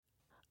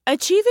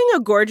Achieving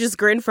a gorgeous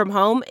grin from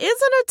home isn't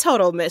a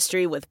total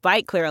mystery with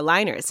Bite Clear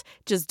aligners.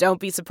 Just don't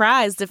be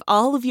surprised if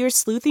all of your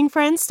sleuthing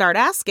friends start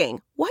asking,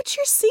 "What's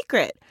your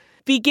secret?"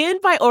 Begin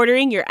by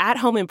ordering your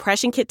at-home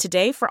impression kit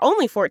today for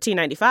only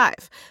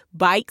 $14.95.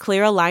 Bite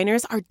Clear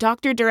aligners are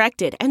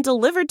doctor-directed and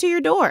delivered to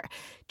your door.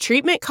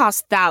 Treatment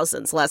costs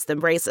thousands less than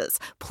braces.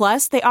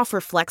 Plus, they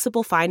offer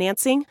flexible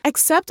financing,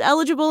 accept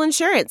eligible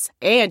insurance,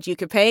 and you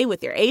can pay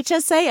with your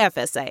HSA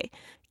FSA.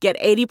 Get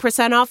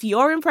 80% off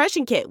your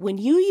impression kit when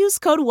you use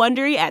code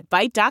WONDERY at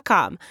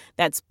Byte.com.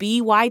 That's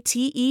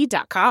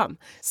BYTE.com.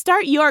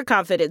 Start your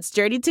confidence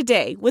journey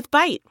today with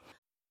Byte.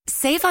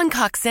 Save on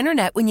Cox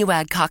Internet when you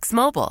add Cox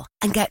Mobile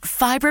and get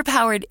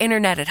fiber-powered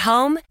internet at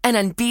home and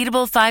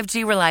unbeatable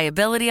 5G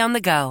reliability on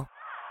the go.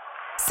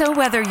 So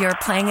whether you're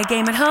playing a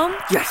game at home,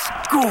 yes,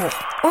 cool,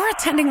 or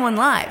attending one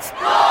live,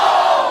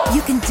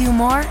 you can do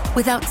more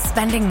without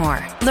spending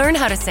more. Learn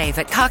how to save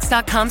at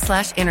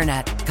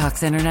cox.com/internet.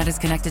 Cox Internet is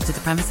connected to the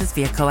premises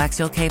via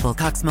coaxial cable.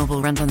 Cox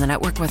Mobile runs on the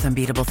network with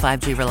unbeatable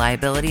 5G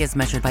reliability as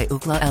measured by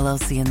Ookla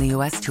LLC in the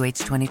U.S. to H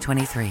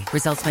 2023.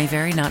 Results may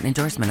vary, not an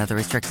endorsement. Other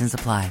restrictions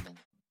apply.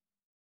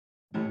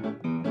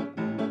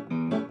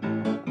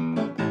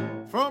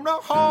 From the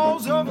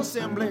halls of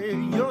assembly,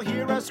 you'll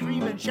hear us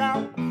scream and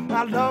shout.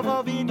 Our love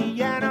of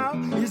Indiana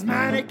is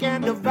manic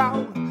and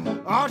devout.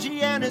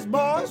 Archie and his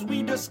boys,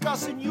 we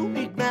discuss in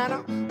unique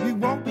manner. We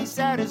won't be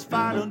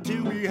satisfied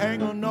until we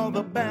hang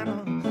another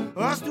banner.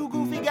 Us two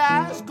goofy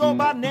guys go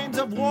by names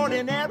of Ward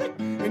and Eric.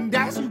 And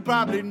as you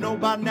probably know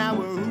by now,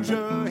 we're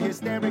Hoosier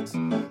Hysterics.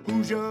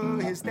 Hoosier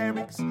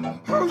Hysterics.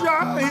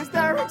 Hoosier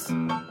Hysterics.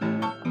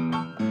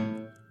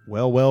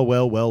 Well.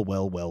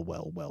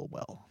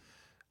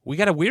 We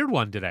got a weird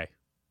one today.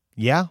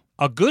 Yeah?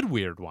 A good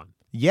weird one.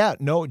 Yeah,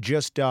 no,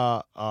 just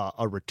a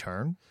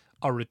return.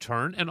 A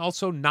return, and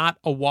also not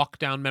a walk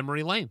down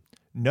memory lane.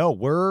 No,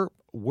 we're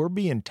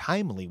being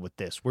timely with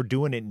this. We're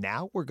doing it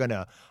now.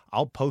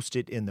 I'll post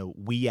it in the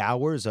wee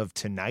hours of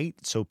tonight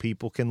so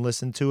people can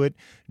listen to it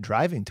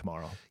driving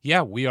tomorrow.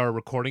 Yeah, we are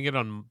recording it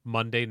on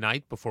Monday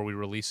night before we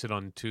release it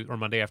on or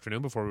Monday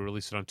afternoon before we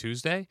release it on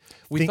Tuesday.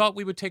 We thought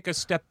we would take a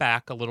step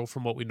back a little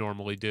from what we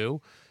normally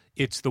do.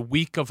 It's the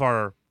week of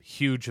our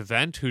huge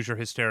event, Hoosier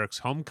Hysterics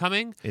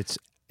Homecoming.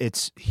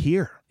 It's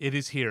here. It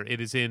is here. It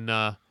is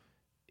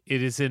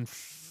in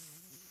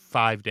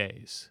 5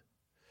 days.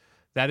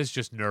 That is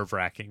just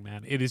nerve-wracking,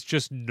 man. It is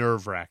just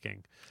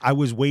nerve-wracking. I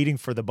was waiting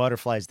for the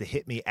butterflies to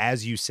hit me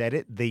as you said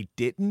it. They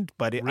didn't,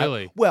 but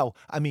really?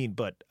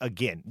 But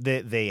again,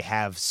 they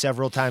have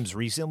several times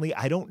recently.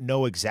 I don't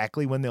know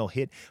exactly when they'll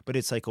hit, but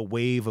it's like a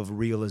wave of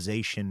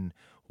realization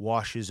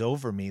washes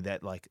over me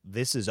that like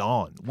this is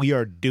on. We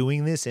are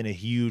doing this in a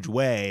huge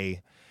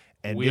way.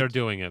 And we are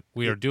doing it.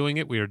 We are doing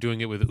it. We are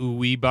doing it with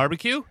Ooh-Wee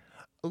Barbecue.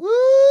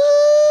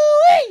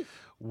 Ooh-wee!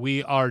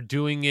 We are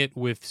doing it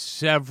with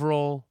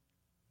several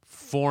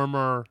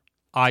former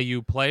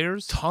IU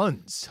players.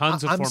 Tons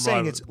of I'm former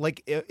saying it's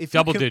like if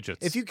double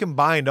digits. If you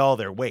combined all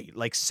their weight,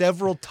 like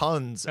several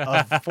tons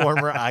of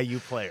former IU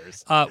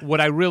players. What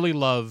I really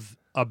love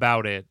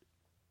about it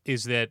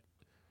is that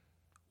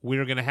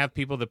we're going to have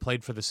people that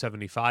played for the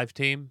 75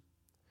 team,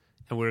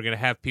 and we're going to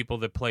have people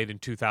that played in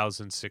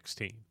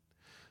 2016.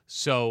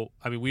 So,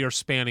 I mean, we are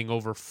spanning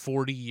over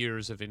 40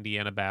 years of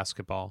Indiana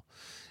basketball.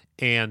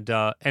 And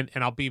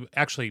I'll be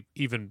actually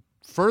even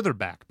further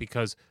back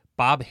because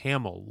Bob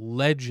Hamill,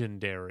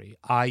 legendary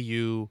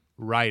IU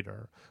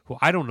writer, who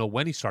I don't know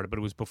when he started, but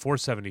it was before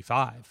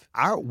 75.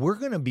 We're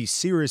going to be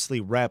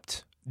seriously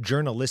repped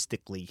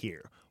journalistically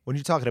here. When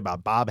you're talking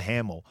about Bob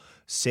Hamill,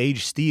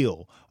 Sage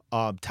Steele,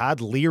 Todd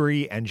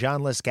Leary and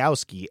John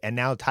Leskowski, and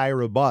now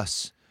Tyra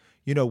Buss.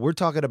 You know, we're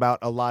talking about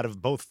a lot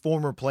of both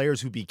former players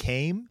who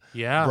became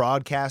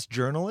broadcast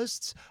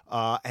journalists,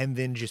 and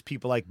then just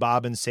people like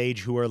Bob and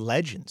Sage who are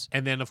legends.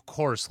 And then, of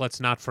course,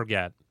 let's not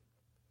forget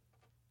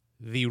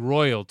the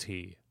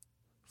royalty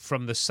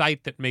from the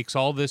site that makes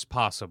all this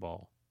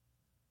possible.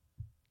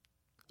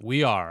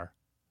 We are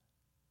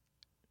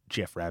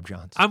Jeff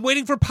Rabjohns. I'm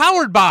waiting for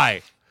Powered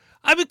By.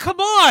 I mean, come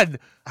on.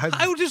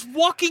 I was just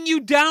walking you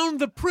down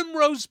the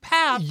primrose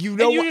path, and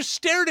you just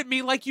stared at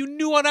me like you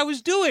knew what I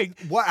was doing.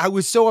 What I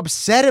was so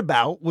upset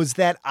about was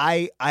that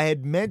I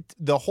had meant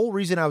the whole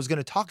reason I was going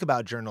to talk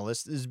about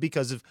journalists is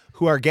because of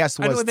who our guest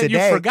was and today.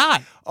 Then you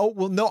forgot. Oh,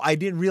 well, no, I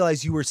didn't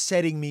realize you were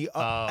setting me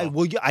up.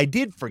 I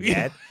did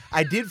forget.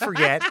 I did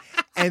forget.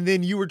 And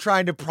then you were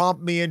trying to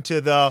prompt me into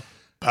the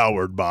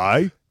Powered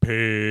By.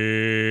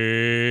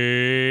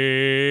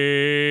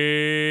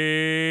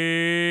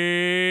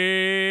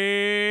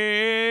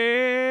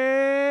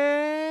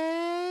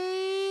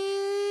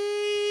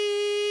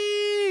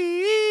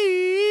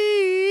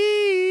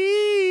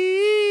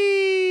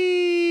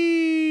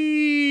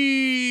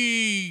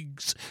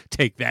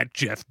 Take that,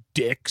 Jeff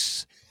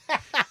Dix.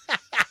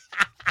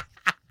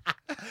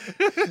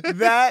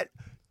 That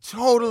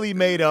totally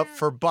made up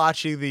for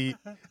botching the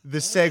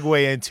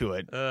segue into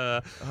it.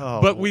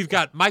 But we've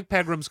got Mike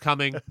Pegram's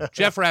coming,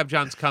 Jeff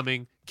Rabjohn's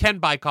coming, Ken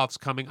Bykoff's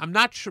coming. I'm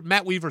not sure.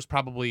 Matt Weaver's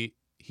probably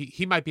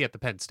he might be at the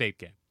Penn State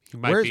game. He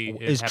might be.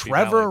 Is Happy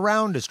Trevor Valley.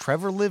 around? Does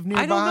Trevor live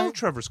nearby? I don't know if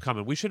Trevor's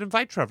coming. We should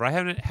invite Trevor. I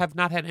have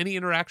not had any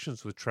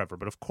interactions with Trevor,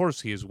 but of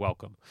course he is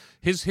welcome.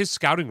 His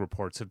scouting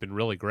reports have been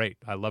really great.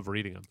 I love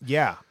reading them.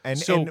 Yeah,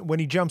 and when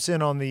he jumps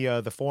in on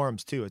the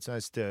forums too, it's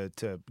nice to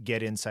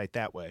get insight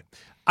that way.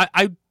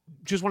 I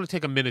just want to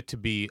take a minute to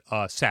be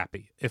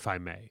sappy, if I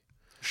may.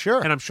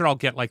 Sure. And I'm sure I'll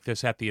get like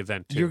this at the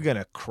event too. You're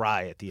gonna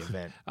cry at the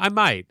event. I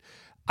might.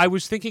 I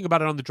was thinking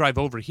about it on the drive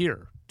over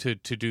here to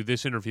do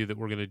this interview that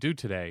we're going to do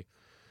today.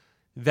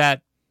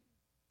 That,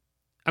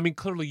 I mean,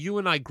 clearly you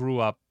and I grew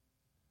up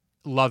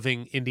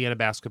loving Indiana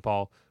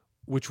basketball,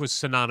 which was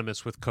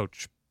synonymous with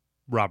Coach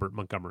Robert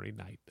Montgomery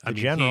Knight. I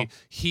mean, general.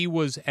 he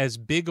was as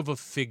big of a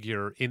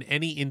figure in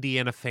any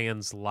Indiana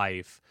fan's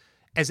life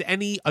as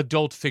any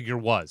adult figure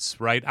was,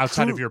 right?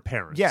 Outside of your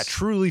parents. Yeah,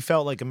 truly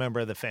felt like a member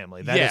of the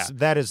family.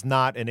 That is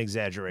not an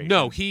exaggeration.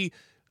 No,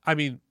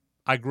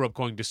 I grew up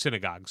going to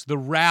synagogues. The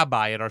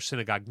rabbi at our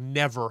synagogue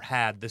never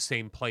had the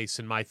same place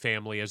in my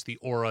family as the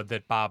aura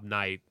that Bob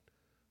Knight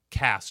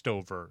cast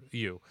over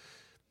you.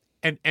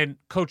 And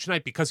Coach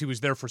Knight, because he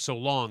was there for so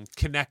long,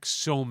 connects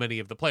so many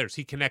of the players.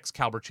 He connects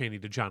Calbert Chaney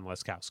to John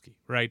Leskowski,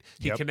 right?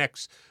 He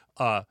connects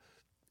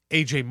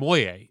A.J.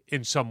 Moye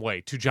in some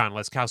way to John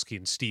Leskowski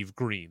and Steve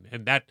Green,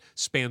 and that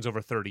spans over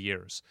 30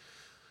 years.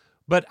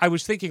 But I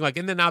was thinking,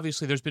 and then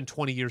obviously there's been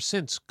 20 years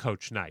since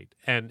Coach Knight,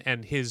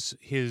 and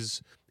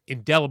his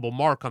indelible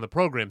mark on the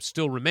program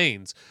still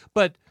remains.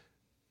 But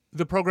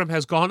the program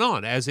has gone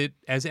on as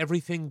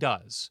everything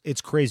does.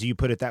 It's crazy you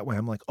put it that way.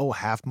 I'm like, oh,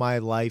 half my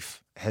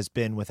life has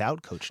been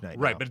without Coach Knight.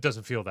 Right, now. but it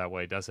doesn't feel that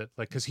way, does it?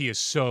 Because he is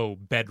so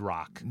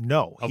bedrock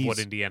of what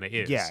Indiana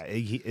is. Yeah,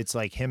 it's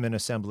like him in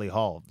Assembly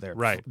Hall.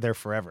 They're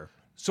forever.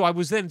 So I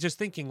was then just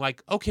thinking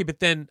okay,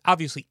 but then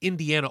obviously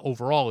Indiana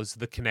overall is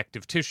the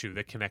connective tissue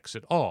that connects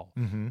it all.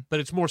 Mm-hmm.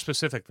 But it's more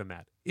specific than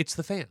that. It's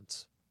the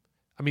fans.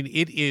 I mean,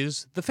 it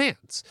is the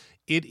fans.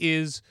 It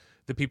is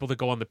the people that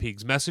go on the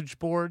Pigs message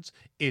boards.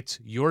 It's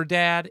your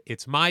dad.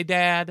 It's my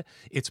dad.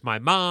 It's my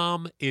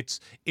mom. It's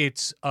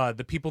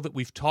the people that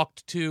we've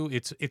talked to.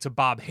 It's a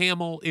Bob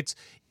Hamill.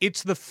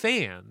 It's the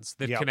fans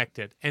that connect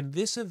it. And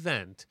this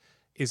event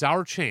is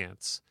our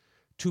chance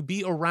to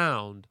be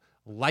around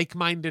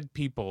like-minded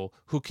people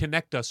who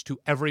connect us to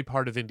every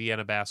part of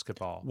Indiana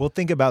basketball. Well,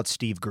 think about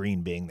Steve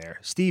Green being there.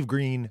 Steve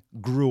Green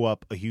grew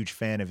up a huge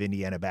fan of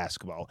Indiana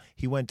basketball.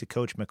 He went to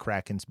Coach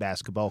McCracken's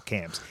basketball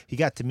camps. He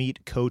got to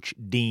meet Coach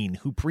Dean,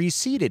 who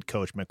preceded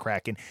Coach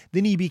McCracken.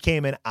 Then he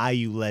became an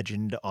IU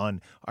legend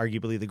on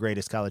arguably the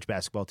greatest college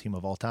basketball team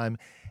of all time.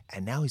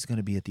 And now he's going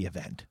to be at the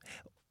event.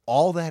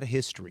 All that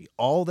history,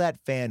 all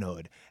that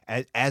fanhood,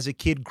 as a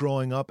kid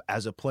growing up,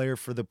 as a player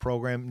for the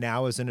program,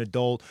 now as an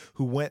adult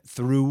who went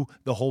through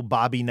the whole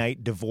Bobby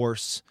Knight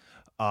divorce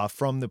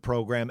from the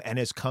program and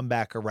has come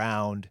back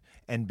around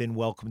and been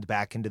welcomed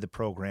back into the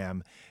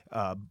program,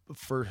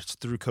 first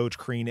through Coach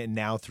Crean and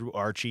now through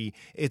Archie.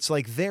 It's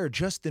like they're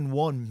just in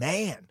one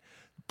man.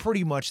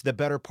 Pretty much the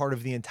better part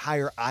of the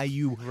entire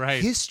IU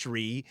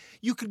history.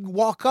 You could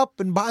walk up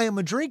and buy him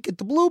a drink at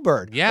the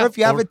Bluebird. Yeah, or if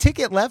you have a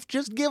ticket left,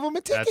 just give him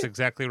a ticket. That's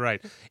exactly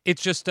right.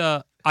 It's just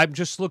I'm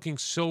just looking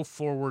so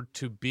forward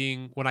to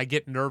being, when I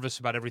get nervous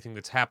about everything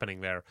that's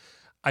happening there,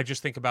 I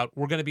just think about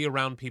we're going to be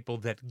around people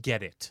that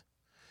get it,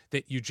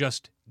 that you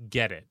just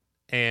get it.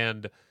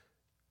 And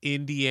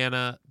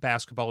Indiana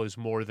basketball is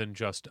more than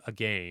just a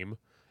game.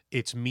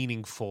 It's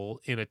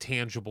meaningful in a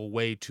tangible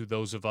way to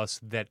those of us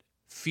that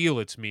feel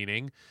its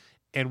meaning,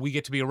 and we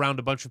get to be around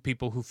a bunch of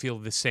people who feel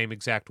the same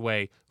exact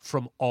way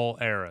from all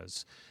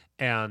eras.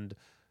 And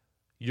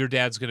your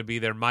dad's going to be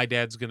there, my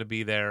dad's going to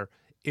be there.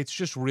 It's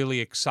just really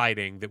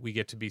exciting that we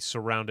get to be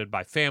surrounded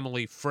by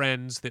family,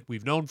 friends that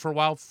we've known for a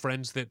while,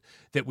 friends that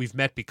we've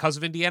met because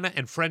of Indiana,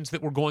 and friends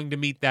that we're going to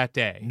meet that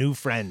day. New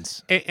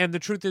friends. And the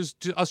truth is,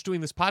 us doing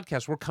this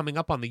podcast, we're coming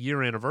up on the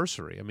year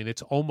anniversary. I mean,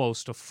 it's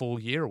almost a full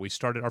year. We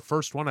started, our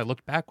first one, I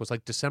looked back, was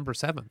like December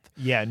 7th.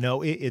 Yeah,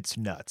 no, it's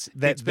nuts.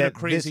 It's been a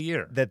crazy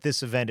year. That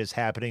this event is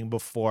happening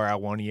before our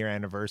 1 year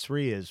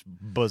anniversary is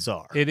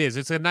bizarre. It is.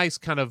 It's a nice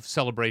kind of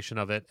celebration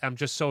of it. I'm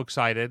just so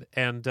excited,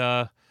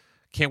 and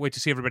can't wait to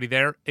see everybody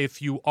there.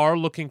 If you are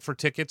looking for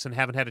tickets and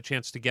haven't had a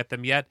chance to get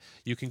them yet,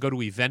 you can go to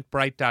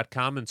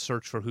eventbrite.com and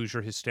search for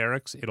Hoosier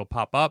Hysterics. It'll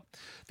pop up.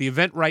 The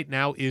event right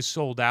now is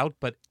sold out,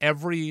 but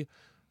every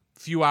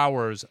few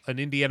hours, an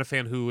Indiana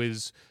fan who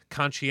is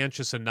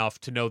conscientious enough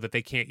to know that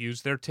they can't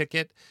use their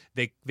ticket,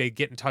 they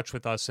get in touch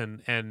with us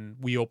and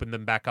we open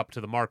them back up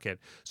to the market.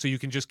 So you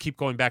can just keep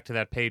going back to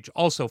that page.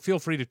 Also, feel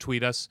free to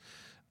tweet us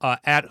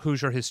at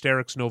Hoosier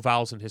Hysterics, no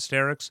vowels in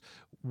hysterics.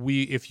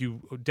 If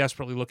you are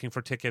desperately looking for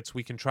tickets,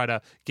 we can try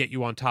to get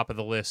you on top of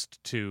the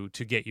list to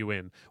get you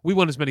in. We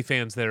want as many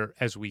fans there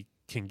as we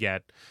can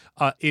get.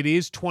 It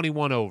is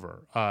 21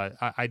 over.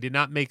 I did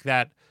not make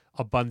that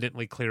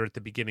abundantly clear at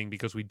the beginning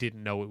because we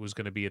didn't know it was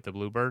going to be at the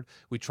Bluebird.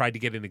 We tried to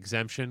get an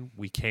exemption.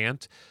 We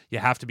can't. You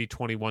have to be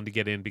 21 to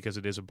get in because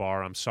it is a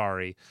bar. I'm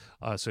sorry.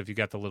 So if you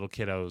got the little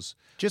kiddos,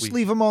 just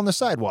leave them on the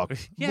sidewalk.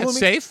 Yeah, it's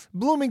safe.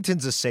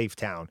 Bloomington's a safe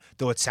town,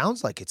 though it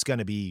sounds like it's going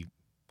to be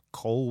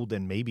cold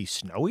and maybe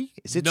snowy.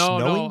 Is it No,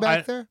 snowing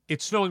back there?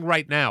 It's snowing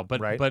right now, but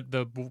Right. but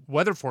the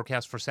weather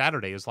forecast for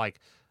Saturday is like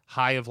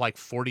high of like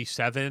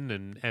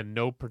 47 and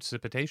no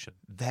precipitation.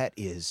 That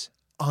is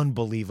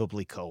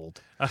unbelievably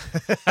cold.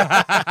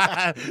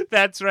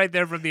 That's right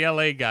there from the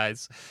LA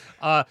guys.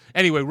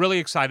 Anyway, really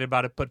excited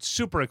about it, but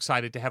super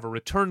excited to have a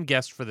return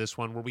guest for this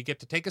one where we get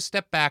to take a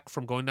step back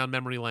from going down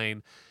memory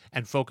lane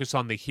and focus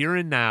on the here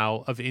and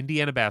now of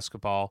Indiana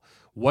basketball.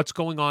 What's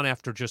going on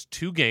after just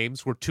 2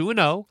 games? We're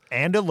 2-0.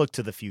 And a look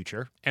to the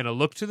future. And a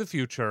look to the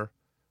future.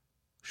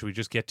 Should we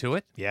just get to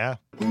it? Yeah.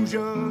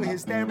 Hoosier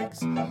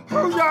Hysterics.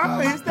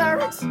 Hoosier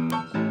Hysterics.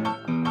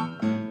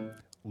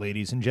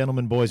 Ladies and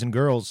gentlemen, boys and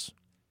girls,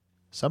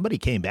 somebody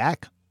came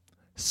back.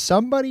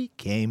 Somebody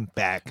came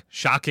back.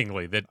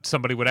 Shockingly, that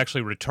somebody would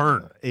actually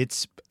return.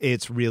 It's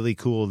really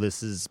cool.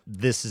 This is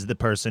the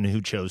person who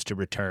chose to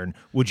return.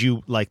 Would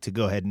you like to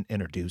go ahead and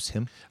introduce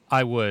him?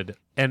 I would.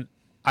 And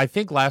I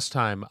think last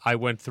time I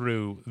went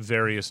through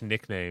various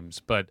nicknames,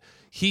 but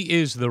he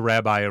is the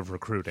rabbi of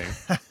recruiting.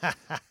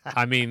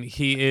 I mean,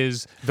 he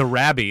is the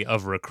RABBY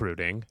of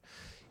recruiting.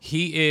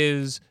 He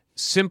is,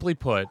 simply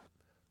put,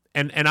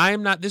 and I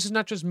am not, this is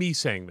not just me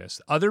saying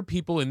this. Other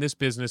people in this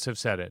business have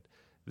said it.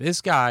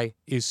 This guy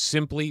is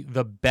simply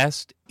the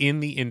best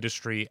in the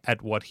industry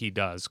at what he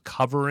does,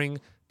 covering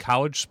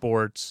college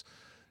sports,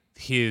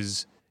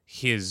 his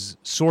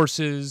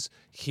sources,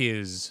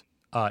 his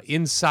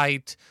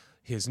insight,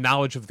 his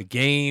knowledge of the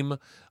game,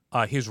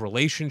 his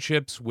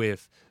relationships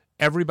with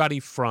everybody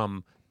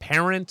from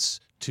parents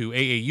to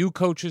AAU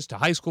coaches to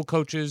high school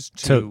coaches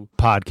To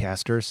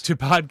podcasters.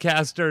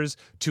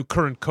 to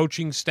current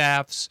coaching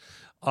staffs.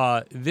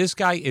 This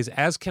guy is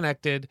as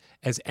connected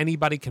as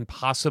anybody can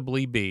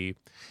possibly be.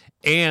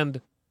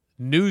 And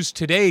news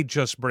today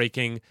just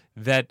breaking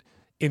that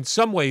in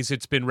some ways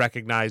it's been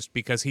recognized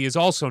because he is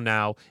also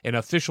now an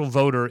official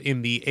voter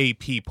in the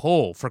AP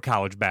poll for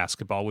college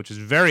basketball, which is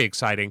very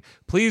exciting.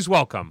 Please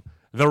welcome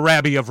the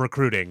RABBY of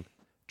recruiting,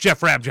 Jeff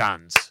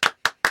Rabjohns.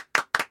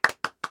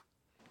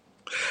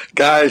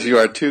 Guys, you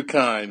are too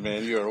kind,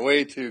 man. You are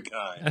way too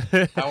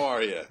kind. How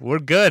are you? We're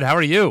good. How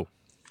are you?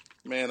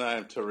 Man, I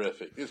am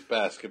terrific. It's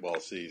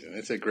basketball season.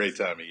 It's a great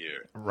time of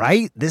year.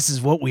 Right? This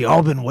is what we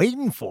all been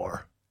waiting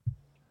for.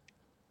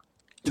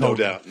 No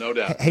doubt, no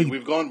doubt. Hey.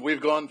 We've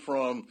gone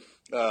from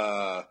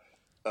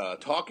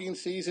talking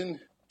season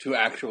to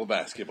actual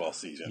basketball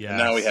season. Yes. And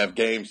now we have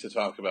games to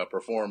talk about,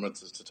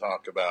 performances to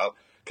talk about,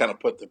 kind of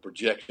put the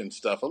projection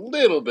stuff a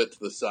little bit to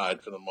the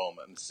side for the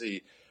moment and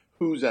see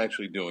who's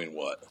actually doing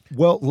what.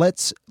 Well,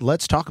 let's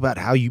talk about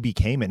how you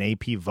became an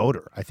AP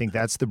voter. I think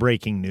that's the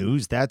breaking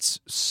news. That's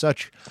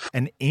such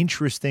an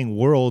interesting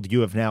world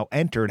you have now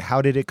entered.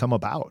 How did it come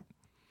about?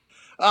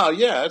 Oh,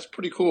 yeah, that's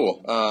pretty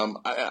cool.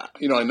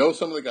 I know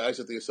some of the guys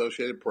at the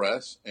Associated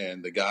Press,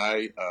 and the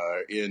guy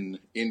in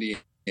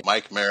Indiana,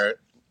 Mike Merritt,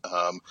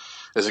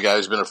 is a guy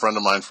who's been a friend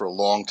of mine for a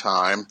long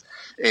time,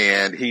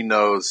 and he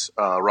knows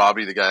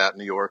Robbie, the guy out in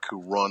New York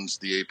who runs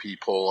the AP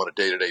poll on a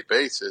day-to-day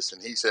basis,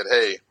 and he said,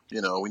 hey,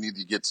 we need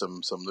to get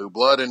some new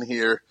blood in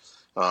here.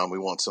 We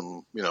want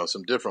some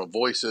different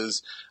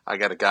voices. I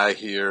got a guy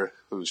here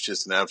who's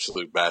just an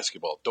absolute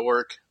basketball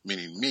dork,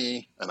 meaning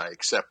me, and I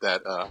accept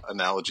that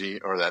analogy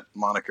or that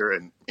moniker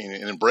and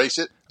embrace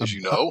it, as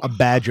you know. A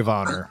badge of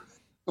honor.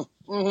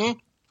 Mm-hmm.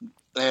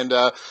 And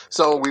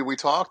so we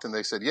talked, and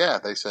they said,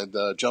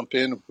 jump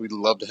in. We'd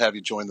love to have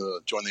you join the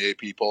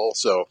AP poll.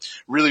 So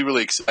really,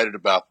 really excited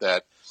about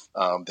that.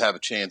 To have a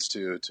chance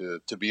to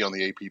be on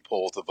the AP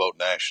poll, to vote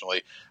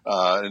nationally.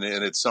 And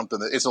it's something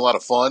that it's a lot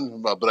of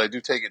fun, but I do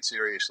take it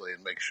seriously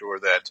and make sure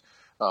that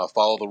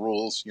follow the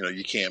rules.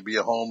 You can't be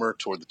a homer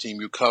toward the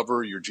team you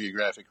cover. Your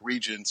geographic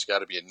region's got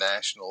to be a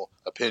national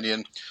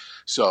opinion.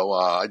 So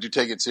I do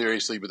take it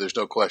seriously, but there's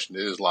no question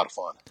it is a lot of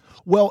fun.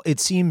 Well, it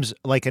seems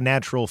like a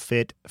natural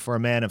fit for a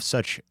man of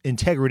such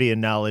integrity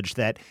and knowledge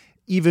that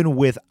even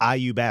with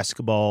IU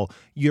basketball,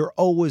 you're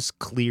always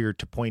clear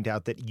to point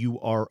out that you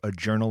are a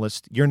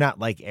journalist. You're not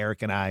like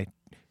Eric and I,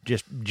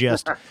 just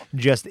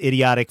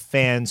idiotic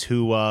fans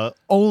who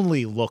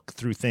only look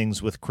through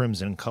things with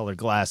crimson-colored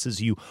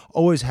glasses. You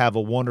always have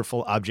a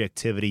wonderful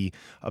objectivity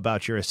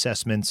about your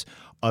assessments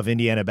of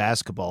Indiana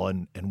basketball,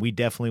 and we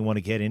definitely want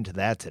to get into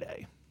that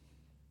today.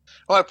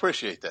 Well, I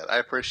appreciate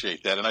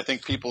that. And I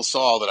think people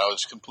saw that I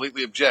was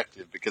completely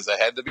objective because I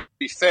had to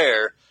be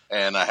fair,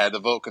 and I had to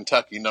vote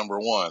Kentucky number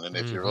one. And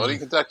if you're voting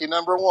Kentucky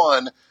number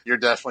one, you're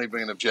definitely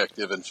being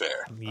objective and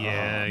fair.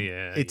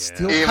 It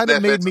still kind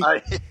of made me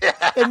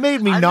it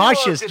made me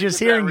nauseous just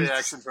hearing that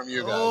reaction from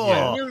you guys.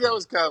 I knew that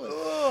was coming.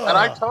 And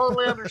I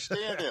totally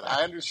understand it.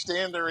 I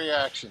understand the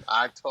reaction.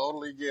 I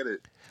totally get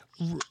it.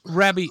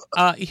 Rabby,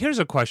 here's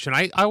a question.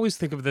 I always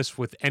think of this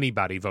with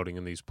anybody voting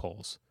in these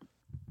polls.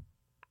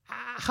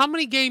 How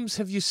many games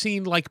have you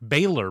seen like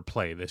Baylor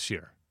play this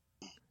year?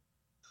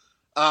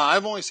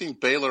 I've only seen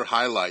Baylor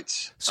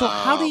highlights. So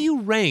how do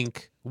you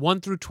rank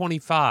 1 through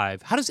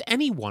 25? How does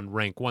anyone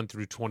rank 1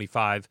 through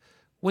 25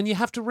 when you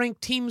have to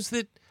rank teams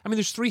that,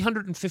 there's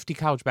 350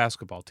 college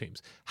basketball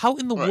teams. How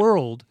in the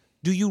world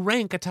do you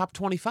rank a top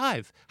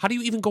 25? How do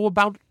you even go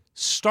about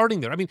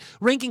starting there? I mean,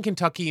 ranking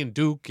Kentucky and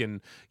Duke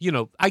and,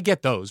 I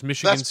get those.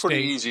 Michigan That's State.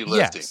 pretty easy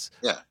lifting. Yes.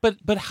 Yeah.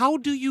 But how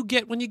do you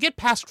when you get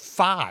past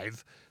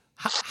 5,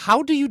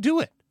 how do you do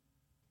it?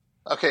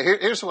 Okay,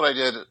 here's what I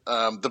did.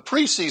 The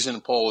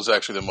preseason poll was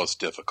actually the most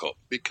difficult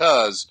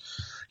because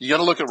you got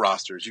to look at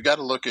rosters. You got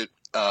to look at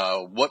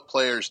what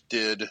players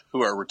did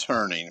who are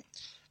returning.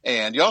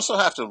 And you also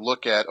have to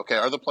look at, okay,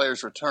 are the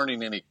players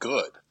returning any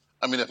good?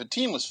 I mean, if a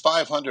team was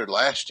 500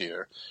 last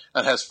year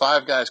and has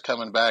 5 guys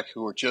coming back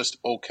who are just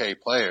okay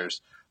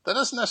players, that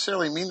doesn't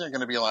necessarily mean they're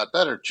going to be a lot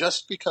better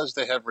just because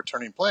they have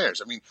returning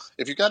players. I mean,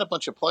 if you've got a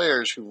bunch of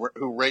players who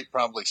rate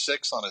probably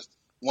 6 on a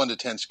 1 to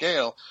 10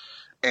 scale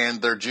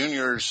and they're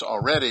juniors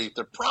already,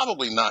 they're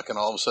probably not going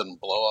to all of a sudden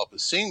blow up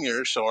as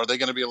seniors. So are they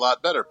going to be a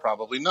lot better?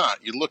 Probably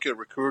not. You look at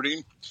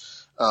recruiting,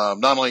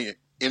 not only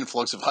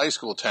influx of high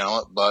school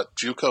talent, but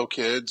JUCO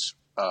kids,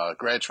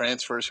 grad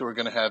transfers who are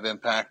going to have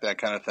impact, that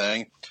kind of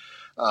thing.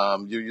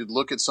 You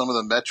look at some of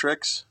the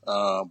metrics.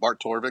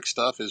 Bart Torvik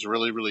stuff is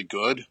really, really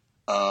good.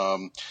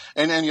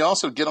 And you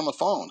also get on the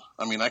phone.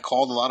 I mean, I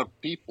called a lot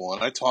of people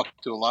and I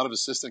talked to a lot of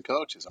assistant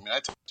coaches. I mean, I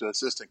talked to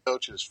assistant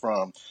coaches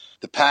from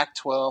the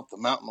Pac-12, the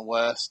Mountain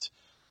West,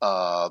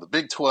 the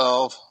Big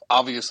 12,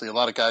 obviously a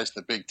lot of guys in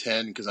the Big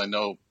 10 because I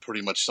know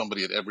pretty much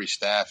somebody at every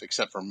staff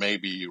except for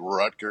maybe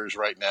Rutgers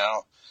right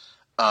now.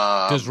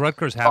 Does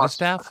Rutgers have a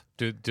staff?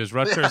 Does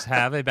Rutgers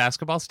have a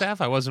basketball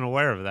staff? I wasn't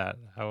aware of that.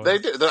 They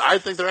do. I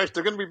think they're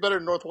going to be better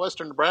than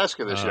Northwestern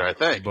Nebraska this year, I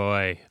think.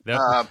 Boy, there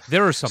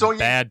are some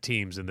bad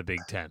teams in the Big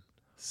Ten.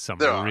 Some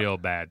real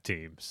bad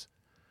teams.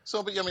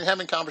 So, but I mean,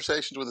 having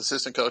conversations with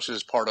assistant coaches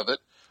is part of it.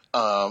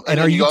 And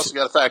then you also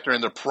got to factor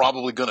in they're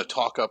probably going to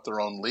talk up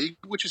their own league,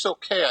 which is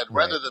okay. I'd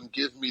rather them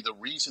give me the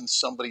reason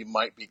somebody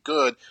might be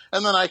good,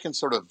 and then I can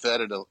sort of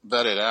vet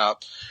it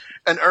out.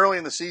 And early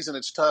in the season,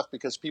 it's tough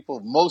because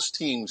most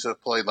teams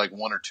have played like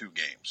 1 or 2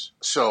 games.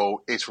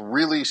 So it's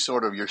really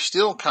sort of, you're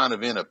still kind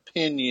of in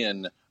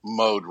opinion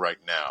mode right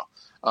now.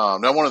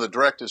 Now, one of the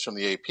directives from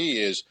the AP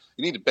is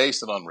you need to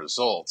base it on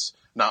results,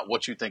 not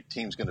what you think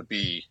team's going to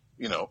be,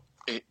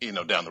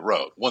 down the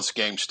road once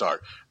games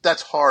start.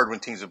 That's hard when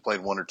teams have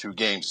played 1 or 2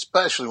 games,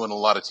 especially when a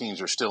lot of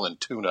teams are still in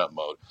tune-up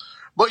mode.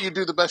 But you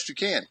do the best you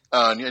can,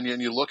 and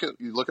you look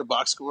at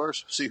box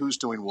scores, see who's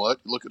doing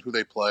what, look at who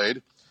they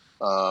played.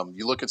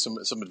 You look at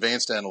some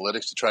advanced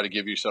analytics to try to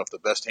give yourself the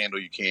best handle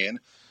you can.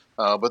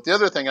 But the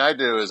other thing I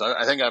do is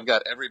I think I've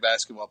got every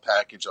basketball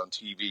package on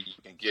TV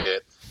you can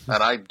get,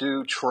 and I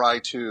do try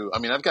to. I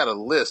mean, I've got a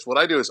list. What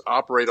I do is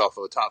operate off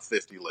of a top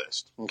 50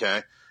 list,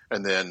 okay,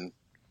 and then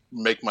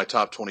make my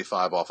top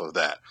 25 off of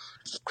that.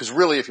 Because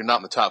really, if you're not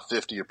in the top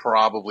 50, you're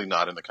probably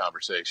not in the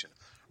conversation.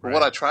 But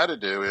what I try to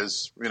do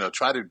is,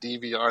 try to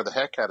DVR the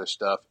heck out of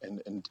stuff,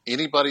 and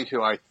anybody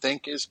who I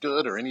think is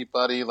good or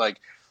anybody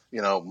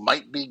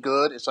might be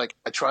good. It's like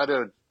I try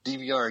to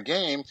DVR a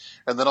game,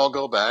 and then I'll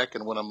go back,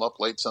 and when I'm up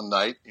late some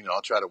night,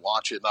 I'll try to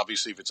watch it. And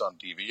obviously, if it's on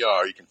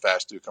DVR, you can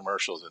fast through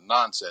commercials and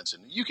nonsense,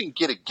 and you can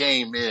get a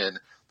game in,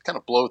 kind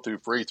of blow through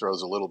free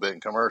throws a little bit in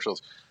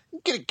commercials. You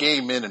can get a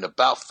game in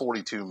about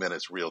 42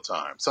 minutes real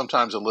time,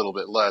 sometimes a little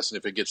bit less. And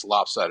if it gets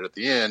lopsided at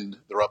the end,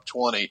 they're up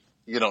 20.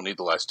 You don't need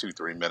the last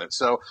 2-3 minutes.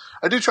 So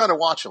I do try to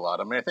watch a lot.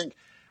 I mean, I think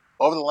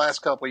over the last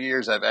couple of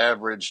years, I've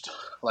averaged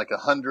like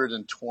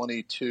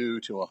 122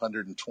 to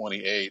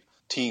 128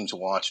 teams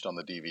watched on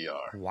the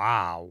DVR.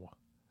 Wow,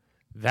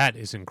 that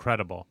is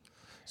incredible.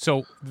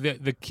 So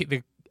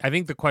I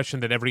think the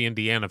question that every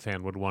Indiana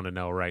fan would want to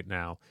know right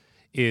now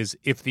is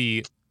if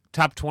the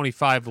top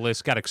 25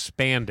 list got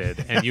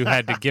expanded and you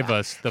had to give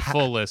us the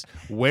full list,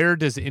 where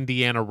does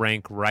Indiana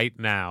rank right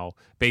now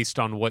based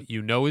on what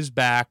you know is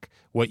back,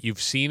 what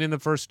you've seen in the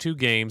first 2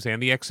 games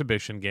and the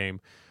exhibition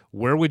game?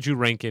 Where would you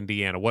rank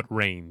Indiana? What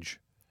range?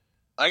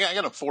 I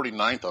got a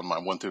 49th on my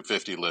 1 through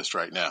 50 list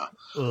right now.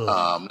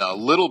 Now, a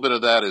little bit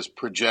of that is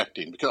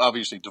projecting because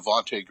obviously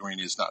Devontae Green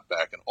is not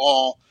back at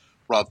all.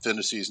 Rob Finney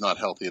is not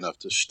healthy enough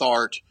to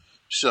start.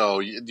 So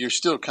you're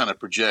still kind of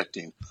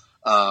projecting.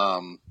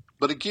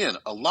 But again,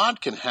 a lot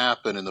can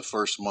happen in the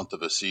first month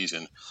of a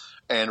season.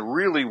 And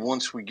really,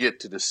 once we get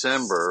to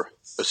December,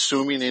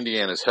 assuming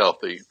Indiana's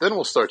healthy, then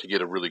we'll start to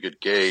get a really good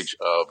gauge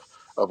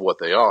of what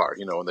they are,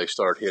 when they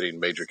start hitting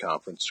major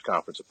conference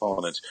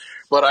opponents.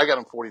 But I got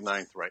them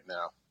 49th right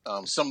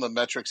now. Some of the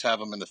metrics have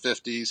them in the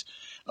 50s.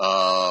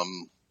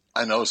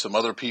 I know some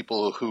other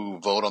people who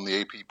vote on the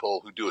AP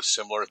poll who do a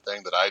similar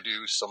thing that I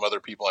do. Some other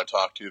people I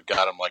talk to have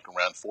got them like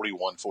around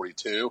 41,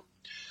 42.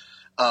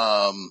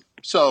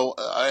 So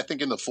I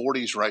think in the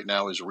 40s right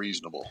now is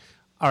reasonable.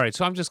 All right,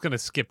 so I'm just going to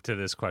skip to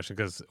this question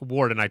because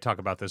Ward and I talk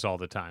about this all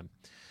the time.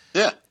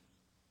 Yeah.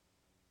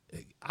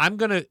 I'm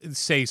going to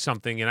say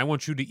something, and I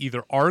want you to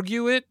either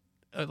argue it,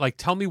 like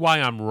tell me why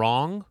I'm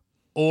wrong,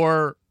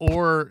 or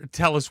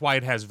tell us why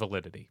it has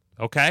validity.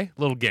 Okay?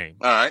 Little game.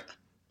 All right.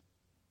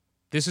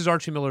 This is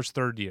Archie Miller's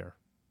 3rd year.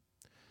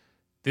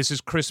 This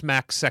is Chris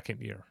Mack's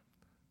 2nd year.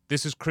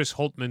 This is Chris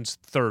Holtman's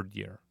 3rd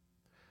year.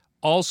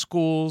 All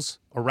schools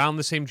around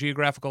the same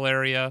geographical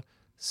area,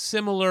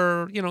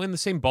 similar, in the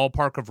same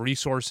ballpark of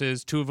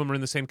resources. 2 of them are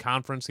in the same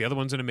conference. The other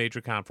one's in a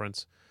major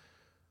conference.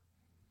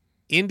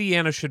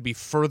 Indiana should be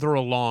further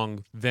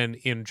along than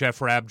in Jeff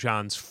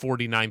Rabjohn's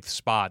 49th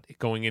spot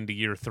going into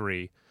year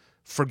 3.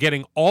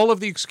 Forgetting all of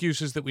the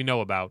excuses that we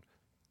know about,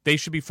 they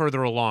should be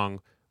further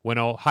along when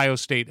Ohio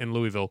State and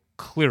Louisville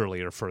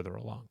clearly are further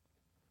along.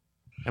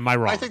 Am I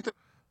wrong?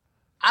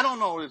 I don't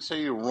know to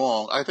say you're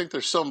wrong. I think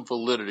there's some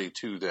validity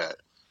to that.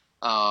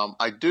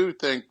 I do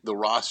think the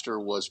roster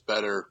was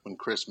better when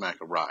Chris Mack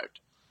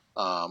arrived.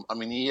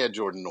 He had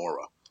Jordan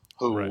Nora,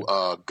 who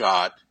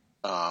got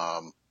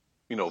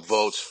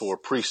votes for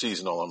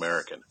preseason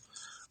All-American.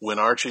 When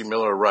Archie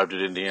Miller arrived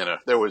at Indiana,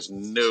 there was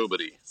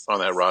nobody on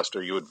that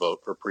roster you would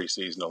vote for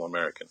preseason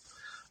All-American.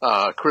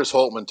 Chris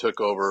Holtman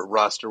took over.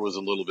 Roster was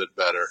a little bit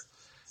better.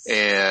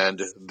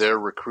 And their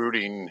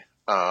recruiting,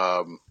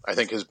 I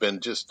think, has been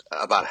just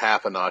about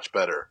half a notch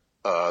better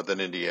than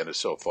Indiana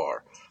so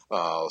far.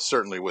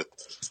 Certainly with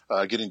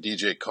getting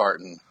DJ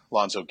Carton,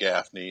 Lonzo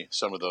Gaffney,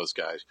 some of those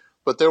guys.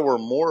 But there were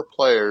more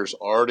players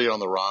already on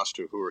the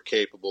roster who were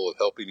capable of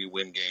helping you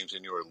win games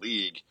in your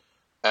league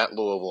at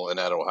Louisville and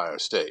at Ohio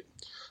State.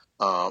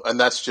 And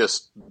that's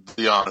just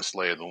the honest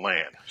lay of the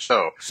land.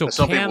 So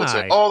some people would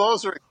say,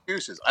 those are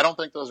excuses. I don't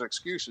think those are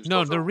excuses.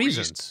 No, they're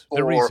reasons.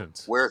 They're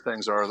reasons. Where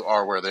things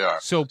are where they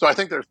are. So I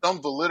think there's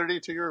some validity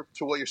to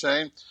what you're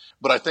saying,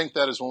 but I think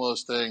that is one of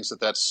those things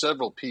that's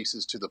several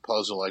pieces to the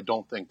puzzle. I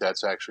don't think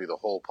that's actually the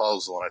whole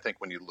puzzle. And I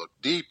think when you look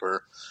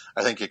deeper,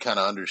 I think you kind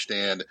of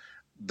understand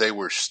they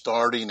were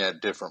starting at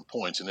different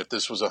points. And if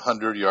this was a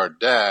 100-yard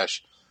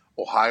dash,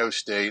 Ohio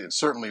State and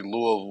certainly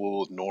Louisville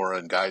with Nora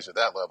and guys at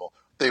that level,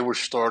 they were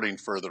starting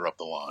further up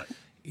the line.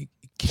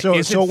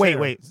 So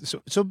wait.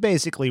 So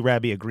basically,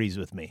 Rabby agrees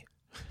with me.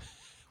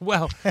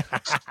 Well,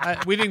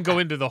 we didn't go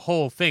into the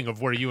whole thing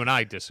of where you and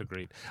I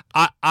disagreed.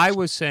 I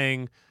was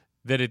saying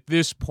that at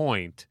this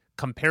point,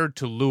 compared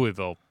to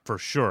Louisville, for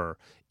sure,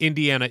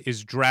 Indiana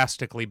is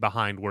drastically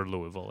behind where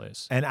Louisville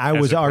is. And I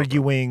was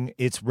arguing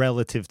it's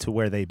relative to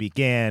where they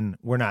began.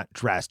 We're not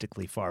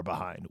drastically far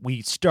behind.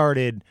 We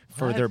started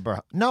further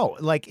behind. No,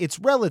 it's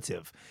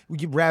relative.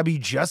 Rabby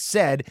just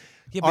said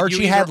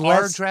Archie had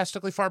less. Are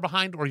drastically far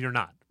behind, or you're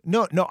not.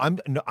 No.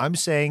 I'm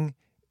saying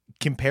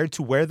compared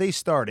to where they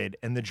started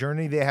and the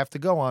journey they have to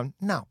go on.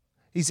 No.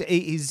 He's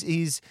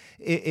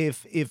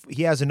if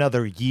he has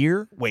another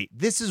year. Wait,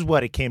 this is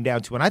what it came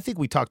down to, and I think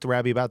we talked to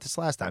Rabby about this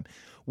last time.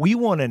 We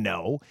want to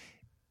know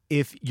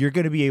if you're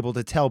going to be able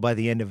to tell by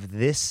the end of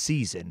this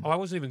season. Oh, I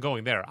wasn't even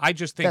going there. I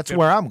just think that's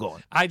where I'm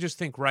going. I just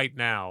think right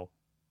now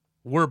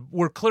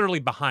we're clearly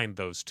behind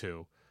those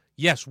two.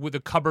 Yes, the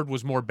cupboard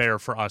was more bare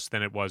for us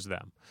than it was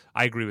them.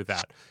 I agree with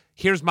that.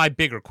 Here's my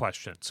bigger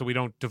question, so we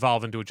don't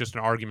devolve into just an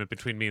argument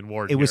between me and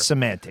Ward. It was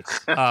semantics.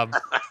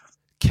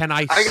 Can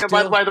I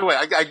still... By the way,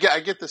 I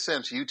get the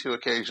sense you two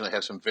occasionally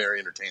have some very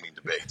entertaining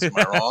debates. Am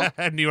I wrong?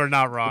 And you are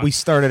not wrong. We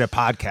started a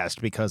podcast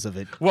because of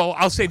it. Well,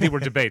 I'll say they were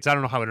debates. I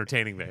don't know how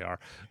entertaining they are.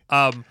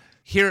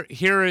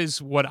 Here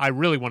is what I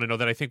really want to know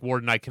that I think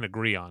Ward and I can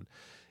agree on.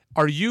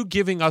 Are you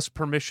giving us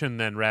permission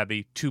then,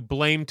 Rabby, to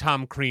blame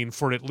Tom Crean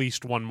for at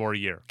least one more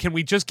year? Can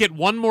we just get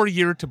one more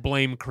year to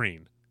blame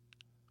Crean?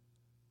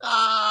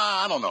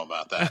 I don't know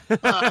about that.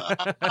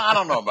 I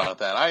don't know about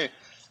that.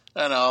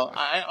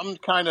 I'm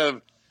kind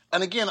of...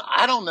 And again,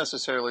 I don't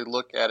necessarily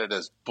look at it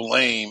as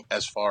blame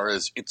as far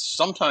as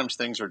sometimes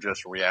things are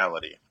just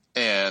reality.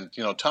 And,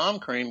 Tom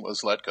Crean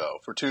was let go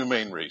for two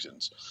main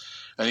reasons.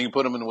 And you can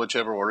put them in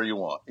whichever order you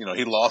want.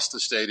 He lost the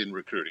state in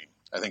recruiting.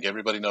 I think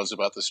everybody knows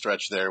about the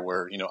stretch there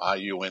where,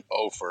 IU went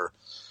over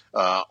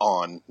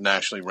on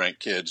nationally ranked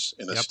kids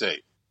in the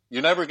state.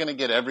 You're never going to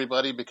get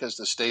everybody because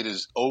the state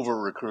is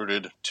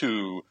over-recruited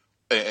to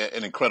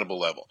an incredible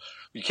level.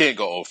 You can't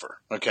go over,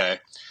 okay?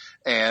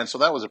 And so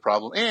that was a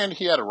problem. And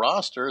he had a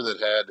roster that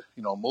had,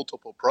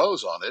 multiple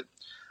pros on it,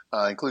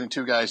 including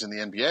two guys in the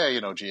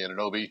NBA,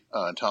 Giannobi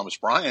and Thomas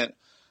Bryant.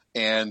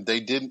 And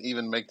they didn't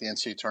even make the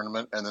NCAA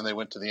tournament. And then they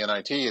went to the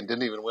NIT and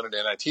didn't even win an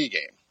NIT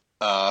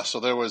game. So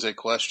there was a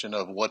question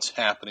of what's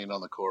happening on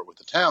the court with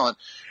the talent.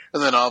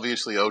 And then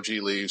obviously OG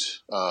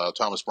leaves,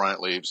 Thomas Bryant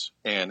leaves,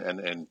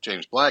 and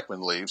James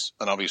Blackman leaves.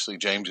 And obviously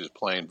James is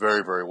playing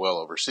very, very well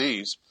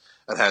overseas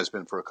and has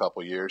been for a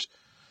couple of years.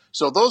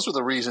 So those are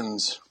the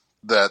reasons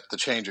that the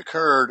change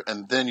occurred,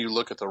 and then you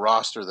look at the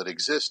roster that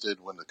existed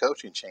when the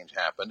coaching change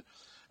happened,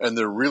 and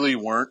there really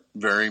weren't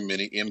very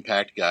many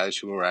impact guys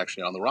who were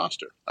actually on the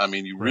roster. I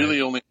mean, you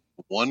really only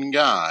had one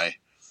guy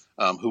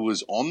who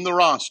was on the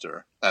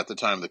roster at the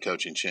time of the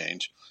coaching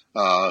change,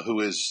 who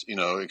is,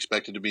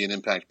 expected to be an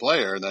impact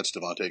player, and that's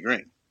Devontae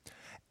Green.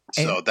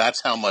 So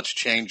that's how much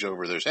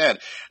changeover there's had.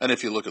 And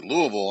if you look at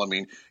Louisville, I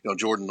mean,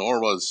 Jordan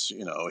Norwa's,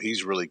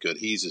 he's really good.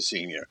 He's a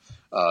senior.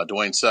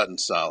 Dwayne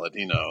Sutton's solid,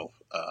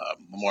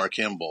 Mark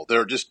Kimball.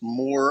 There are just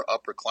more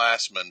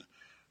upperclassmen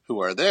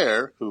who are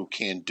there who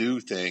can do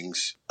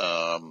things.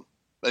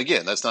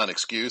 Again, that's not an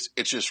excuse.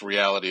 It's just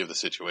reality of the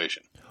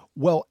situation.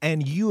 Well,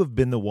 and you have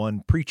been the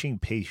one preaching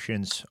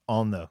patience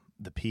on the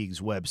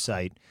Peegs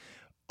website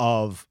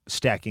of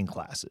stacking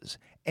classes.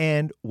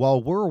 And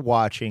while we're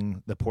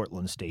watching the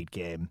Portland State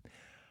game,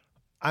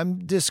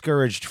 I'm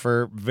discouraged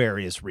for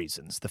various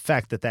reasons. The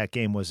fact that that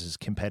game was as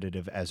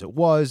competitive as it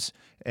was,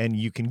 and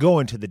you can go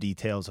into the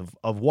details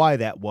of why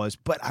that was,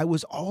 but I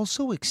was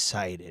also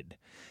excited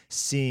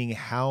seeing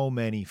how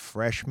many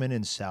freshmen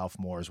and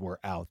sophomores were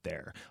out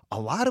there. A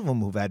lot of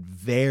them who've had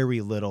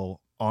very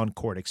little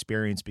on-court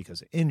experience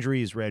because of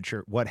injuries,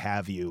 redshirt, what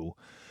have you,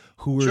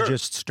 who are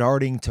just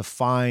starting to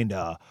find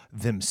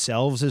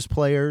themselves as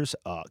players,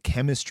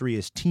 chemistry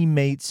as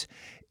teammates.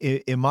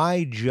 Am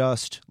I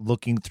just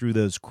looking through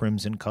those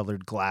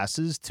crimson-colored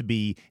glasses to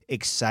be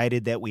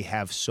excited that we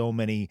have so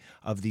many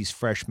of these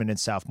freshmen and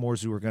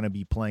sophomores who are going to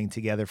be playing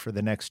together for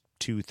the next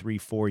 2, 3,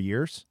 4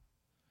 years?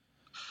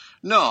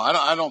 No,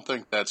 I don't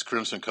think that's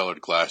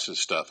crimson-colored glasses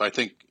stuff. I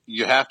think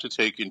you have to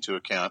take into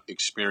account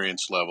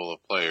experience level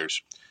of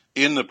players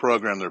in the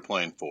program they're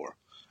playing for,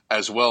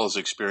 as well as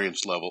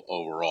experience level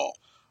overall.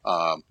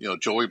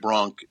 Joey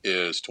Brunk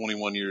is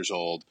 21 years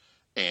old,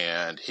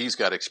 and he's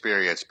got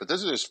experience, but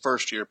this is his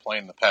first year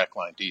playing the pack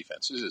line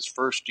defense. This is his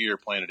first year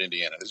playing at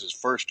Indiana. This is his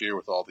first year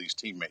with all these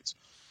teammates.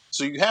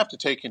 So you have to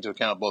take into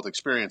account both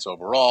experience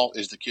overall.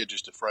 Is the kid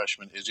just a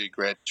freshman? Is he a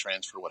grad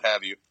transfer, what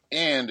have you?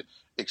 And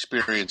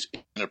experience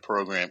in a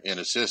program, in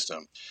a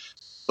system.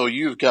 So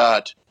you've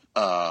got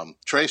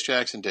Trace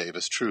Jackson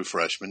Davis, true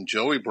freshman,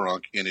 Joey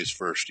Brunk in his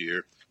first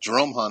year.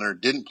 Jerome Hunter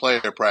didn't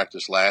play or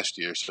practice last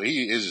year, so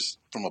he is,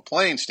 from a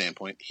playing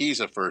standpoint,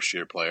 he's a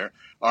first-year player.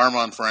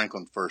 Armand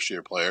Franklin,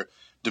 first-year player.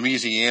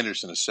 Demezi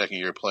Anderson, a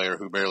second-year player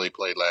who barely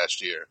played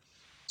last year.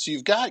 So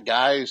you've got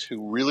guys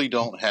who really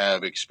don't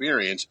have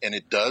experience, and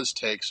it does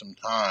take some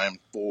time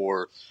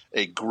for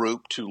a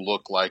group to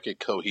look like a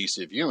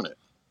cohesive unit.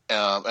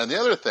 And the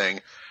other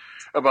thing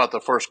about the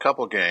first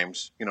couple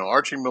games,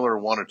 Archie Miller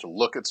wanted to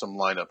look at some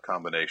lineup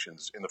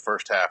combinations in the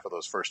first half of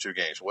those first two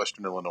games,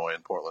 Western Illinois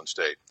and Portland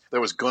State.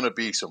 There was going to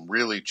be some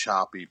really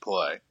choppy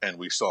play, and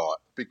we saw it,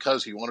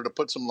 because he wanted to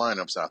put some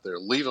lineups out there,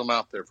 leave them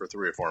out there for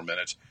 3 or 4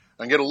 minutes,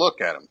 and get a look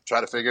at them,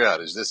 try to figure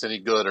out, is this any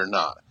good or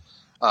not?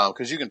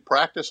 Because you can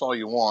practice all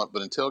you want,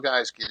 but until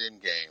guys get in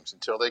games,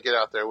 until they get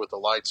out there with the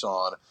lights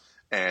on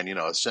and,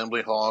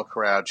 assembly hall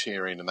crowd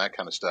cheering and that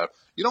kind of stuff,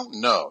 you don't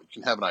know. You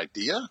can have an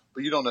idea,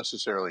 but you don't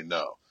necessarily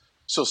know.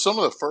 So some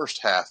of the first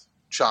half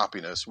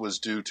choppiness was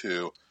due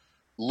to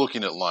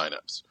looking at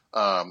lineups.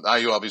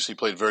 IU obviously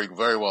played very,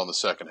 very well in the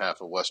second half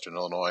of Western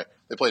Illinois.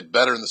 They played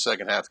better in the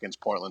second half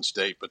against Portland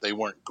State, but they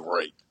weren't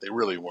great. They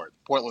really weren't.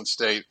 Portland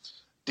State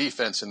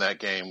defense in that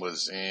game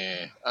was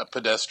a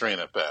pedestrian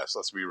at best.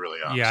 Let's be really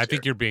honest. Yeah, I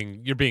think you're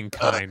being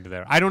kind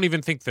there. I don't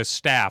even think the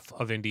staff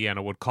of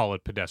Indiana would call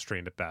it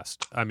pedestrian at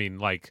best. I mean,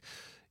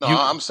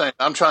 I'm saying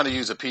I'm trying to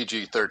use a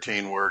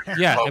PG-13 word here.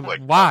 Yeah, in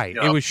public. Why?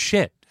 It was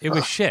shit. It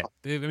was shit.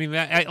 I mean,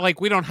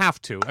 we don't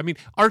have to. I mean,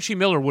 Archie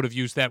Miller would have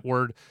used that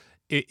word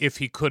if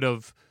he could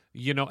have,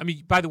 I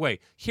mean, by the way,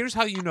 here's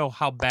how you know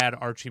how bad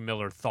Archie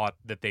Miller thought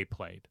that they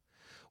played.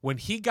 When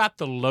he got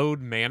the load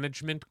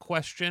management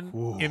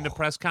question in the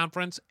press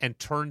conference and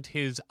turned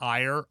his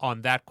ire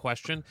on that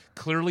question,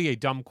 clearly a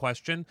dumb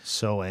question.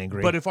 So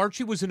angry. But if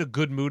Archie was in a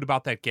good mood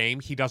about that game,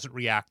 he doesn't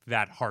react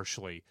that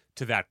harshly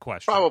to that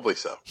question. Probably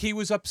so. He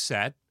was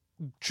upset,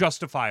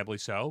 justifiably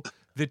so.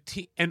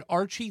 And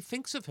Archie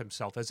thinks of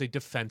himself as a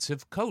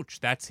defensive coach.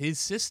 That's his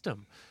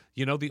system.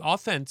 The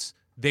offense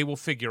they will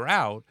figure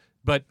out,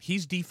 but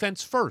he's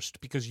defense first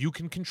because you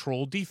can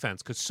control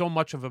defense because so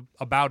much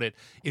about it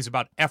is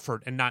about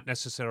effort and not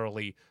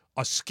necessarily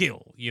a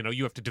skill.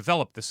 You have to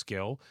develop the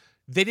skill.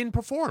 They didn't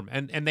perform,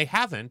 and they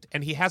haven't,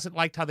 and he hasn't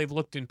liked how they've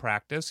looked in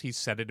practice. He's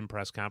said it in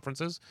press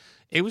conferences.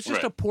 It was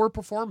just a poor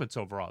performance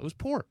overall. It was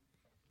poor.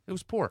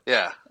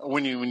 Yeah,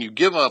 when you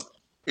give up,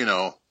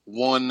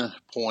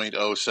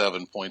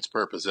 1.07 points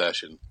per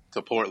possession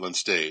to Portland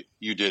State,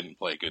 you didn't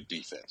play good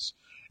defense.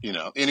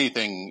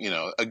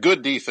 A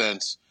good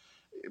defense,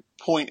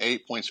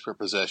 0.8 points per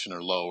possession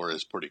or lower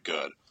is pretty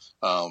good.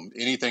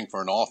 Anything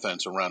for an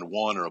offense around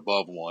 1 or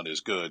above 1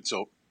 is good.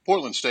 So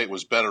Portland State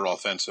was better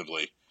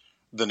offensively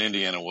than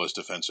Indiana was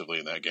defensively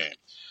in that game.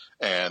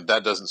 And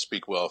that doesn't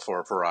speak well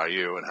for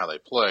IU and how they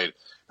played.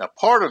 Now,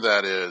 part of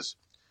that is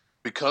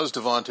because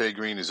Devontae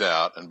Green is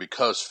out and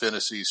because Finney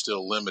is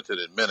still limited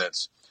in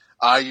minutes,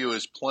 IU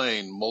is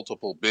playing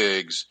multiple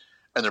bigs,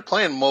 and they're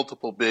playing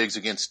multiple bigs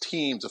against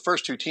teams. The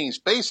first two teams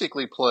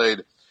basically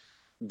played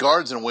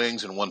guards and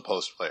wings and one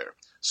post player.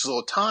 So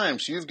at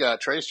times you've got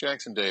Trace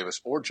Jackson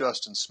Davis or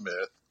Justin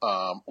Smith,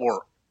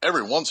 or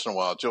every once in a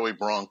while Joey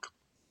Brunk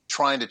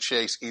trying to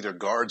chase either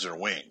guards or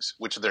wings,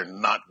 which they're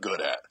not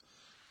good at.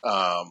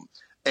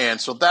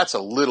 And so that's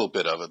a little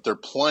bit of it. They're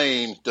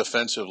playing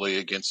defensively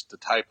against the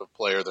type of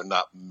player they're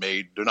not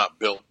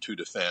built to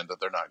defend,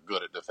 that they're not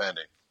good at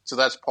defending. So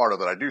that's part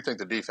of it. I do think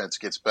the defense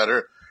gets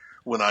better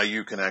when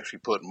IU can actually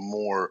put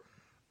more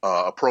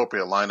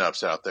appropriate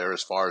lineups out there,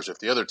 as far as if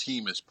the other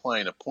team is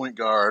playing a point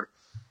guard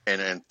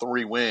and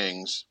 3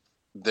 wings,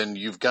 then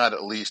you've got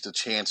at least a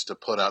chance to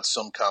put out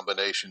some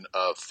combination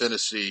of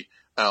Finney,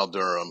 Al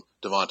Durham,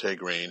 Devontae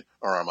Green,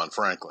 or Armand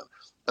Franklin.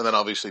 And then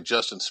obviously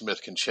Justin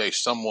Smith can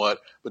chase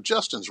somewhat, but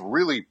Justin's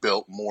really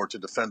built more to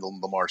defend the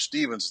Lamar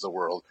Stevens of the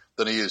world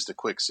than he is the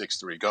quick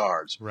 6'3"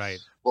 guards. Right.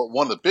 But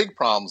one of the big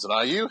problems that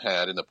IU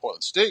had in the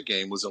Portland State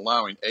game was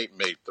allowing 8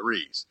 made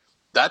threes.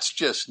 That's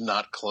just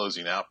not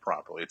closing out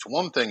properly. It's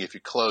one thing if you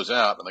close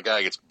out and the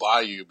guy gets by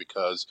you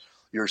because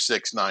you're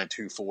 6'9",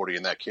 240,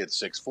 and that kid's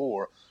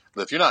 6'4".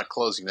 But if you're not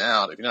closing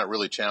out, if you're not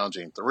really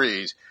challenging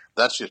threes,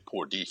 that's just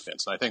poor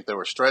defense. And I think there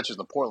were stretches in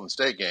the Portland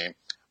State game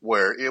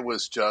where it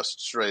was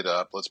just straight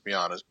up, let's be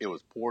honest, it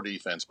was poor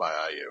defense by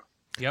IU.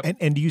 Yep.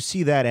 And do you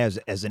see that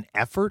as an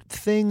effort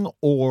thing,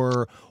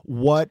 or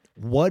what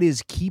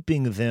is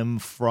keeping them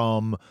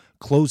from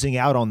closing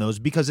out on those?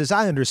 Because as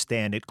I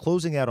understand it,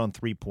 closing out on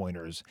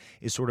three-pointers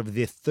is sort of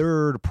the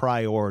third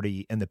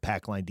priority in the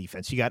pack line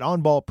defense. You got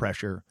on-ball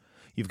pressure.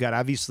 You've got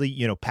obviously,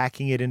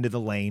 packing it into the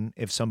lane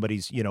if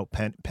somebody's,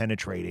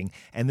 penetrating.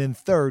 And then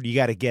third, you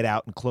got to get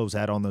out and close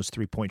out on those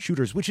three-point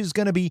shooters, which is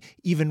going to be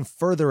even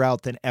further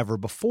out than ever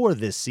before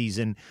this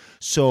season.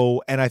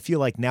 So, and I feel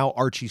like now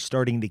Archie's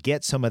starting to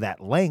get some of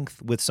that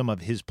length with some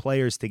of his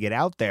players to get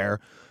out there.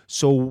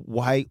 So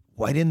why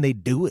didn't they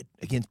do it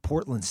against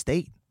Portland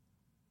State?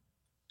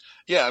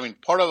 Yeah, I mean,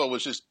 part of it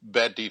was just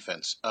bad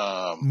defense.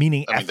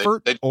 Meaning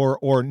effort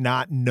or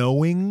not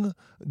knowing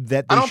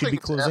that they should be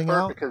closing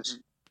out? Because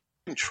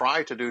you can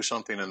try to do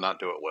something and not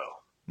do it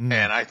well.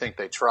 And I think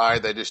they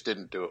tried, they just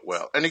didn't do it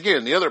well. And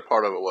again, the other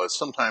part of it was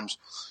sometimes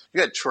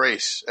you had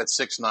Trace at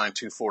 6'9",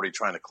 240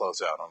 trying to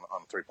close out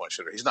on a three-point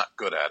shooter. He's not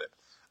good at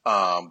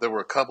it. There were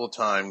a couple of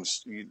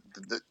times you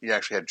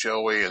actually had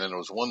Joey, and then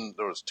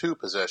there was 2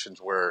 possessions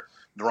where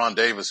Deron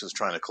Davis is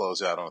trying to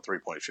close out on a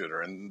three-point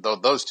shooter. And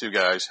those 2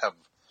 guys have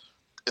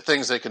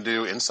things they can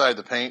do inside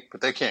the paint,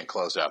 but they can't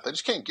close out. They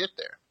just can't get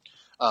there.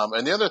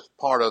 And the other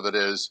part of it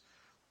is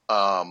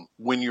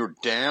when you're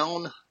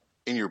down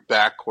in your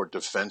backcourt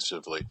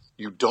defensively,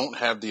 you don't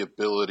have the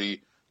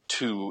ability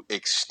to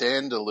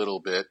extend a little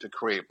bit to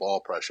create ball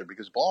pressure,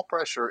 because ball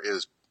pressure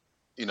is,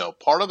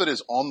 part of it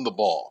is on the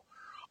ball.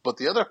 But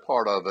the other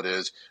part of it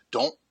is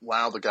don't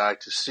allow the guy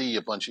to see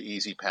a bunch of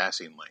easy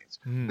passing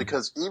lanes.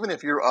 Because even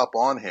if you're up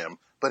on him,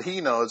 but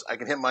he knows I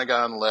can hit my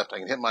guy on the left, I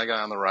can hit my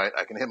guy on the right,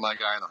 I can hit my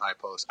guy in the high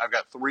post, I've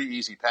got 3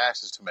 easy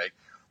passes to make,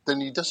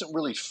 then he doesn't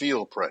really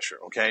feel pressure,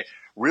 okay?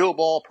 Real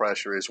ball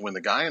pressure is when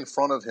the guy in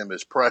front of him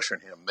is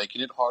pressuring him,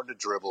 making it hard to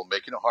dribble,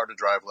 making it hard to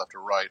drive left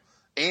or right,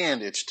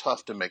 and it's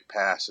tough to make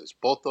passes.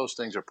 Both those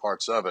things are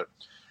parts of it.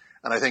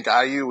 And I think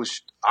IU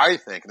was, and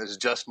this is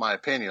just my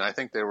opinion, I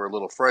think they were a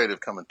little afraid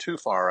of coming too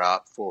far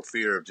out for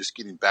fear of just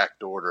getting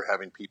backdoored or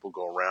having people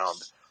go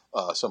around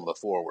some of the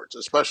forwards,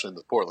 especially in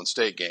the Portland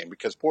State game,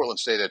 because Portland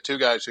State had 2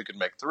 guys who could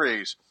make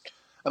threes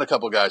and a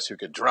couple guys who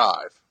could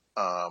drive.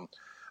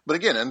 But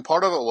again, and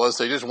part of it was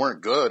they just weren't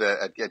good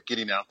at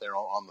getting out there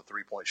on the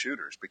three-point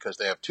shooters, because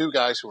they have 2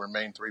 guys who are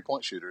main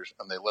three-point shooters,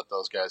 and they let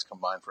those guys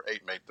combine for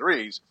 8 made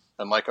threes.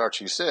 And like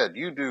Archie said,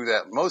 you do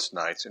that most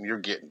nights, and you're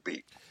getting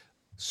beat.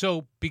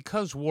 So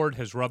because Ward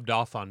has rubbed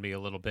off on me a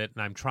little bit,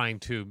 and I'm trying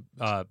to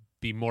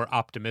be more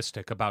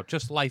optimistic about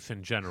just life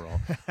in general,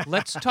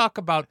 let's talk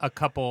about a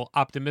couple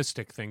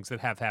optimistic things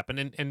that have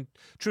happened. And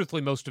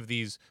truthfully, most of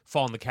these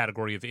fall in the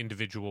category of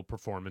individual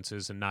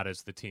performances and not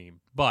as the team.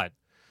 But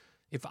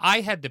if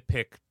I had to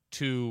pick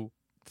 2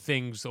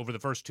 things over the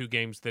first 2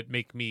 games that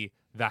make me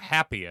the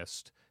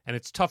happiest, and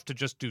it's tough to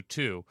just do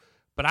 2,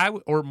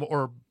 but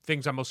or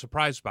things I'm most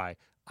surprised by,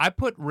 I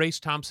put Race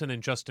Thompson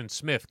and Justin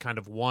Smith kind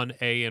of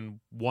 1A and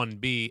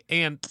 1B,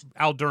 and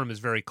Al Durham is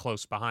very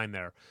close behind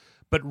there.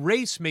 But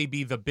Race may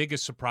be the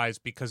biggest surprise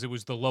because it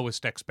was the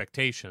lowest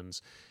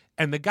expectations.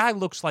 And the guy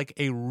looks like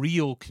a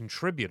real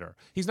contributor.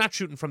 He's not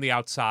shooting from the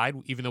outside,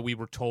 even though we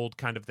were told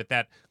kind of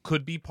that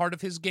could be part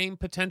of his game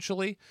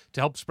potentially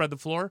to help spread the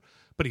floor.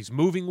 But he's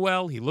moving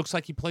well. He looks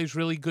like he plays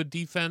really good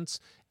defense.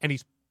 And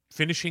he's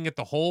finishing at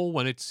the hole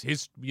when it's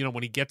his,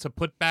 when he gets a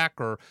putback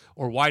or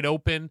wide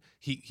open,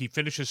 he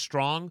finishes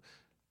strong.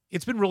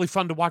 It's been really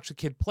fun to watch the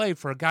kid play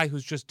for a guy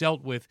who's just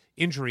dealt with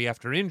injury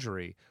after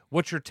injury.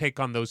 What's your take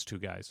on those 2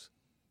 guys?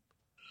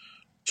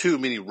 2,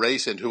 meaning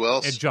Race and who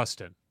else? And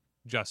Justin.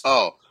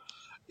 Oh,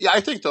 yeah,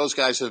 I think those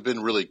guys have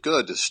been really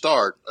good to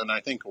start, and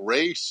I think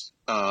Race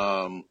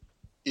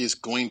is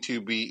going to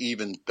be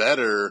even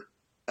better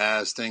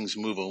as things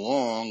move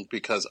along,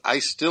 because I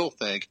still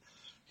think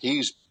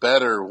he's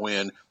better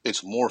when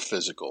it's more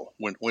physical,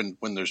 when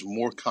there's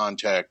more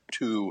contact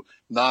to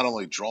not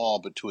only draw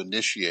but to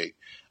initiate.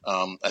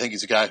 I think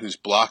he's a guy whose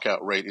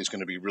blockout rate is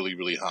going to be really,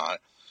 really high.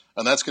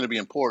 And that's going to be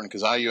important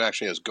because IU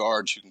actually has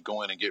guards who can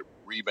go in and get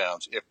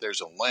rebounds if there's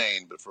a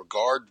lane. But for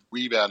guard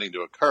rebounding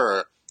to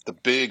occur, the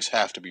bigs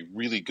have to be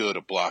really good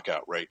at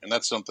blockout rate. And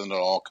that's something that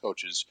all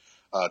coaches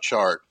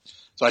chart.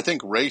 So I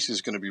think Race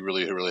is going to be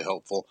really, really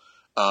helpful.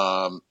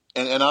 And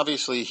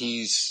obviously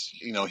he's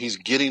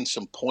getting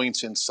some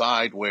points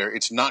inside where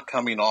it's not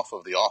coming off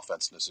of the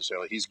offense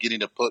necessarily. He's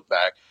getting a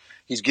putback.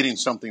 He's getting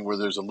something where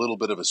there's a little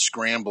bit of a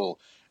scramble,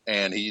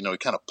 and he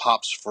kind of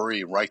pops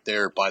free right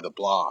there by the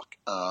block.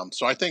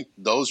 So I think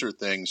those are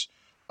things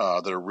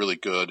that are really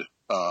good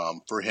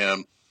for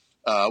him.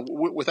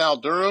 With Al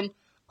Durham,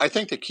 I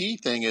think the key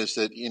thing is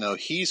that,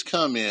 he's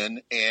come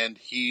in and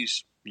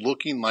he's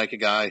looking like a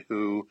guy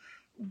who,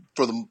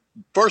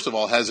 first of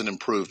all, has an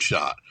improved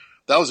shot.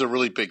 That was a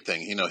really big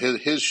thing.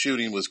 His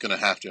shooting was going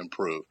to have to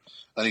improve.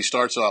 And he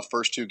starts off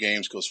first 2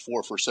 games, goes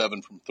 4 for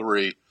 7 from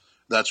 3.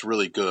 That's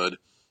really good.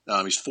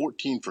 He's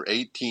 14 for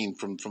 18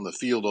 from the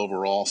field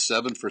overall,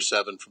 7 for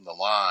 7 from the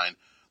line.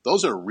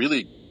 Those are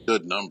really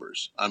good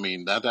numbers. I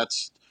mean,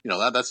 that's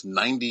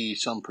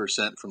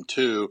 90-some% from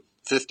 2,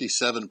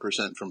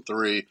 57% from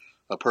 3,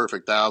 a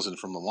perfect 1,000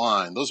 from the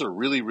line. Those are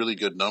really, really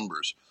good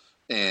numbers.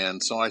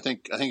 And so I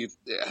think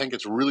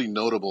it's really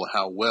notable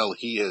how well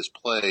he has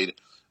played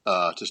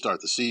to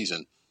start the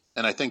season.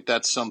 And I think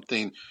that's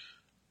something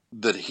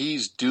that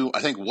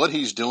I think what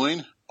he's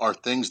doing are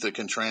things that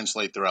can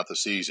translate throughout the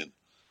season.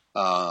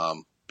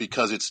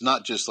 Because it's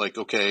not just like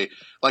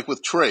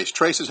with Trace.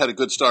 Trace has had a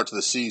good start to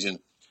the season,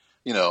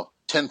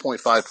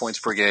 10.5 points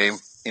per game,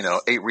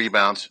 8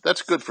 rebounds.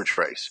 That's good for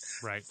Trace.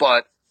 Right.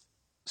 But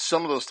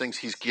some of those things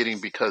he's getting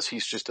because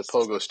he's just a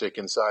pogo stick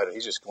inside and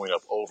he's just going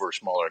up over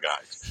smaller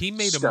guys. He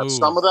made a move.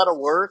 Some of that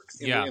will work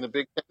in the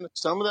Big Ten.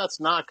 Some of that's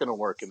not going to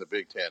work in the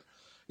Big Ten.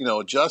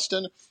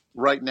 Justin,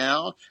 right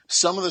now,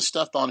 some of the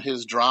stuff on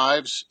his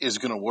drives is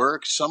going to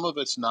work. Some of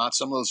it's not.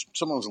 Some of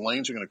those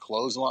lanes are going to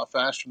close a lot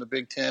faster in the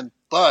Big Ten.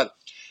 But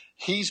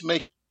he's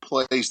making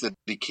plays that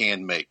he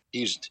can make.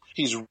 He's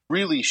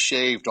really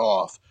shaved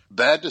off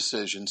bad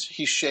decisions.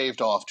 He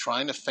shaved off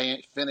trying to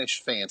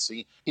finish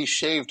fancy. He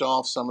shaved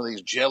off some of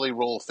these jelly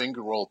roll,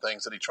 finger roll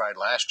things that he tried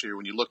last year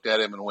when you looked at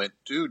him and went,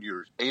 dude,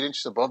 you're 8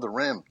 inches above the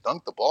rim.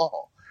 Dunk the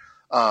ball.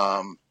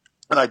 And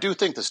I do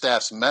think the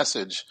staff's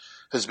message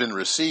has been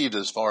received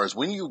as far as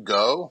when you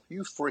go,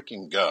 you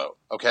freaking go.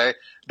 Okay?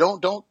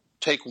 Don't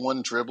take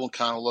one dribble,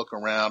 kind of look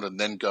around, and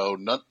then go.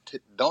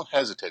 Don't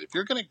hesitate. If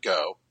you're going to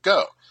go,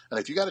 go.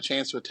 And if you got a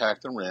chance to attack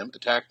the rim,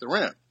 attack the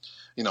rim.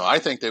 I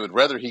think they would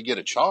rather he get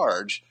a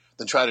charge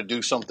than try to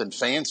do something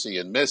fancy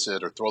and miss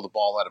it or throw the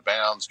ball out of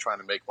bounds trying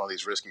to make one of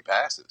these risky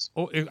passes.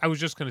 Oh, I was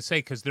just going to say,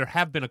 because there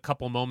have been a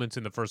couple moments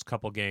in the first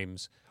couple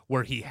games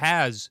where he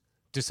has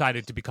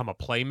decided to become a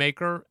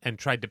playmaker and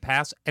tried to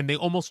pass, and they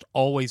almost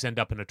always end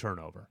up in a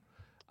turnover.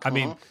 I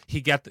mean,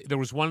 there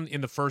was one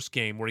in the first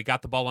game where he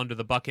got the ball under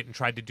the bucket and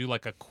tried to do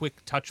like a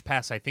quick touch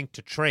pass, I think,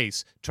 to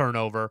Trace,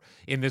 turnover.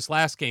 In this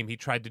last game, he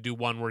tried to do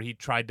one where he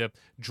tried to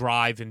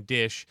drive and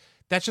dish.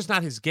 That's just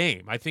not his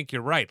game. I think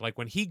you're right. Like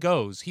when he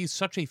goes, he's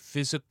such a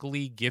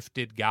physically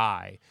gifted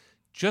guy.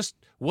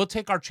 We'll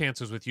take our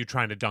chances with you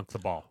trying to dunk the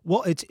ball.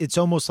 Well, it's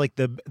almost like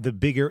the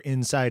bigger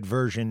inside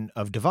version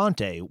of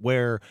Devontae,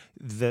 where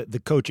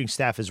the coaching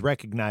staff is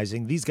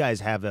recognizing these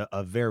guys have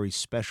a very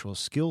special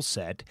skill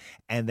set,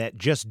 and that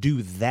just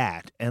do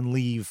that and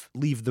leave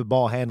the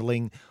ball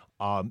handling,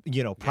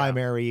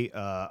 primary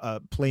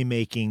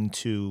playmaking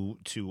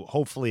to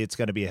hopefully it's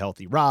going to be a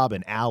healthy Rob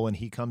and Al when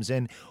he comes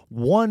in.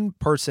 One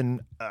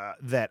person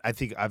that I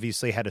think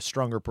obviously had a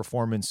stronger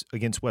performance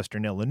against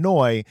Western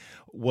Illinois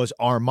was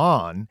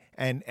Armand,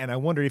 and I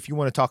wondered if you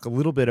want to talk a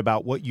little bit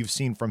about what you've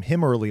seen from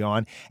him early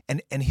on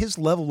and his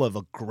level of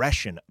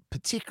aggression,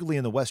 particularly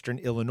in the Western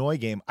Illinois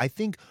game, I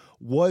think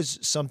was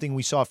something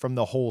we saw from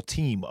the whole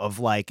team of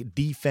like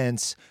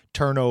defense,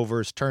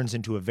 turnovers, turns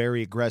into a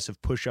very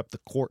aggressive push up the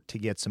court to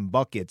get some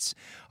buckets.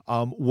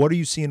 What are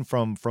you seeing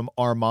from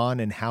Armand,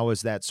 and how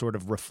is that sort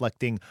of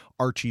reflecting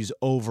Archie's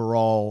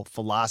overall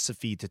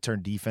philosophy to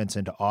turn defense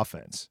into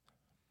offense?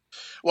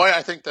 Well,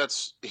 I think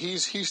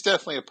he's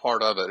definitely a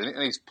part of it,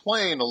 and he's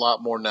playing a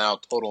lot more now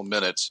total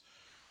minutes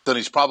than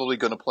he's probably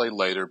going to play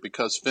later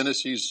because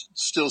Finney's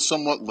still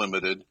somewhat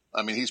limited.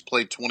 I mean, he's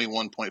played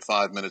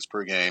 21.5 minutes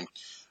per game,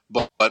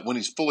 but when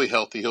he's fully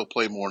healthy, he'll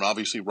play more. And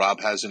obviously,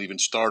 Rob hasn't even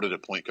started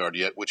at point guard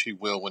yet, which he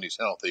will when he's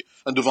healthy.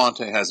 And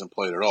Devontae hasn't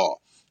played at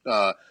all.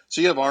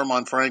 So you have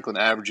Armand Franklin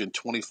averaging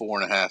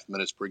 24.5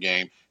 minutes per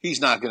game.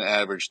 He's not going to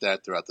average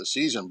that throughout the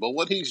season. But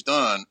what he's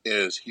done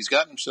is he's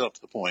gotten himself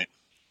to the point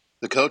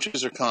the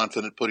coaches are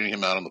confident putting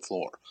him out on the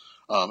floor.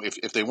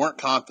 If they weren't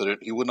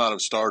confident, he would not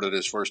have started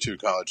his first 2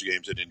 college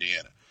games at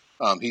Indiana.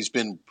 He's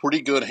been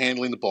pretty good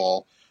handling the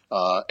ball.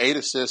 8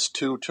 assists,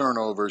 2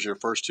 turnovers, your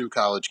first 2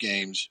 college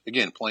games.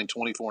 Again, playing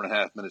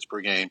 24.5 minutes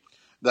per game.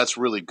 That's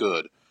really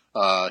good.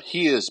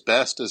 He is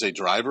best as a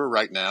driver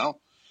right now.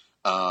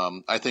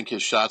 I think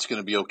his shot's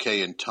going to be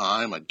okay in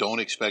time. I don't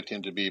expect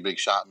him to be a big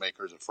shot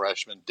maker as a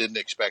freshman. Didn't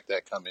expect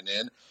that coming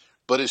in.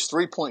 But his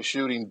three-point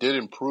shooting did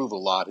improve a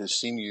lot his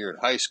senior year at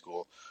high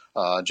school.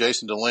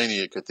 Jason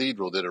Delaney at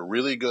Cathedral did a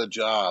really good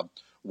job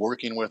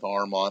working with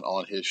Armand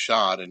on his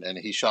shot, and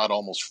he shot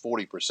almost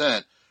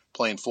 40%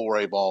 playing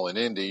 4A ball in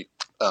Indy,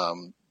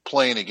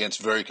 playing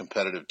against very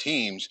competitive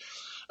teams.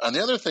 And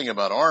the other thing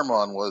about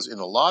Armand was in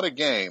a lot of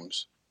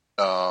games,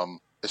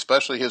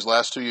 especially his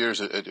last 2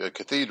 years at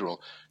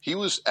Cathedral, he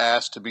was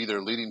asked to be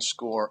their leading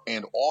scorer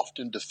and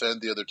often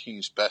defend the other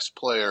team's best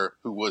player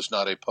who was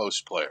not a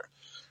post player.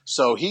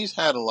 So he's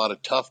had a lot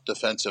of tough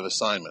defensive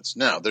assignments.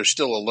 Now, there's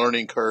still a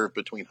learning curve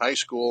between high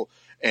school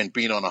and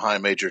being on a high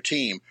major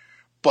team,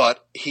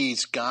 but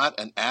he's got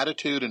an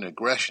attitude and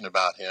aggression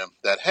about him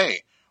that,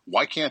 hey,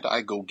 Why can't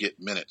I go get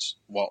minutes?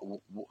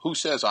 Well, who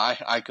says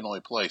I can only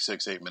play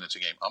 6-8 minutes a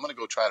game? I'm going to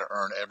go try to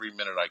earn every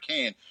minute I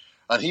can.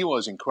 And he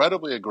was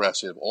incredibly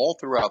aggressive all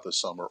throughout the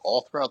summer,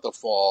 all throughout the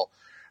fall.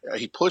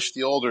 He pushed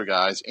the older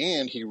guys,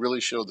 and he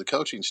really showed the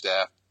coaching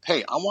staff,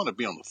 hey, I want to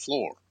be on the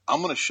floor.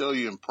 I'm going to show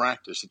you in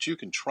practice that you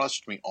can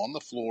trust me on the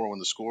floor when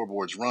the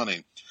scoreboard's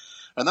running.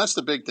 And that's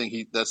the big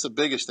thing. That's the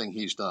biggest thing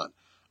he's done.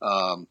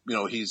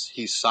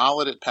 He's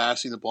solid at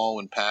passing the ball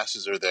when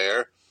passes are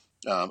there.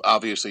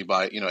 Obviously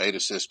by 8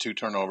 assists, 2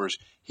 turnovers.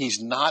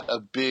 He's not a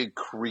big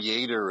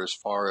creator as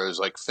far as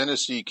like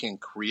Finney can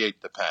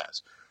create the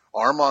pass.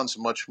 Armand's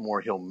much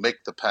more, he'll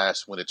make the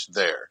pass when it's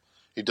there.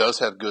 He does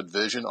have good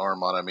vision,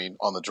 Armand,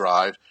 on the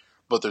drive,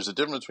 but there's a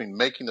difference between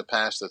making the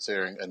pass that's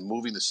there and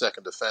moving the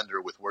second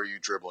defender with where you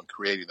dribble and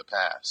creating the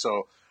pass.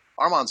 So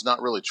Armand's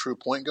not really true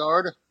point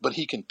guard, but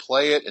he can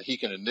play it and he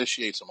can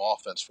initiate some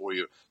offense for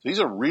you. So he's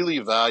a really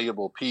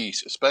valuable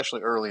piece,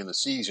 especially early in the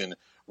season,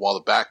 while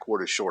the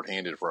backcourt is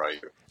shorthanded for IU.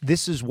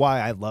 This is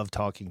why I love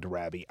talking to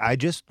Rabby. I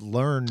just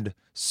learned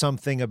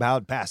something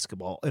about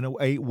basketball in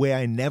a way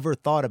I never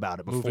thought about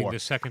it before. Moving the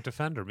second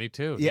defender, me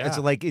too. Yeah, it's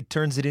like it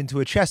turns it into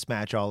a chess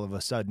match all of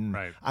a sudden.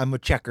 Right. I'm a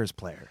checkers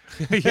player.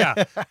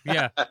 yeah,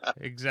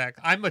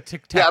 exactly. I'm a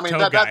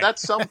tic-tac-toe guy.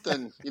 That's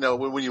something,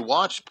 when you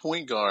watch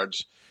point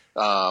guards,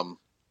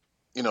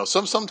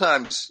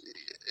 sometimes,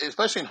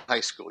 especially in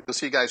high school, you'll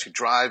see guys who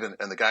drive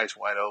and the guy's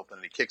wide open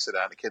and he kicks it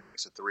out and the kid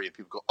makes a 3 and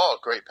people go, oh,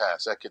 great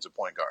pass, that kid's a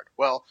point guard.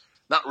 Well,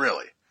 not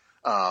really.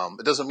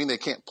 It doesn't mean they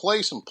can't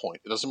play some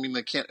point. It doesn't mean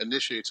they can't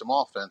initiate some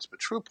offense. But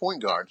true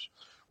point guards,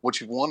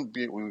 what you want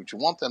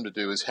them to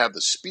do is have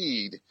the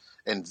speed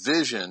and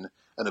vision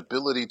and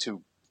ability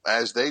to,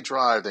 as they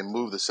drive, they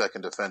move the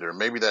second defender.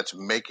 Maybe that's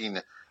making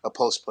a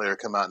post player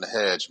come out in the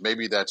hedge.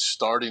 Maybe that's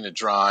starting a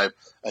drive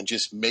and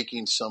just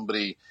making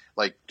somebody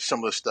like some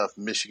of the stuff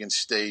Michigan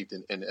State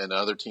and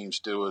other teams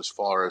do as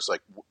far as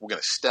like we're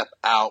going to step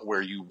out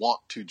where you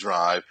want to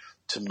drive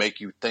to make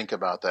you think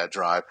about that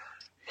drive.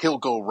 He'll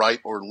go right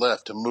or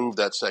left to move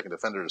that second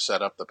defender to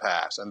set up the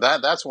pass. And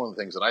that's one of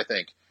the things that I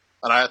think,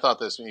 and I thought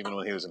this even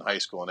when he was in high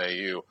school in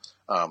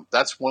AU,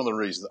 that's one of the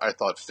reasons I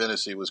thought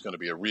Finney was going to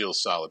be a real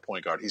solid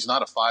point guard. He's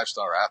not a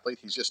 5-star athlete.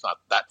 He's just not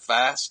that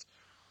fast.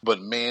 But,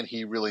 man,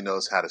 he really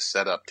knows how to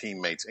set up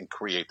teammates and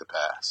create the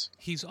pass.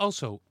 He's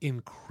also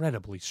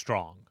incredibly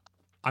strong.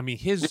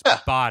 His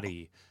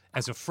body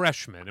as a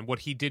freshman and what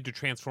he did to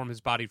transform his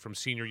body from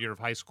senior year of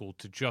high school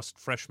to just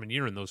freshman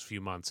year in those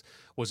few months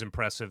was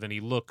impressive. And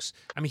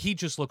he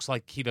just looks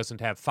like he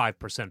doesn't have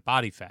 5%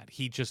 body fat.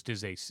 He just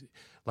is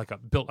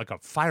built like a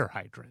fire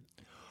hydrant.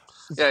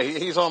 Yeah,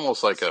 he's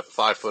almost like a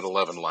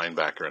 5'11"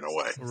 linebacker in a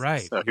way.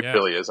 Right. He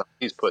really is.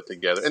 He's put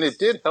together. And it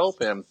did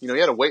help him. He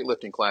had a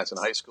weightlifting class in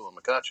high school in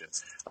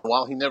McCutcheon. And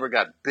while he never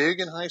got big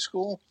in high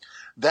school,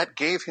 that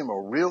gave him a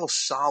real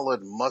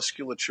solid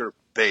musculature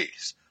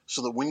base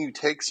so that when you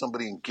take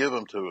somebody and give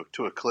them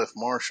to a Cliff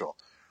Marshall,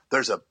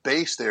 there's a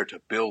base there to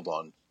build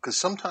on. Because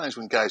sometimes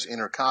when guys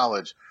enter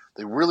college,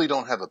 they really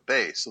don't have a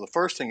base. So the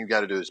first thing you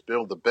got to do is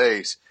build the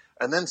base.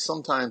 And then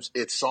sometimes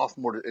it's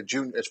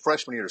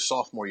freshman year to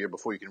sophomore year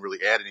before you can really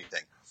add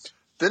anything.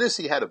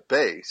 Finney had a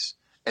base,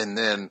 and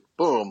then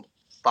boom,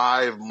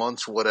 5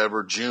 months,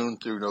 whatever, June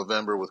through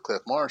November with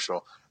Cliff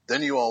Marshall,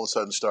 then you all of a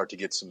sudden start to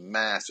get some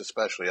mass,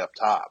 especially up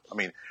top.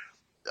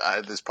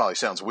 This probably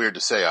sounds weird to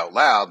say out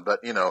loud, but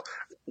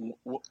when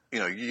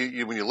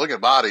you look at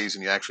bodies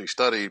and you actually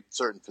study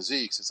certain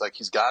physiques, it's like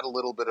he's got a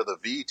little bit of the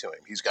V to him.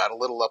 He's got a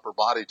little upper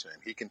body to him.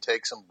 He can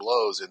take some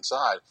blows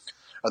inside.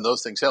 And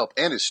those things help.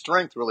 And his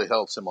strength really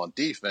helps him on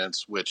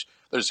defense, which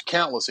there's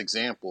countless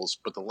examples.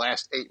 But the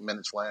last 8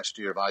 minutes last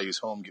year of IU's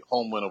home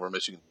win over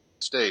Michigan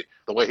State,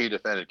 the way he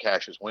defended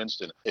Cassius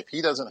Winston, if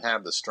he doesn't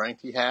have the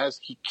strength he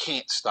has, he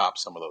can't stop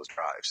some of those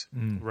drives.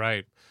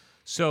 Right.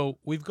 So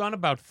we've gone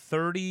about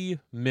 30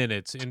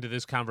 minutes into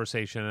this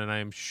conversation, and I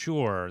am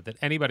sure that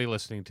anybody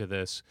listening to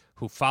this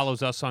who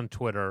follows us on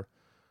Twitter,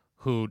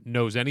 who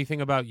knows anything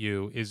about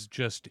you, is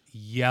just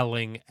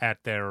yelling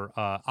at their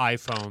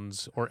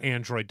iPhones or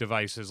Android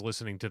devices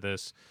listening to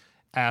this,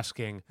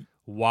 asking,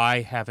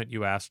 why haven't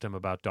you asked him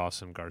about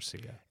Dawson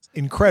Garcia?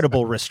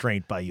 Incredible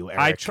restraint by you,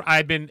 Eric.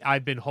 I've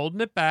been holding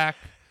it back.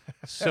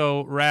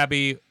 So,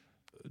 Rabby,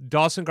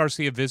 Dawson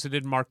Garcia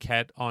visited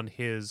Marquette on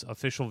his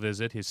official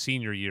visit, his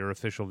senior year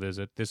official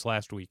visit, this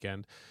last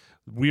weekend.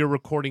 We are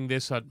recording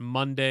this on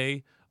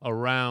Monday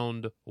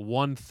around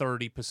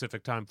 1:30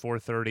 Pacific time,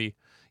 4:30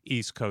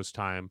 East Coast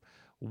time.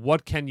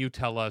 What can you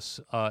tell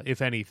us,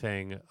 if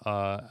anything,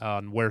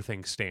 on where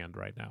things stand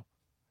right now?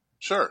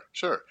 Sure.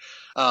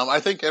 I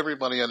think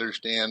everybody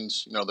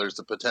understands, there's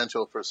the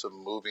potential for some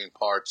moving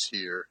parts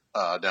here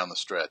down the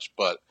stretch.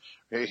 But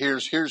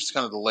here's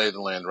kind of the lay of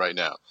the land right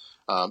now.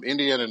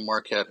 Indiana and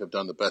Marquette have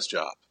done the best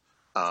job.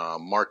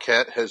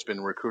 Marquette has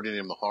been recruiting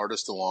him the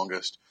hardest, the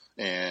longest.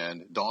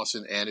 And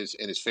Dawson and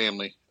his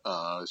family,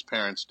 his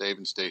parents, Dave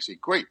and Stacy,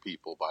 great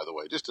people, by the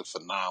way, just a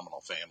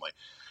phenomenal family.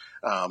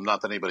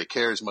 Not that anybody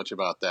cares much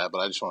about that, but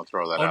I just want to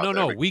throw that out Oh,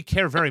 there. no, we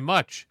care very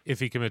much if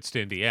he commits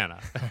to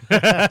Indiana.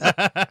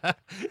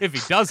 If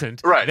he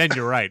doesn't, Right. then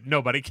you're right.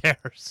 Nobody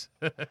cares.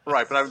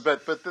 Right,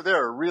 but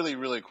they're a really,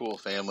 really cool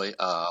family.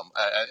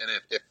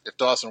 And if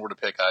Dawson were to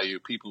pick IU,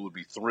 people would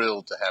be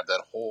thrilled to have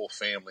that whole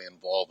family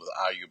involved with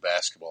IU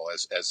basketball,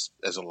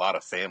 as a lot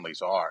of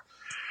families are.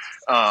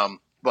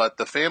 But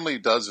the family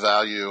does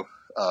value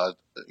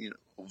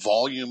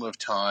volume of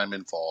time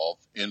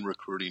involved in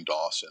recruiting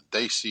Dawson.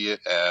 They see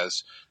it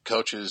as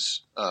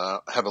coaches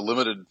have a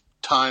limited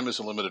time as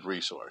a limited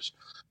resource.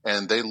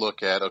 And they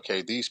look at,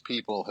 okay, these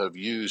people have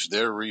used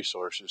their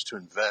resources to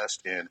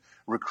invest in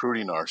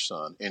recruiting our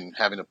son, in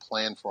having a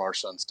plan for our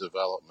son's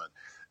development,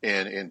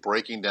 and in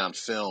breaking down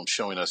film,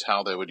 showing us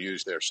how they would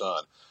use their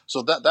son.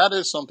 So that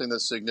is something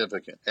that's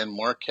significant. And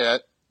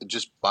Marquette,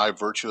 just by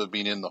virtue of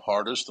being in the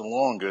hardest and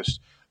longest,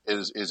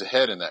 is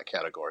ahead in that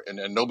category.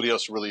 And nobody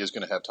else really is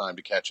going to have time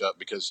to catch up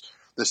because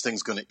this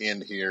thing's going to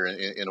end here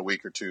in a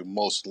week or two,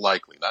 most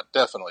likely. Not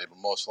definitely, but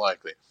most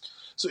likely.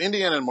 So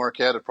Indiana and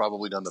Marquette have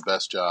probably done the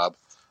best job.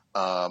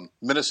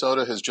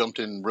 Minnesota has jumped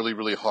in really,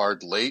 really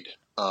hard late,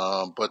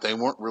 but they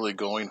weren't really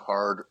going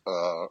hard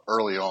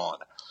early on.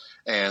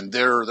 And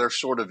they're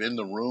sort of in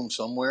the room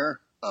somewhere,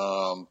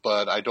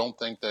 but I don't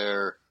think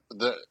it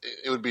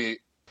would be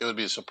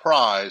a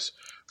surprise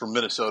for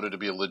Minnesota to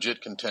be a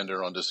legit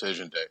contender on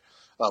decision day.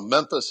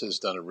 Memphis has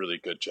done a really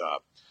good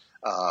job.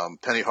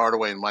 Penny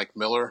Hardaway and Mike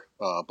Miller,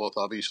 both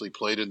obviously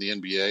played in the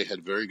NBA,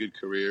 had very good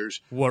careers.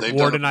 Ward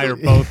and I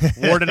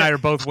are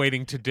both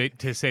waiting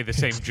to say the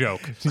same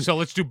joke. So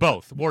let's do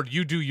both. Ward,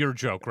 you do your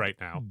joke right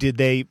now.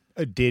 Did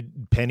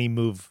Penny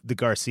move the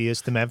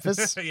Garcias to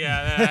Memphis?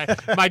 Yeah,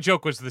 my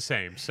joke was the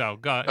same. So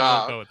we'll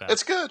go with that.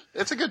 It's good.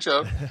 It's a good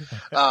joke.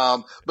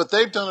 But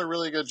they've done a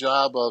really good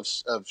job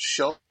of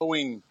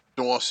showing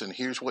Dawson,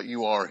 here's what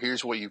you are,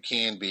 here's what you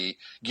can be,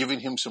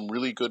 giving him some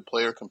really good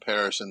player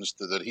comparisons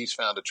that he's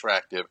found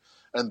attractive.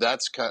 And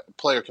that's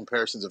player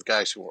comparisons of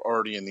guys who are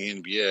already in the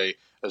NBA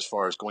as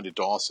far as going to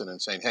Dawson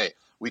and saying, hey,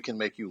 we can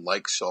make you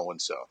like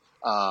so-and-so.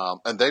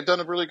 And they've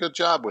done a really good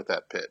job with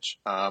that pitch.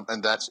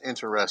 And that's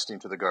interesting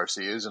to the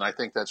Garcias. And I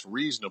think that's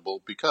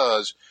reasonable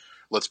because,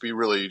 let's be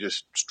really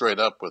just straight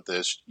up with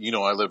this.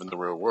 I live in the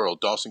real world.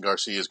 Dawson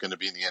Garcia is going to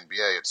be in the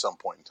NBA at some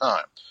point in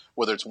time.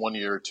 Whether it's 1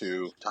 year or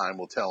two, time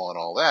will tell on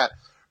all that.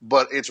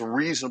 But it's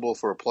reasonable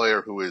for a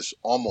player who is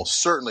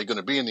almost certainly going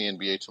to be in the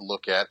NBA to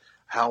look at,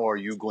 how are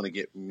you going to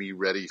get me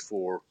ready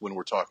for when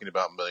we're talking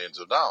about millions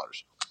of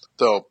dollars?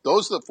 So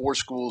those are the four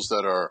schools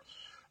that are,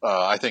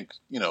 I think,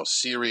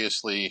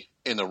 seriously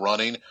in the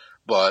running.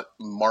 But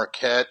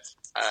Marquette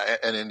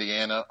and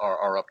Indiana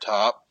are up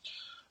top.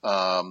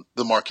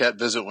 The Marquette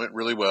visit went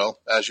really well,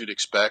 as you'd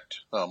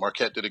expect.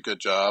 Marquette did a good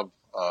job.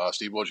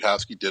 Steve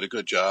Wojciechowski did a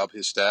good job,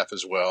 his staff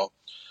as well.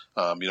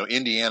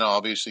 Indiana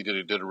obviously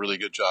did a really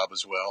good job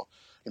as well.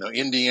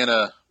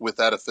 Indiana, with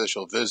that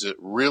official visit,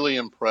 really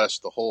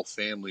impressed the whole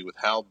family with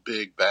how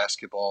big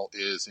basketball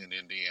is in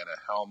Indiana,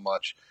 how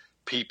much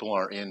people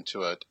are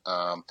into it.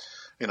 I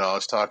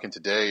was talking to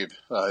Dave,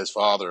 his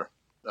father,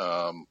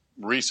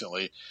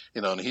 recently,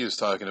 and he was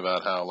talking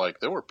about how,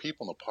 there were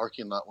people in the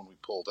parking lot when we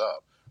pulled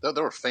up.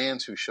 There were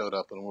fans who showed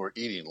up and were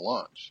eating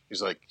lunch.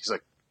 He's like,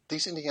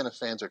 these Indiana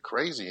fans are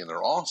crazy and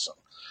they're awesome.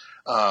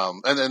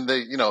 And then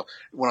they,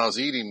 when I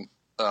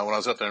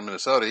was up there in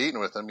Minnesota eating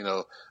with them,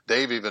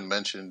 Dave even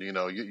mentioned,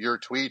 your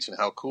tweets and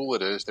how cool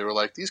it is. They were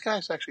like, these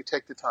guys actually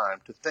take the time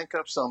to think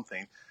up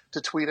something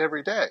to tweet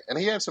every day. And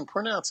he had some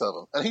printouts of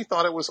them and he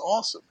thought it was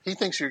awesome. He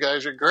thinks you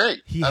guys are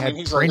great. He's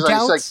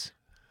printouts?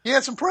 He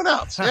had some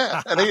printouts,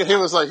 yeah. And he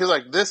was like,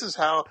 this is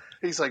how,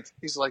 he's like,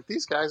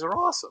 these guys are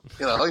awesome.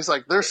 He's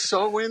like, they're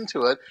so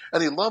into it.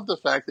 And he loved the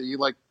fact that you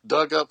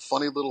dug up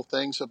funny little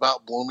things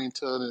about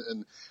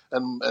Bloomington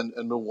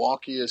and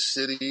Milwaukee as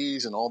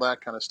cities and all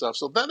that kind of stuff.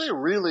 So then they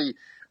really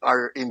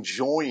are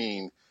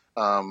enjoying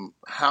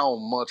how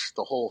much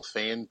the whole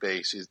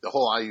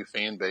IU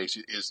fan base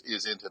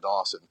is into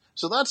Dawson.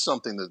 So that's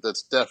something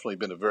that's definitely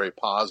been a very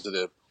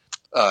positive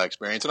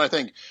experience. And I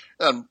think,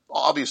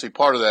 obviously,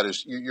 part of that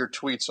is your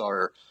tweets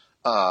are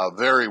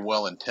very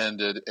well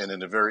intended and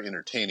in a very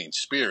entertaining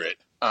spirit,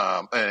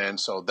 and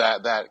so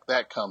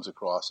that comes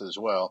across as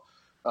well.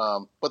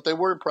 But they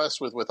were impressed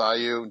with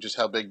IU and just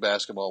how big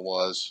basketball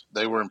was.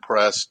 They were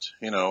impressed,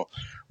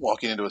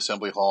 walking into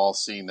Assembly Hall,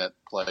 seeing that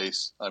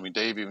place. I mean,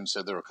 Dave even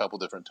said there were a couple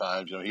different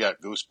times, he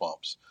got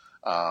goosebumps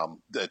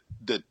that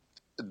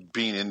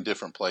being in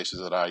different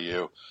places at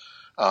IU.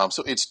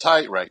 So it's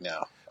tight right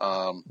now.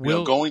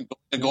 Going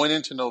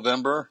into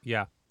November.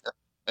 Yeah.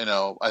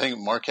 I think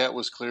Marquette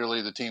was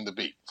clearly the team to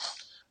beat.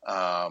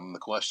 The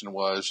question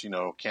was,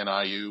 can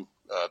IU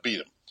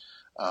beat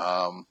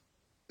them?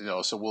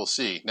 So we'll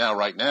see.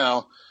 Right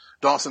now,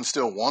 Dawson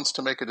still wants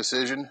to make a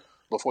decision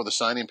before the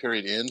signing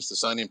period ends. The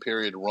signing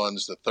period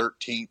runs the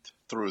 13th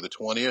through the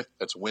 20th.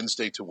 That's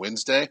Wednesday to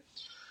Wednesday.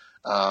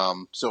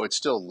 So it's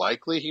still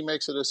likely he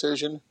makes a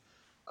decision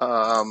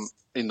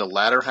in the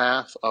latter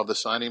half of the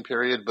signing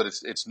period, but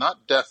it's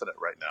not definite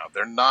right now.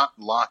 They're not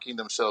locking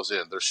themselves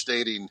in. They're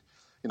stating,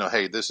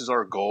 hey, this is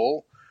our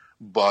goal.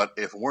 But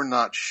if we're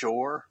not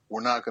sure,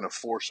 we're not going to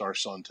force our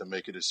son to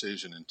make a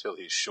decision until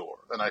he's sure.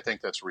 And I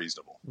think that's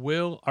reasonable.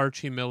 Will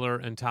Archie Miller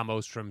and Tom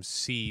Ostrom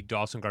see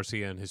Dawson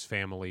Garcia and his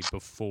family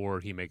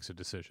before he makes a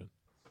decision?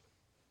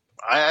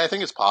 I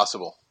think it's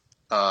possible.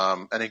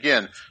 And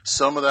again,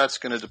 some of that's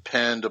going to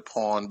depend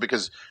upon,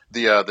 because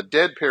the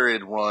dead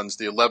period runs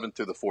the 11th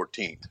through the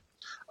 14th.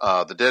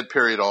 The dead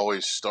period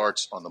always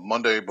starts on the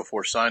Monday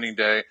before signing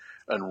day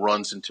and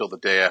runs until the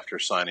day after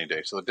signing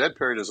day. So the dead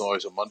period is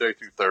always a Monday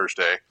through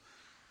Thursday.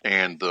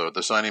 And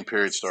the signing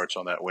period starts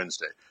on that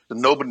Wednesday. So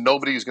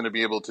nobody's going to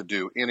be able to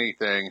do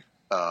anything.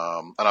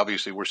 And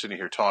obviously, we're sitting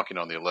here talking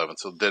on the 11th,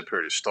 so the dead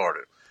period has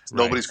started. Right.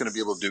 Nobody's going to be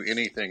able to do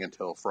anything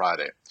until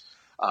Friday.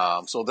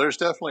 So there's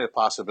definitely a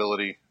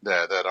possibility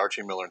that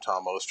Archie Miller and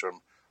Tom Ostrom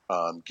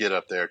get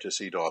up there to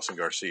see Dawson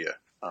Garcia.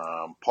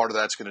 Part of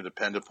that's going to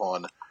depend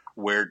upon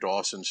where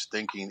Dawson's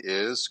thinking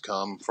is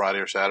come Friday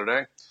or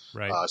Saturday.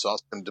 Right. It's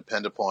also going to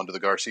depend upon, do the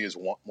Garcias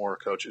want more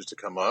coaches to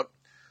come up?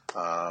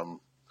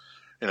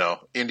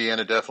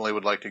 Indiana definitely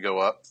would like to go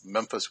up.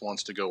 Memphis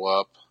wants to go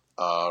up.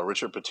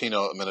 Richard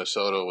Pitino at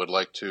Minnesota would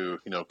like to,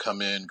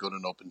 come in, go to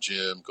an open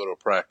gym, go to a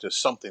practice,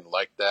 something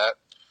like that.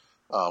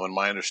 And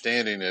my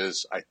understanding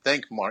is, I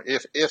think,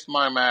 if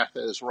my math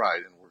is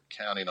right, and we're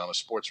counting on a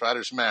sports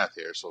writer's math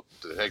here, so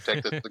take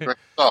this with a grain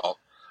of salt,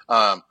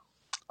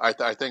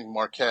 I think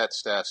Marquette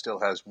staff still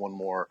has one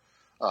more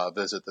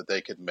visit that they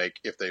could make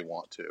if they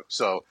want to.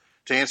 So,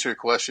 to answer your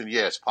question,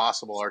 yeah, it's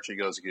possible Archie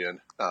goes again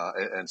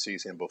and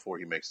sees him before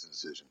he makes the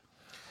decision.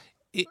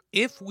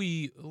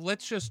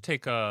 Let's just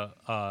take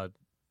a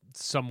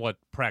somewhat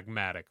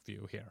pragmatic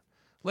view here.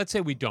 Let's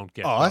say we don't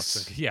get us.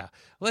 Dawson. Yeah,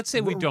 let's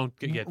say we don't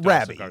get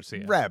RABBY.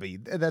 Dawson Garcia.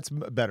 RABBY, that's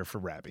better for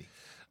RABBY.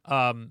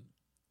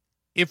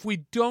 If we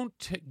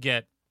don't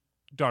get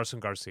Dawson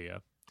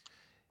Garcia,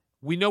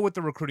 we know what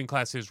the recruiting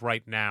class is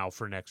right now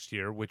for next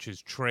year, which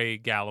is Trey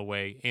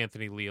Galloway,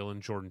 Anthony Leal,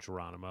 and Jordan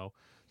Geronimo.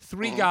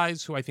 Three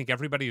guys who I think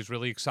everybody is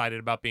really excited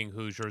about being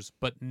Hoosiers,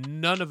 but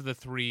none of the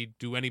three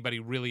do anybody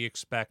really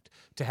expect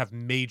to have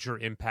major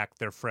impact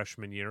their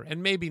freshman year,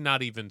 and maybe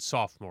not even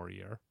sophomore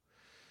year.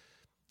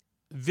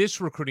 This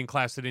recruiting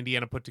class that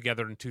Indiana put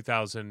together in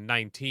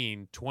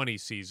 2019-20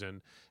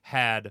 season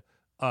had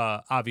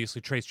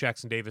obviously Trace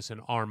Jackson-Davis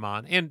and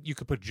Armand, and you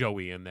could put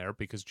Joey in there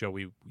because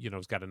Joey,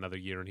 has got another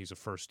year and he's a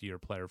first-year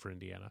player for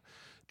Indiana.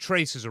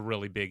 Trace is a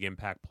really big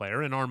impact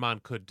player, and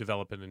Armand could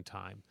develop it in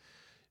time.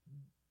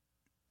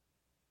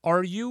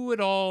 Are you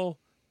at all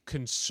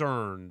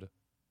concerned,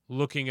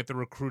 looking at the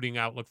recruiting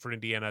outlook for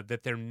Indiana,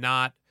 that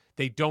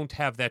they don't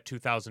have that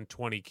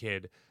 2020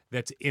 kid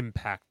that's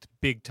impact,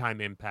 big time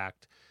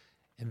impact,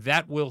 and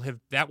that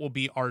will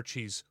be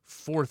Archie's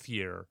fourth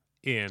year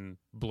in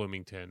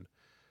Bloomington?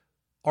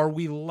 Are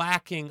we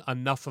lacking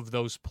enough of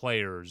those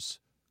players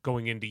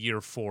going into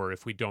year 4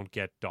 if we don't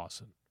get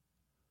Dawson?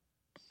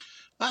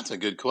 That's a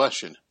good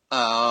question.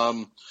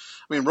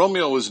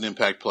 Romeo was an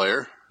impact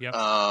player. Yep.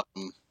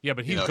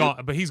 But he's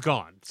gone. But he's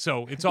gone.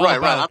 So it's all right.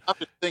 about. Right. I'm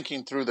just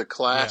thinking through the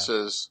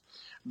classes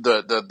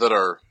that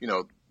are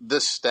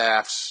this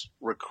staff's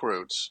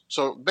recruits.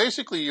 So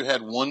basically, you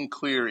had one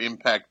clear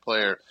impact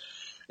player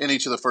in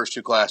each of the first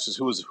two classes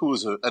who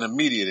was an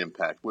immediate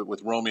impact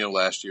with Romeo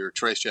last year,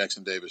 Trace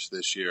Jackson-Davis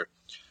this year.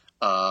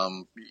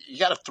 You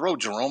got to throw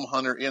Jerome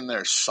Hunter in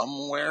there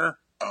somewhere.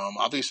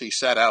 Obviously, he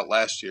sat out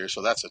last year,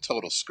 so that's a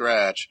total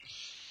scratch.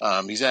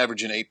 He's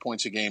averaging 8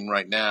 points a game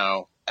right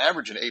now.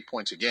 Averaging 8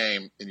 points a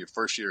game in your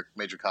first year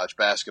major college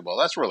basketball,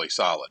 that's really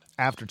solid.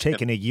 After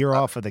taking a year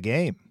off of the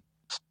game.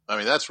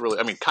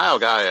 Kyle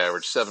Guy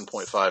averaged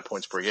 7.5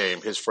 points per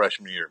game his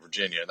freshman year at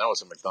Virginia, and that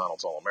was a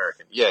McDonald's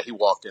All-American. Yeah, he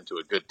walked into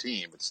a good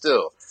team, but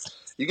still,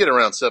 you get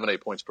around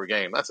 7-8 points per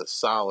game. That's a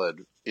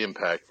solid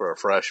impact for a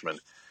freshman.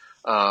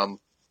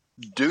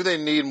 Do they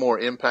need more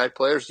impact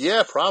players?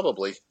 Yeah,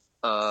 probably.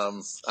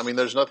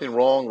 There's nothing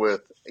wrong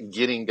with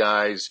getting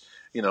guys,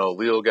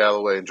 Leo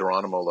Galloway and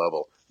Geronimo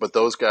level, but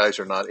those guys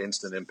are not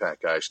instant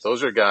impact guys.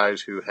 Those are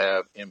guys who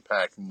have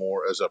impact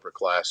more as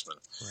upperclassmen.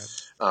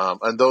 Right.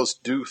 And those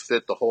do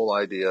fit the whole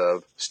idea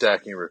of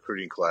stacking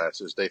recruiting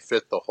classes. They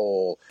fit the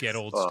whole get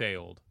old, stay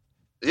old.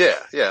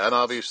 Yeah. And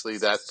obviously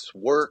that's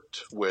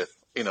worked with,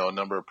 a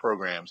number of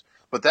programs,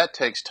 but that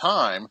takes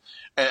time.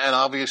 And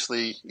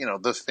obviously,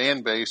 the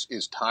fan base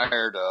is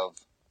tired of,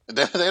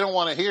 they don't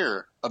want to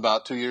hear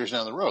about 2 years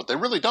down the road. They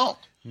really don't.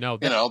 No,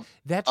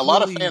 that's a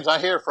lot of fans I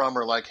hear from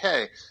are like,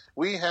 hey,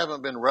 we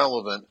haven't been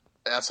relevant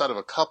outside of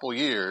a couple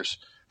years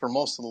for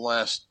most of the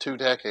last 2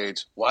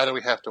 decades. Why do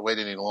we have to wait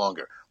any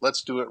longer?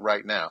 Let's do it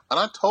right now. And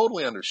I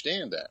totally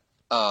understand that.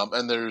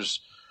 And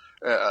there's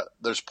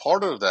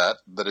part of that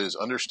is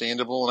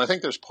understandable. And I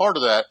think there's part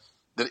of that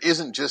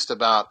isn't just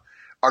about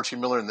Archie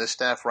Miller and this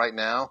staff right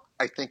now.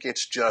 I think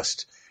it's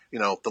just,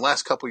 the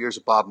last couple of years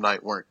of Bob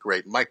Knight weren't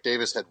great. Mike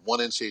Davis had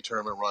one NCAA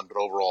tournament run, but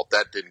overall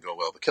that didn't go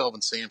well. The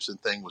Kelvin Sampson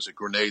thing was a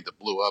grenade that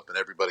blew up in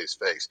everybody's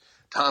face.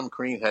 Tom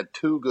Crean had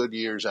 2 good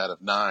years out of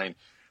 9.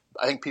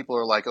 I think people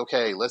are like,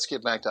 okay, let's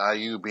get back to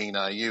IU being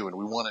IU, and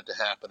we want it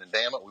to happen. And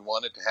damn it, we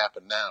want it to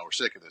happen now. We're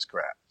sick of this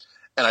crap.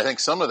 And I think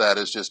some of that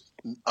is just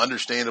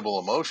understandable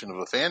emotion of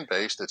a fan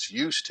base that's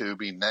used to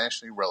being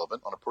nationally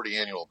relevant on a pretty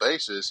annual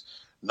basis,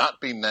 not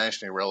being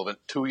nationally relevant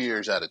 2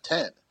 years out of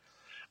 10.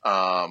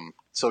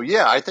 So,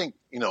 yeah, I think,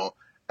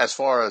 as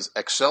far as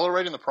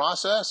accelerating the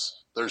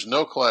process, there's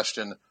no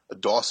question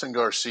Dawson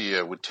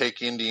Garcia would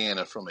take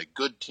Indiana from a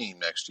good team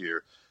next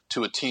year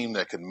to a team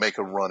that could make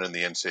a run in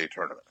the NCAA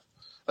tournament.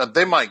 Now,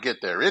 they might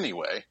get there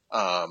anyway.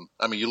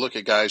 You look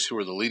at guys who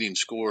are the leading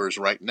scorers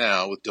right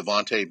now with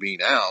Devontae being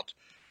out,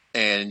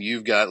 and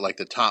you've got like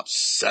the top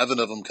 7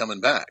 of them coming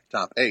back.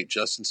 Top 8,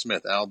 Justin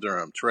Smith, Al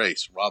Durham,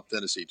 Trace, Rob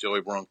Finnessy,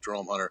 Joey Brunk,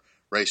 Jerome Hunter,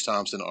 Race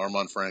Thompson,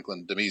 Armand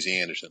Franklin, Demezy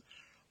Anderson.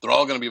 They're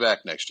all going to be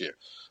back next year.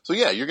 So,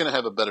 yeah, you're going to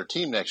have a better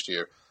team next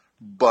year.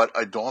 But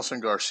a Dawson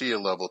Garcia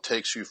level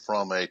takes you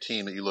from a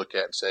team that you look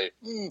at and say,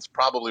 it's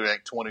probably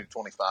ranked 20 to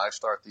 25,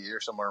 start the year,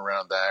 somewhere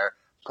around there.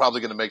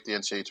 Probably going to make the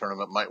NCAA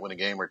tournament, might win a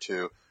game or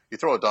two. You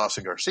throw a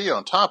Dawson Garcia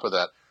on top of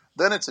that,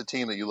 then it's a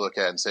team that you look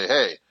at and say,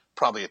 hey,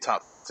 probably a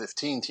top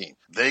 15 team.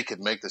 They could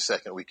make the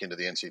second weekend of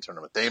the NCAA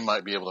tournament. They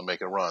might be able to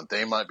make a run.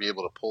 They might be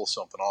able to pull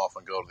something off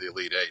and go to the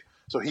Elite Eight.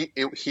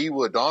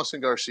 So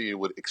Dawson Garcia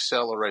would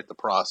accelerate the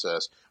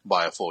process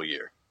by a full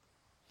year.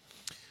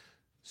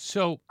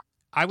 So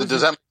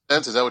does that make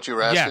sense? Is that what you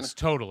were asking? Yes,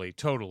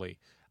 totally.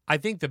 I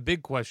think the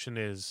big question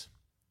is,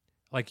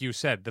 like you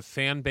said, the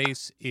fan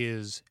base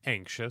is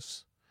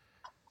anxious.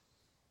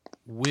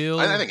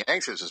 I think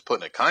anxious is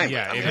putting it kindly.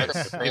 Yeah,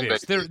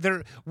 it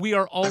is. We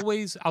are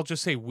always, I'll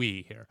just say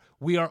we here,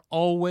 we are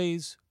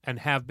always and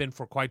have been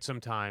for quite some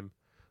time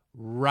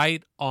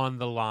right on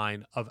the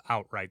line of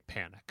outright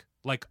panic.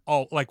 Like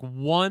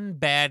one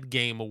bad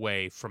game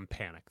away from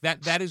panic.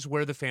 That is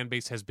where the fan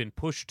base has been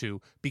pushed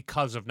to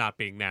because of not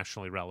being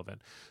nationally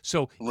relevant.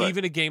 So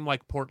even a game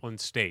like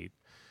Portland State,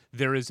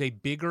 there is a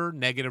bigger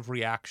negative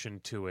reaction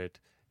to it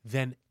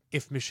than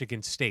if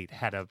Michigan State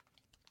had a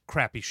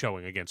crappy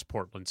showing against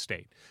Portland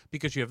State,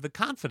 because you have the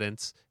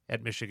confidence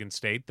at Michigan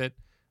State that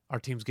our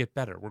teams get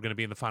better. We're going to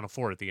be in the Final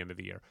Four at the end of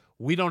the year.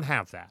 We don't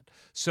have that.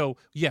 So,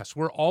 yes,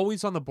 we're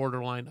always on the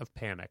borderline of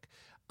panic.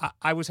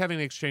 I was having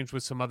an exchange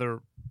with some other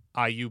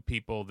IU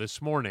people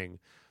this morning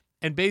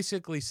and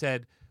basically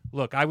said,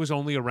 look, I was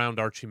only around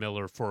Archie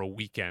Miller for a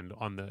weekend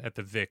at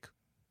the Vic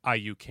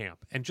IU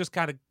camp and just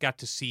got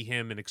to see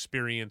him and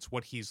experience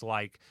what he's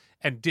like,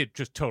 and did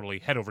just totally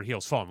head over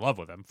heels fall in love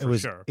with him for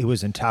sure. It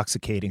was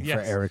intoxicating for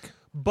Eric.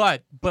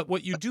 But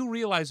what you do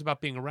realize about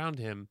being around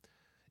him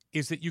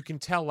is that you can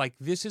tell, like,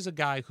 this is a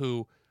guy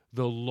who,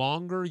 the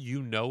longer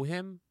you know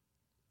him,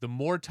 the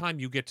more time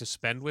you get to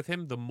spend with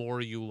him, the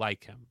more you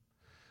like him.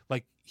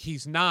 Like,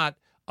 he's not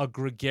a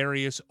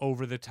gregarious,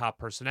 over-the-top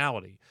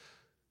personality.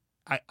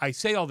 I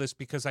say all this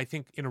because I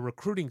think in a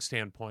recruiting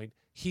standpoint,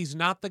 he's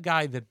not the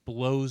guy that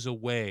blows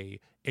away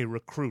a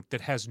recruit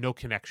that has no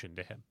connection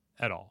to him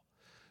at all.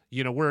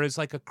 Whereas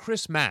like a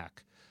Chris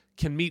Mack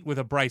can meet with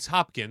a Bryce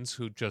Hopkins,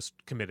 who just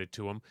committed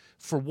to him,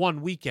 for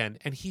one weekend,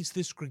 and he's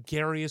this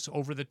gregarious,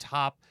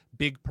 over-the-top,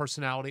 big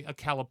personality, a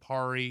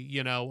Calipari,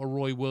 a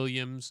Roy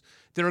Williams.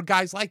 There are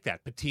guys like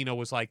that. Patino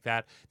was like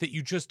that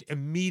you just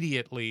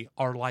immediately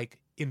are like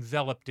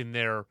enveloped in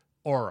their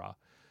aura.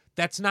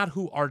 That's not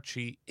who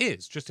Archie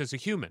is, just as a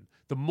human.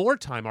 The more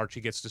time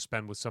Archie gets to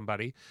spend with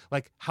somebody,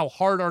 like how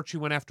hard Archie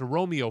went after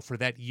Romeo for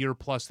that year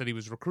plus that he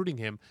was recruiting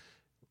him,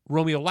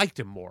 Romeo liked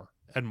him more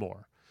and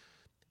more.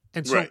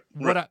 And so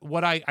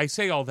I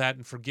say all that,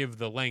 and forgive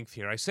the length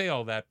here, I say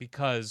all that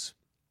because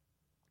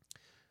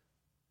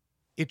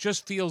it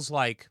just feels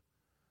like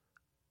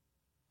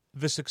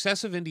the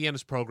success of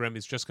Indiana's program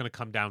is just going to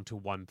come down to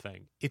one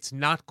thing. It's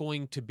not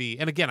going to be,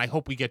 and again, I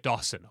hope we get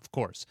Dawson, of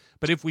course,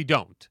 but if we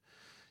don't,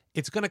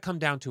 it's going to come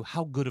down to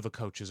how good of a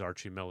coach is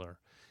Archie Miller,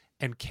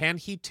 and can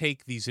he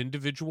take these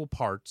individual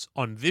parts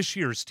on this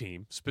year's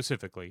team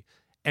specifically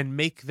and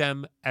make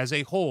them as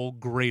a whole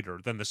greater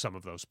than the sum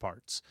of those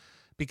parts.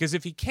 Because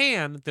if he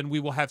can, then we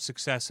will have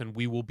success and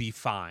we will be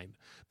fine,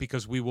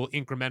 because we will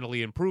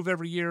incrementally improve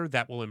every year.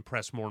 That will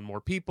impress more and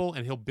more people,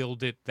 and he'll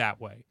build it that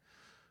way.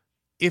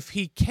 If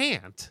he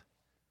can't,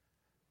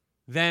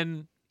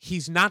 then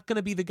he's not going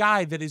to be the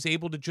guy that is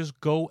able to just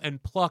go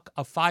and pluck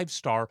a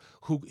 5-star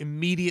who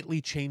immediately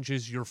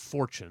changes your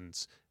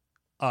fortunes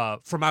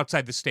from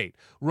outside the state.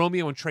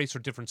 Romeo and Trace are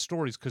different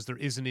stories because there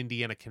is an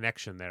Indiana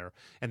connection there,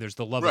 and there's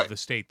the love of the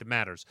state that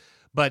matters.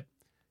 But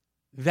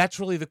that's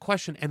really the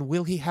question. And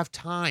will he have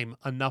time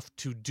enough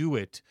to do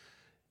it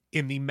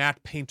in the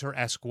Matt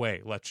Painter-esque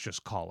way, let's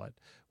just call it?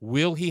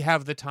 Will he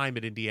have the time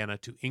at Indiana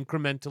to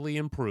incrementally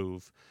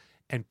improve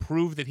and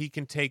prove that he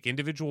can take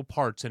individual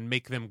parts and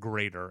make them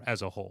greater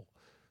as a whole?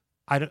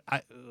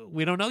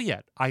 We don't know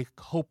yet. I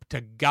hope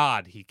to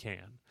God he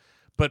can.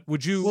 But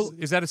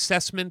is that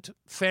assessment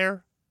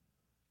fair?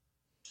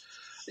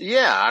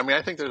 Yeah,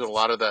 I think there's a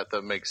lot of that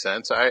makes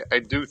sense. I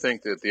do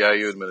think that the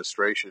IU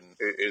administration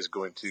is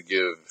going to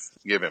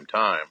give him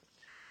time.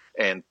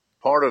 And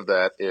part of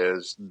that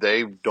is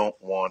they don't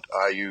want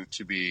IU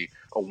to be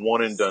a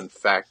one-and-done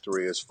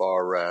factory as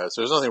far as –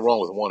 there's nothing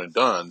wrong with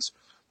one-and-dones,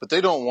 but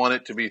they don't want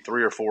it to be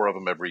 3 or 4 of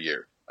them every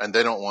year. and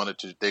they don't want it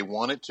to. They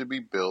want it to be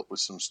built with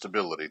some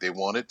stability. They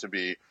want it to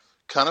be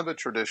kind of a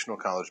traditional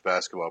college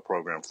basketball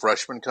program.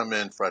 Freshmen come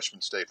in,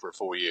 freshmen stay for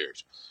 4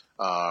 years.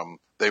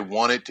 They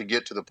want it to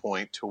get to the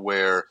point to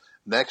where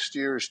next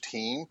year's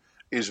team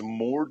is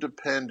more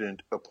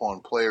dependent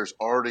upon players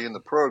already in the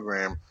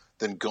program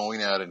than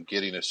going out and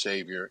getting a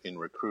savior in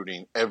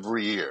recruiting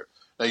every year.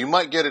 Now, you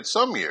might get it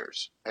some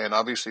years, and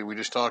obviously we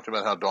just talked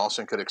about how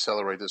Dawson could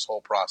accelerate this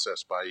whole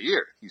process by a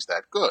year. He's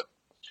that good.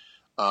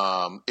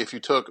 If you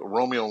took a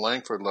Romeo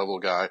Langford level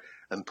guy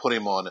and put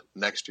him on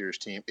next year's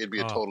team, it'd be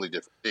a totally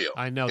different deal.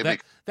 I know.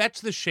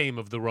 That's the shame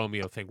of the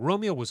Romeo thing.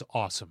 Romeo was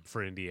awesome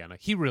for Indiana.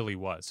 He really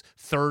was.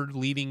 Third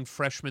leading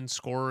freshman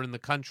scorer in the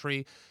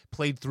country,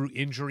 played through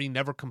injury,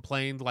 never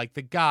complained. Like,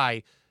 the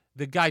guy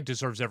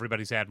deserves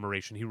everybody's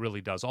admiration. He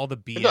really does. All the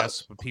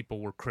BS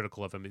people were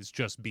critical of him is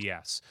just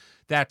BS.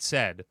 That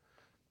said,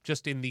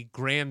 just in the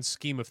grand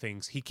scheme of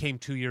things, he came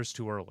 2 years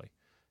too early.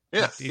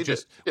 Yeah,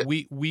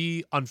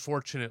 we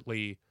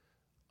unfortunately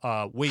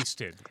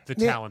wasted the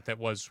talent that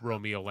was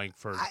Romeo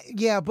Langford.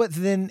 But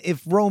then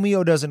if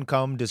Romeo doesn't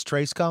come, does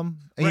Trace come?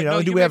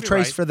 Right, Do we have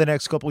Trace for the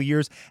next couple of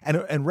years?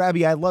 And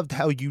Rabbi, I loved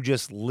how you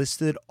just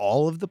listed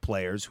all of the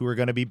players who are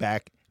going to be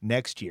back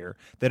next year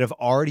that have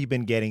already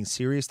been getting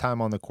serious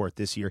time on the court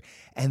this year,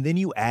 and then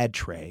you add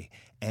Trey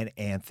and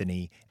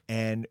Anthony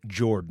and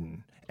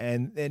Jordan.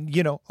 And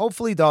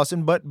hopefully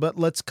Dawson, but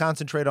let's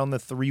concentrate on the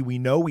three we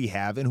know we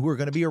have and who are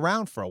going to be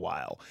around for a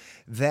while.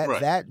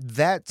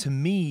 That to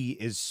me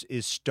is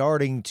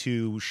starting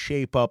to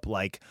shape up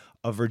like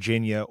a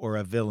Virginia or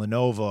a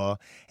Villanova.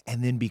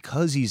 And then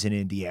because he's in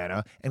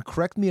Indiana, and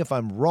correct me if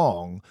I'm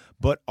wrong,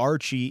 but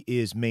Archie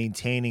is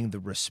maintaining the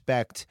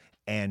respect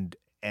and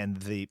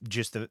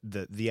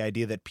the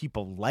idea that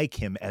people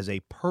like him as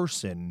a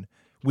person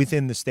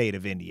within the state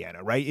of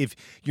Indiana, right? If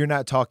you're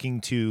not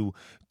talking to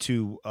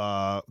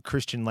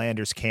Christian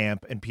Lander's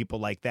camp and people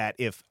like that,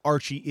 if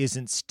Archie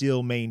isn't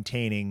still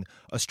maintaining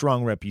a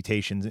strong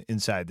reputation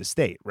inside the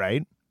state,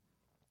 right?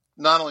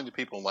 Not only do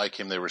people like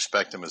him, they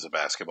respect him as a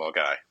basketball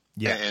guy.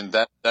 Yeah. And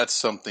that's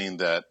something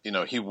that,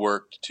 he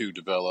worked to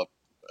develop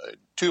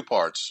two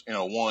parts.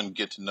 One,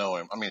 get to know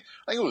him. I think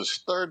it was his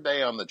third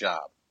day on the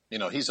job.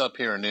 He's up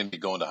here in Indy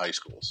going to high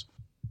schools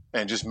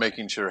and just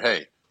making sure,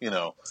 hey,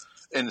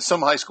 and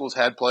some high schools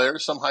had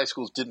players. Some high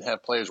schools didn't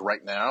have players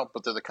right now,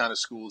 but they're the kind of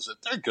schools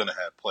that they're going to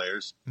have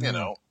players,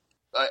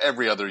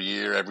 every other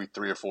year, every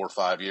 3 or 4 or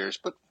 5 years.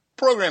 But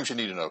programs you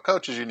need to know,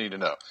 coaches you need to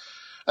know.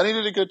 And he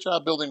did a good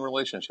job building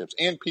relationships,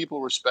 and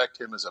people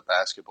respect him as a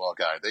basketball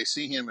guy. They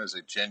see him as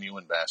a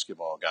genuine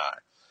basketball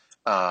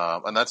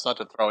guy. And that's not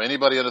to throw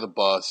anybody under the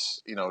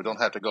bus. Don't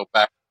have to go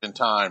back in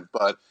time,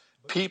 but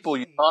people,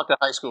 you talk to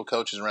high school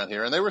coaches around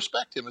here, and they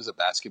respect him as a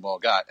basketball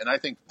guy, and I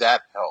think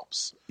that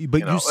helps.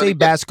 But you say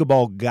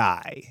basketball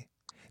guy.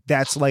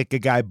 That's like a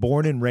guy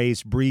born and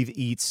raised, breathe,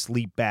 eat,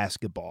 sleep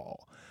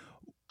basketball.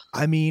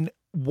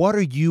 What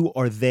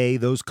are they,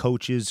 those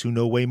coaches who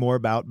know way more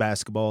about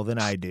basketball than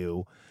I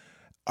do,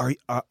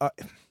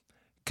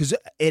 because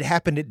it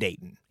happened at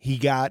Dayton. He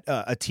got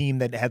a team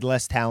that had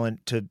less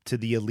talent to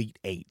the Elite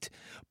Eight.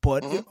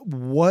 But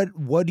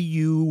what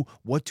do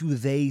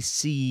they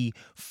see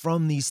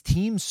from these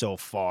teams so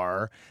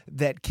far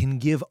that can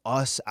give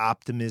us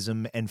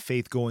optimism and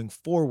faith going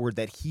forward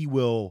that he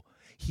will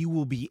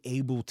be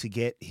able to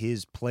get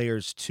his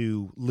players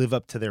to live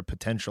up to their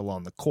potential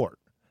on the court?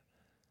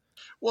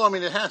 Well,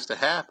 it has to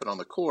happen on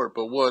the court,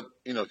 but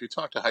if you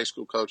talk to high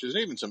school coaches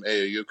and even some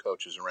AAU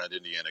coaches around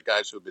Indiana,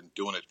 guys who have been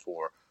doing it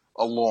for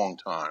a long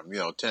time,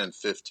 10,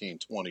 15,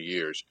 20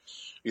 years,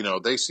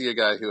 they see a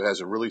guy who has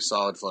a really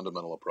solid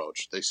fundamental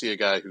approach. They see a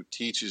guy who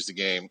teaches the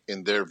game,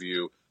 in their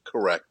view,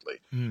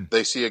 correctly.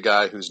 They see a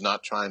guy who's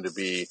not trying to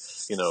be,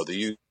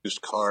 the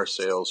used car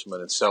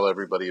salesman and sell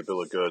everybody a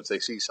bill of goods. They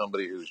see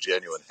somebody who's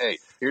genuine. Hey,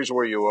 here's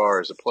where you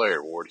are as a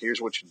player, Ward. Here's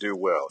what you do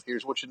well.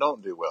 Here's what you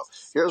don't do well.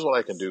 Here's what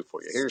I can do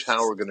for you. Here's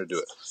how we're going to do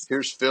it.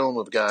 Here's film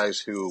of guys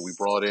who we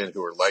brought in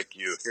who are like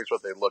you. Here's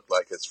what they look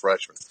like as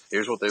freshmen.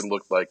 Here's what they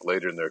look like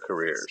later in their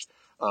careers.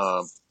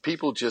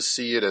 People just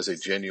see it as a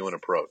genuine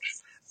approach.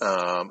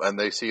 And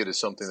they see it as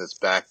something that's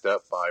backed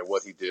up by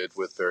what he did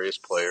with various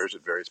players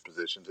at various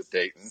positions at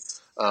Dayton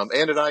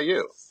and at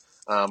IU.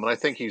 And I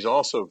think he's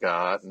also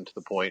gotten to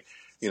the point,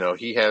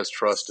 he has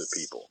trusted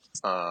people.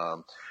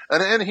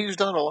 And he's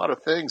done a lot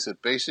of things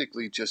that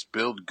basically just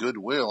build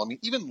goodwill.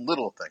 Even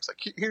little things.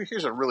 Like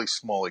here's a really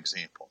small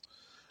example.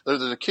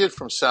 There's a kid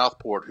from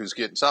Southport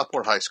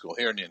Southport High School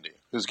here in Indy,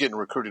 who's getting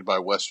recruited by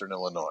Western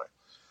Illinois.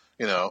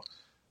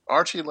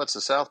 Archie lets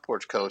the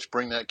Southport coach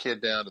bring that kid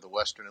down to the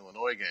Western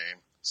Illinois game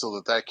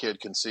so that kid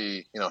can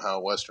see, how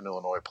Western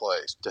Illinois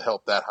plays to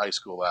help that high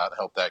school out,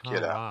 help that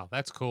kid out. Wow,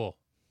 that's cool.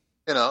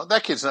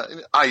 That kid's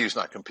IU's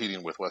not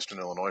competing with Western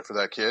Illinois for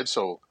that kid.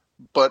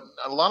 But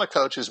a lot of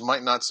coaches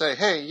might not say,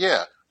 hey,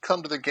 yeah,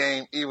 come to the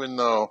game even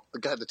though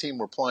the team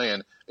we're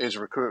playing is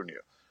recruiting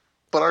you.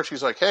 But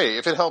Archie's like, hey,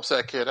 if it helps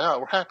that kid out,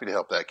 we're happy to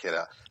help that kid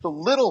out. The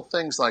little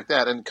things like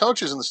that. And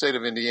coaches in the state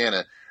of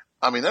Indiana,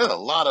 there's a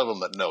lot of them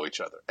that know each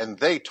other, and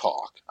they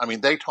talk.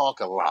 They talk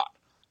a lot.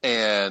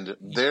 and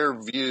their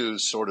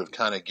views sort of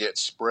kind of get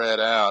spread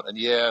out. And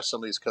yeah,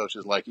 some of these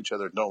coaches like each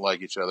other, don't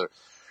like each other,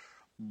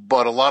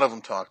 but a lot of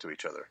them talk to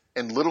each other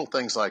and little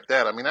things like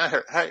that. I mean, I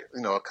heard,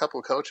 a couple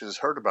of coaches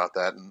heard about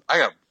that, and I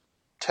got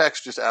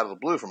texts just out of the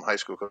blue from high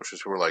school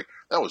coaches who were like,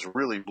 "That was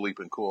really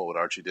bleeping cool what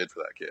Archie did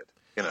for that kid."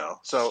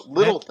 So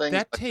little things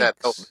like that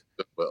help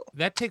goodwill.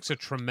 That takes a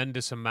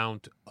tremendous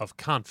amount of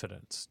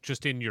confidence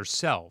just in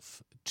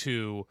yourself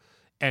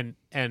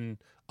and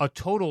a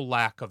total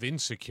lack of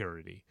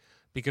insecurity.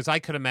 Because I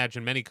could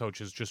imagine many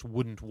coaches just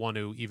wouldn't want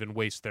to even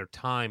waste their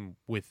time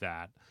with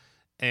that,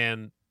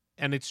 and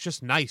it's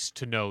just nice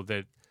to know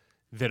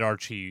that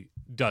Archie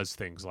does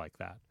things like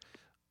that.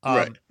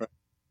 Right.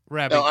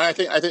 Rabby. No,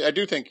 I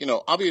do think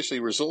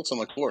obviously results on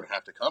the court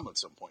have to come at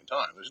some point in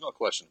time. There's no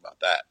question about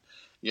that.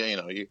 Yeah,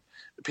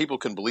 people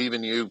can believe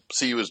in you,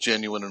 see you as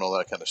genuine, and all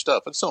that kind of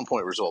stuff. At some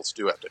point, results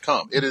do have to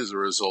come. It is a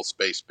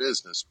results-based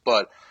business,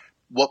 but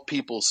what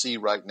people see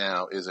right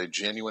now is a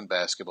genuine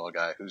basketball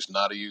guy who's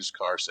not a used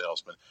car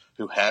salesman,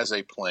 who has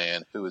a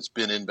plan, who has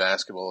been in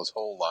basketball his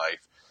whole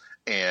life.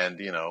 And,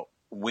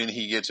 when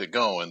he gets it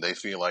going, they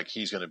feel like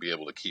he's going to be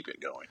able to keep it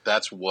going.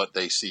 That's what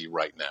they see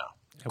right now.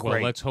 Well,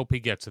 let's hope he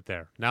gets it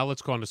there. Now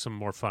let's go on to some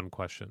more fun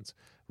questions.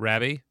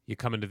 Rabby, you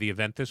coming to the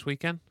event this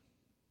weekend?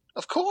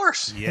 Of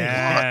course.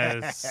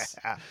 Yes.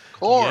 Of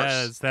course.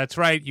 Yes, that's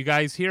right. You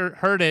guys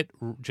heard it.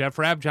 Jeff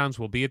Rabjohns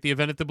will be at the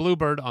event at the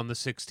Bluebird on the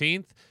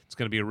 16th. It's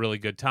going to be a really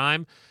good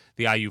time.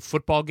 The IU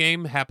football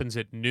game happens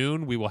at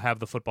noon. We will have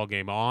the football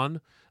game on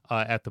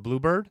at the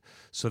Bluebird,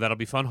 so that'll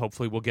be fun.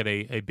 Hopefully we'll get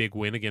a big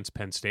win against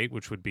Penn State,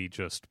 which would be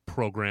just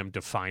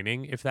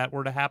program-defining if that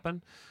were to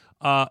happen.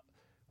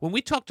 When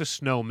we talked to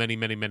Snow many,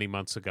 many, many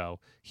months ago,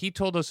 he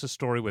told us a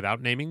story,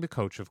 without naming the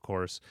coach, of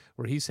course,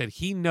 where he said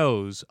he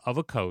knows of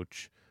a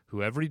coach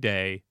who every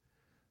day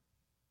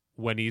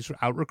when he's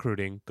out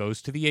recruiting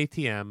goes to the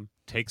ATM,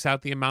 takes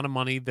out the amount of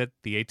money that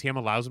the ATM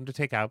allows him to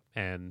take out,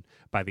 and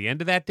by the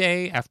end of that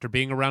day, after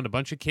being around a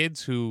bunch of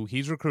kids who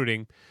he's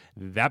recruiting,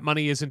 that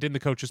money isn't in the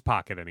coach's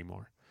pocket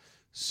anymore.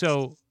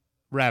 So,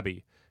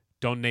 Rabby,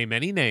 don't name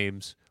any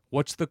names.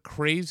 What's the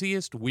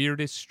craziest,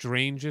 weirdest,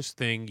 strangest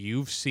thing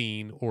you've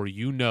seen or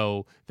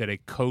that a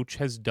coach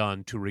has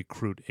done to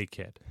recruit a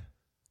kid?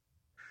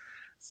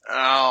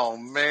 Oh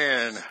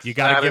man, you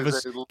got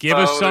to give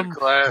us some.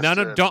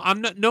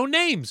 No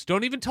names.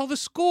 Don't even tell the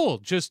school.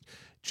 Just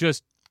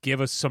give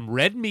us some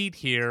red meat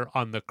here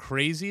on the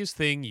craziest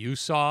thing you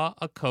saw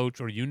a coach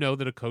or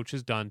that a coach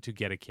has done to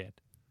get a kid.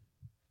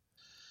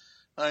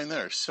 I mean,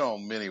 there are so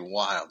many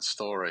wild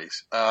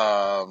stories.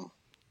 I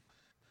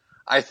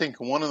think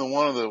one of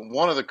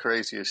the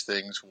craziest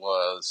things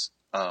was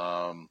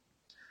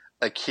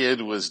a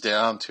kid was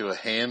down to a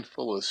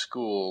handful of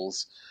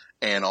schools.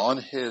 And on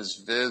his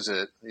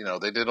visit,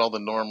 they did all the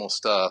normal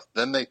stuff.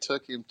 Then they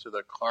took him to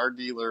the car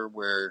dealer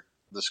where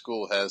the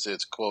school has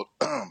its, quote,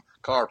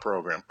 car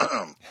program.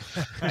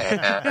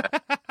 And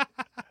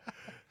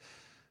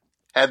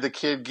had the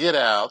kid get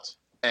out,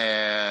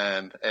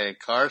 and a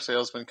car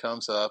salesman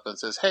comes up and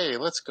says, "Hey,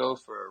 let's go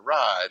for a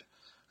ride."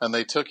 And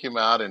they took him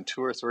out in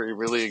 2 or 3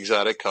 really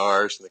exotic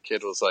cars. And the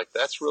kid was like,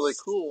 "That's really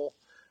cool."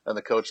 And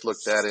the coach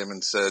looked at him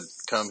and said,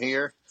 "Come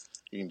here.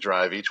 You can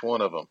drive each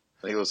one of them."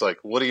 And he was like,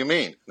 "What do you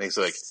mean?" And he's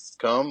like,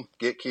 "Come,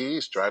 get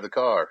keys, drive the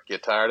car.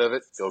 Get tired of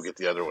it, go get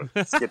the other one.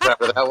 Get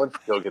tired of that one,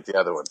 go get the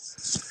other one."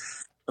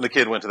 And the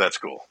kid went to that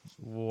school.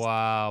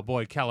 Wow.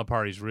 Boy,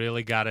 Calipari's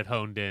really got it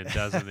honed in,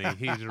 doesn't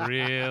he? He's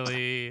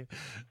really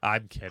 –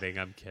 I'm kidding.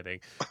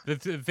 The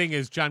thing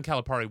is, John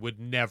Calipari would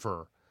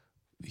never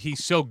 –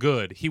 he's so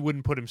good, he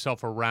wouldn't put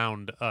himself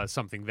around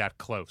something that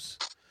close.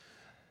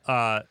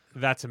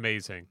 That's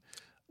amazing.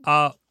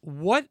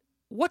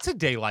 What's a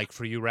day like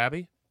for you,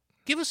 Rabby?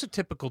 Give us a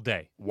typical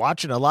day.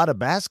 Watching a lot of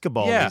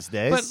basketball these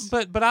days.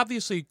 But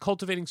obviously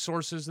cultivating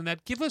sources and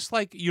that. Give us,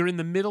 you're in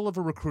the middle of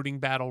a recruiting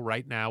battle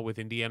right now with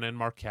Indiana and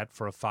Marquette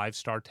for a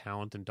 5-star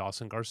talent in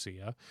Dawson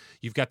Garcia.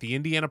 You've got the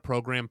Indiana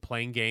program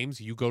playing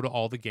games. You go to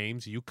all the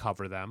games. You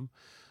cover them.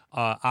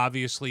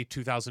 Obviously,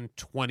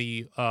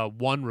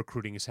 2021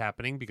 recruiting is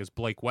happening because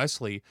Blake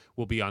Wesley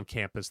will be on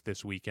campus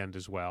this weekend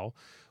as well.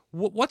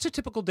 What's a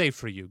typical day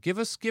for you? Give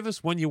us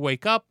when you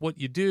wake up, what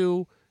you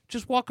do.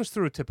 Just walk us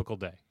through a typical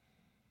day.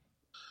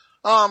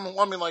 Well,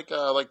 I mean, like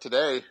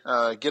today,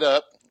 get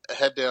up,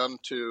 head down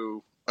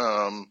to,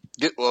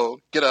 get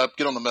up,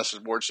 get on the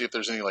message board, see if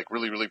there's any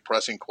really, really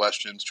pressing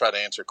questions, try to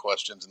answer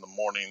questions in the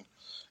morning,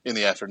 in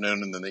the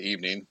afternoon, and then the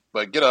evening.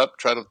 But get up,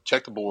 try to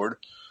check the board.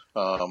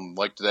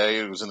 Like today,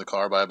 it was in the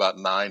car by about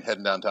 9,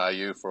 heading down to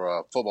IU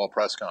for football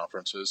press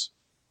conferences.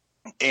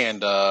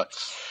 And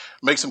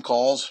make some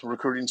calls,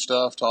 recruiting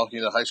stuff,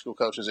 talking to high school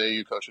coaches,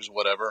 AAU coaches,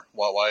 whatever,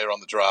 while you're on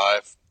the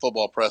drive.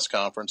 Football press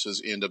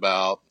conferences end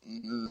about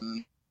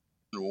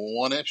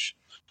 1-ish.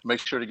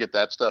 Make sure to get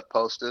that stuff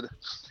posted.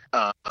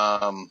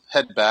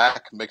 Head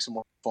back, make some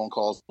more phone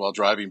calls while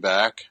driving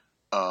back.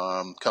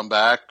 Come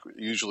back,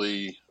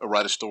 usually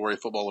write a story,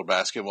 football or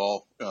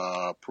basketball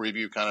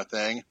preview kind of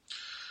thing.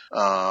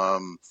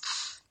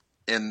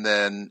 And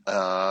then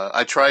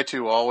I try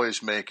to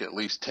always make at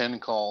least 10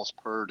 calls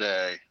per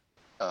day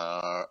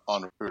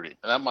on recruiting.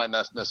 And that might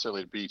not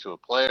necessarily be to a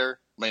player,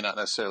 may not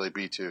necessarily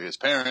be to his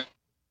parents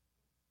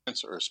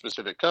or a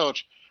specific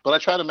coach, but I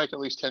try to make at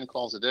least 10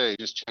 calls a day,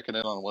 just checking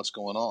in on what's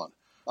going on.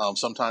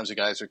 Sometimes the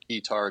guys are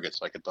key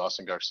targets, like a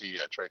Dawson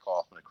Garcia, Trey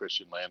Kaufman, a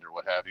Christian Lander,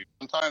 what have you.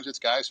 Sometimes it's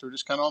guys who are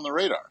just kind of on the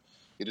radar.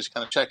 You're just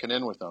kind of checking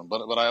in with them.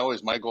 But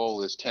my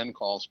goal is 10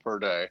 calls per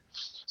day.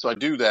 So I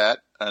do that.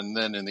 And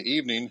then in the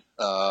evening,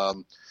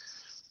 around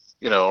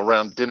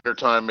dinner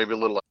time, maybe a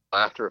little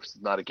after, if it's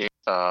not a game,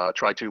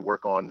 try to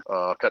work on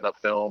cutting up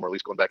film, or at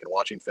least going back and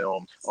watching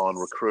film on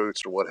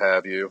recruits or what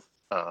have you.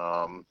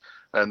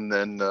 And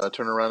then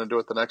turn around and do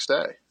it the next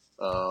day.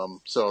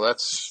 So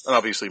that's, and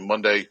obviously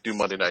Monday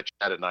night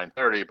chat at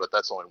 9:30, but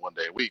that's only one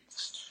day a week.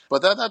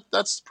 But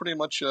that's pretty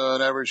much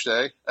an average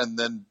day. And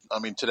then,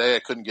 today I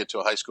couldn't get to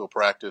a high school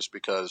practice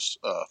because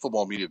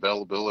football media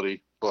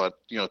availability, but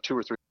 2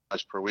 or 3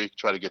 times per week,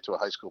 try to get to a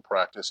high school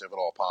practice if at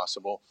all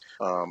possible.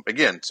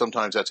 Again,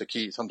 sometimes that's a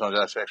key. Sometimes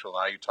that's actually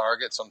an IU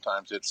target.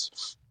 Sometimes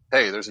it's,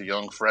 hey, there's a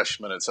young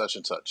freshman at such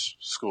and such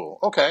school.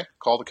 Okay,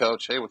 call the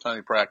coach. Hey, what time are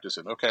you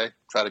practicing? Okay,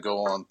 try to go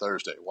on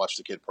Thursday. Watch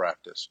the kid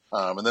practice.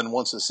 And then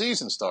once the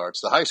season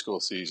starts, the high school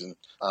season,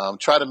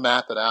 try to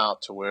map it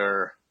out to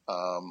where,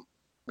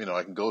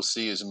 I can go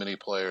see as many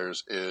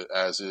players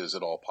as is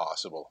at all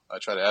possible. I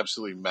try to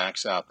absolutely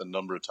max out the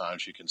number of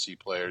times you can see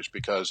players,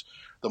 because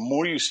the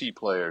more you see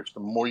players,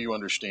 the more you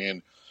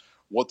understand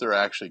what they're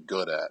actually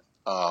good at.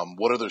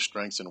 What are their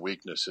strengths and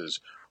weaknesses?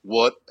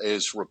 What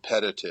is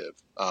repetitive?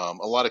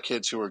 A lot of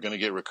kids who are going to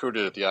get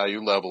recruited at the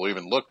IU level,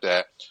 even looked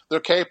at, they're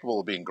capable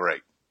of being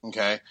great.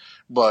 Okay.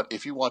 But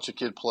if you watch a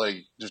kid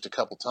play just a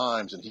couple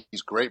times and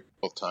he's great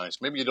both times,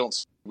 maybe you don't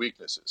see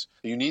weaknesses.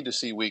 You need to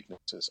see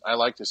weaknesses. I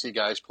like to see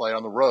guys play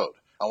on the road.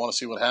 I want to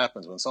see what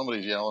happens when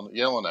somebody's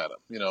yelling at them,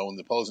 when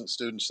the opposing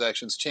student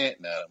section's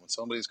chanting at them, when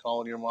somebody's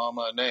calling your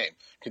mama a name.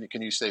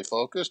 Can you stay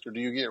focused, or do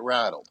you get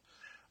rattled?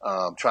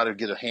 Try to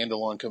get a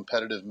handle on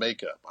competitive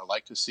makeup. I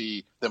like to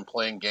see them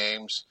playing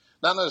games,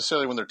 not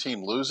necessarily when their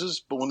team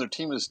loses, but when their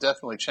team is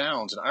definitely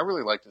challenged. And I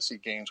really like to see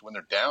games when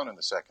they're down in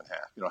the second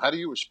half. How do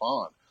you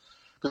respond?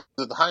 Because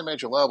at the high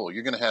major level,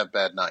 you're going to have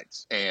bad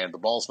nights, and the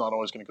ball's not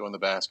always going to go in the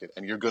basket,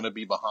 and you're going to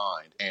be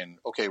behind. And,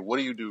 okay, what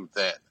do you do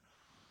then?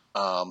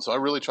 So I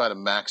really try to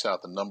max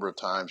out the number of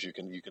times you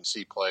can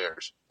see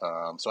players.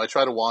 So I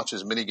try to watch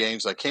as many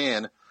games as I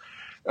can.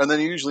 And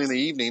then usually in the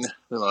evening,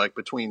 like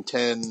between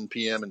 10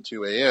 p.m. and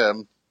 2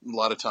 a.m., a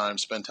lot of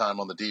times spend time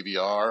on the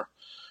DVR,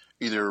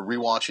 either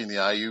rewatching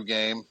the IU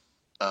game.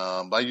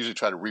 I usually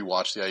try to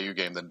rewatch the IU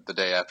game the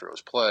day after it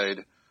was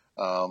played.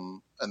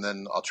 And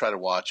then I'll try to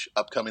watch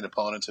upcoming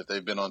opponents if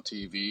they've been on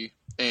TV,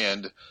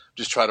 and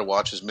just try to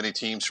watch as many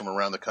teams from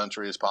around the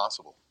country as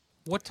possible.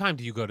 What time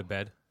do you go to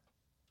bed?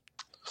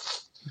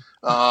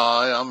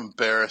 I'm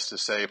embarrassed to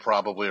say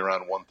probably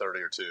around 1:30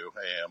 or 2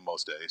 a.m.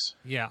 most days.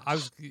 Yeah,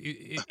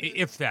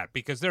 if that,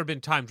 because there have been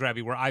times,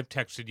 Rabby, where I've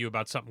texted you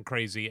about something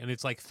crazy, and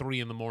it's like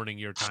 3 a.m.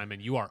 your time,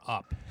 and you are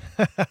up.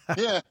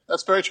 Yeah,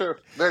 that's very true.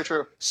 Very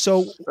true.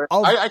 So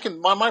I can.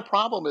 My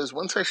problem is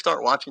once I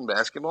start watching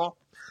basketball,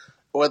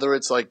 whether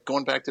it's like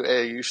going back to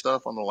AAU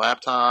stuff on the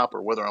laptop,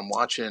 or whether I'm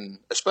watching,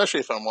 especially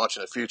if I'm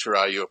watching a future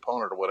IU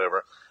opponent or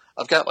whatever,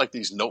 I've got like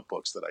these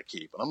notebooks that I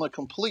keep, and I'm a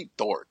complete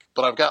dork,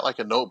 but I've got like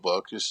a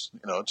notebook, it's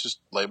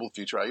just labeled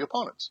future IU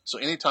opponents. So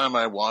anytime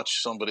I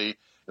watch somebody,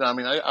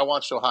 I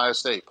watched Ohio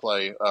State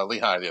play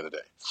Lehigh the other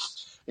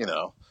day,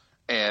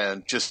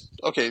 and just,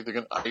 okay,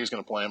 IU's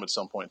going to play them at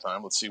some point in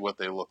time. Let's see what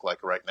they look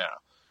like right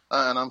now.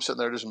 And I'm sitting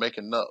there just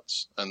making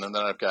notes. And then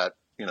I've got,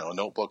 a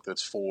notebook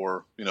that's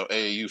for,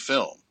 AAU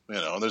film,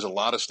 and there's a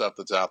lot of stuff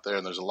that's out there,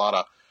 and there's a lot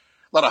of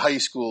high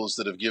schools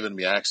that have given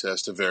me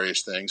access to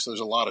various things. So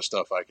there's a lot of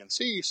stuff I can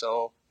see.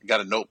 So I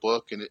got a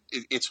notebook, and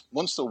it's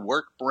once the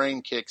work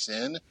brain kicks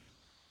in,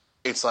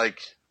 it's like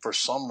for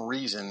some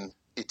reason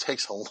it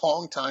takes a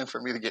long time for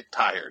me to get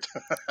tired.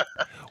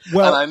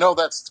 Well, and I know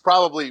that's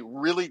probably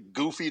really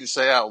goofy to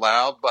say out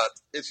loud, but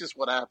it's just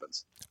what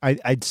happens.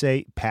 I'd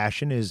say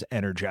passion is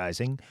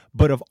energizing,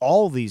 but of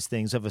all these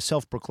things, of a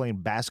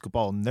self-proclaimed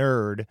basketball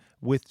nerd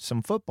with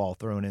some football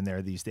thrown in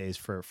there these days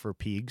for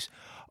Peegs,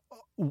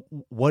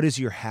 what is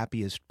your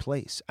happiest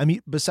place?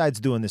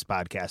 Besides doing this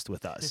podcast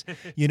with us,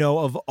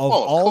 of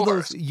all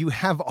those, you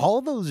have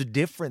all those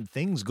different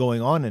things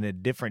going on in a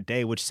different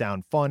day, which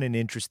sound fun and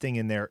interesting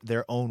in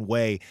their own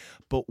way.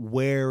 But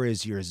where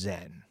is your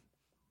zen?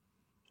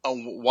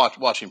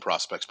 Watching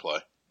prospects play.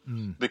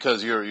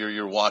 Because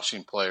you're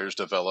watching players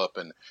develop,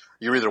 and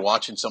you're either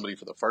watching somebody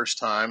for the first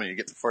time and you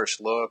get the first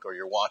look, or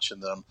you're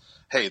watching them,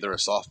 hey, they're a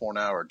sophomore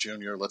now or a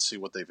junior, let's see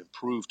what they've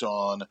improved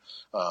on.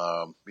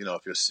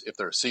 If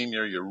they're a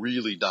senior, you're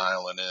really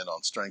dialing in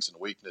on strengths and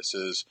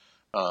weaknesses.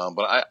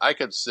 But I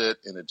could sit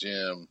in a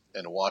gym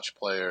and watch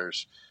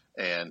players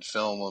and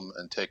film them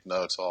and take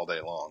notes all day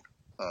long.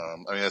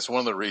 That's one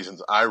of the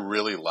reasons I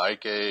really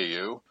like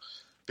AAU,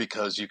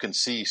 because you can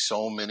see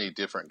so many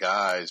different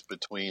guys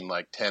between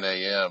like 10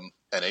 a.m.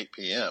 and 8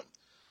 p.m.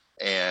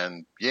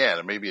 And yeah,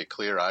 there may be a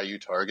clear IU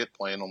target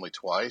playing only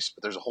twice,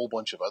 but there's a whole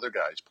bunch of other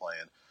guys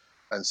playing.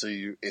 And so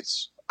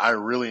I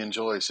really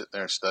enjoy sitting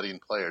there and studying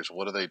players.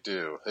 What do they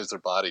do? Has their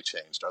body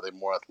changed? Are they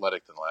more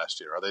athletic than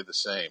last year? Are they the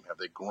same? Have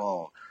they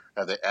grown?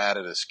 Have they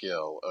added a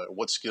skill?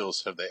 What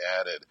skills have they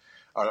added?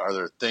 Are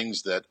there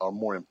things that are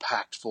more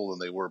impactful than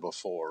they were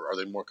before? Are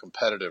they more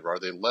competitive? Are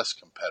they less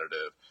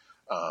competitive?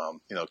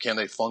 Can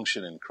they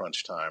function in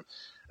crunch time?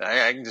 And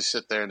I can just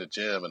sit there in the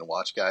gym and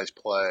watch guys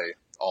play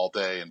all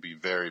day and be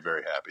very,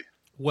 very happy.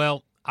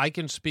 Well, I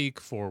can speak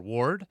for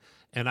Ward,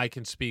 and I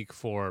can speak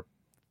for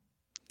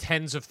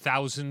tens of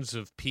thousands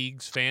of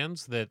Peegs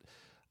fans that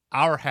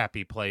our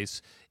happy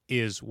place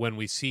is when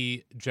we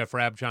see Jeff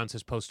Rabjohns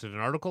has posted an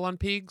article on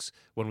Peegs,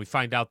 when we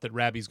find out that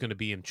Rabby's going to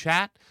be in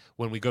chat,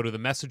 when we go to the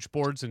message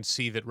boards and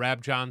see that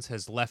Rabjohns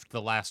has left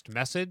the last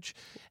message.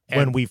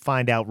 When we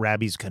find out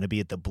Rabby's going to be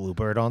at the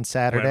Bluebird on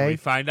Saturday. When we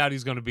find out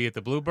he's going to be at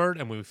the Bluebird,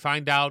 and when we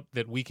find out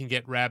that we can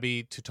get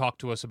Rabby to talk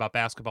to us about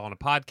basketball on a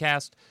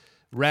podcast.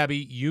 Rabby,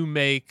 you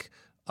make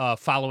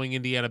following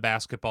Indiana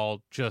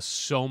basketball just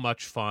so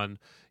much fun.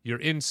 Your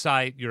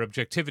insight, your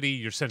objectivity,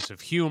 your sense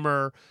of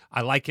humor.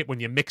 I like it when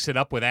you mix it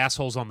up with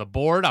assholes on the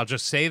board. I'll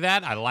just say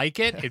that. I like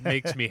it. It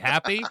makes me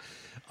happy.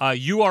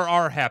 You are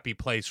our happy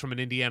place from an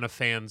Indiana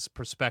fan's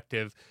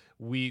perspective.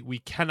 We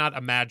cannot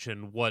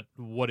imagine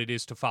what it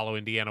is to follow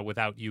Indiana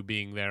without you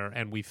being there,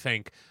 and we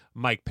thank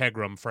Mike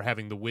Pegram for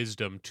having the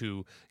wisdom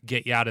to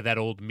get you out of that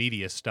old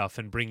media stuff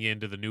and bring you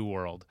into the new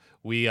world.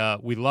 We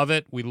love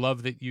it. We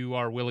love that you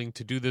are willing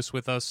to do this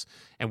with us,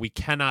 and we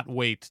cannot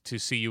wait to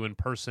see you in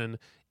person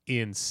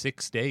in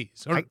 6 days.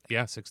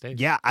 6 days.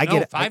 Yeah,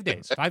 5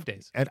 days. 5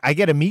 days. And I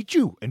get to meet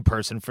you in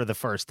person for the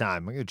first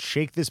time. I'm going to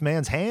shake this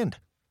man's hand.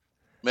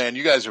 Man,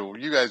 you guys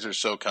are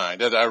so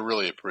kind. I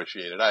really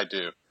appreciate it. I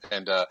do.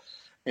 And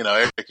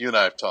Eric, you and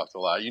I have talked a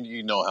lot.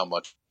 You know how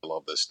much I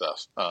love this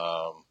stuff.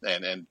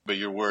 But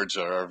your words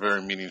are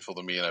very meaningful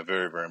to me, and I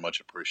very, very much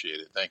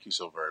appreciate it. Thank you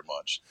so very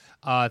much.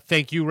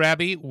 Thank you,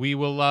 Rabby. We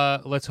will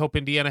let's hope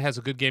Indiana has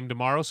a good game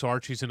tomorrow, so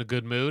Archie's in a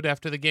good mood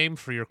after the game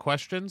for your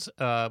questions.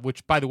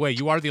 Which, by the way,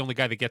 you are the only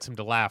guy that gets him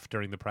to laugh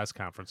during the press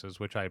conferences,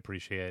 which I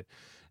appreciate.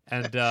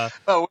 And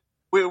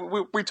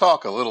we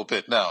talk a little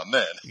bit now and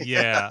then.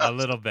 Yeah, a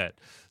little bit.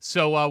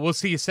 So we'll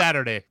see you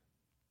Saturday.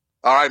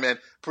 All right, man.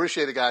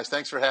 Appreciate it, guys.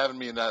 Thanks for having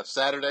me. And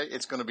Saturday,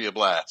 it's going to be a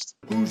blast.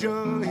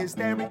 Hoosier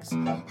Hysterics.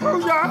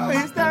 Hoosier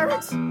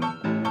Hysterics.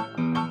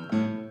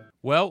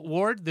 Well,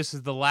 Ward, this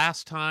is the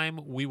last time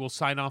we will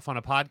sign off on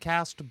a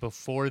podcast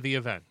before the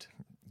event.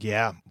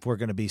 Yeah, we're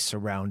going to be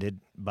surrounded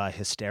by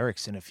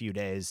hysterics in a few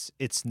days.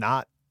 It's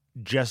not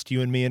just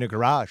you and me in a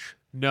garage.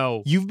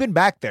 No. You've been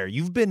back there.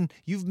 You've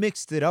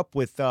mixed it up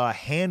with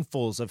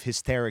handfuls of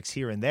hysterics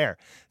here and there.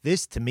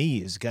 This, to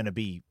me, is going to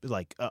be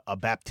like a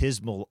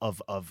baptismal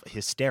of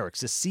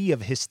hysterics, a sea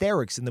of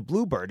hysterics in the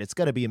Bluebird. It's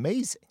going to be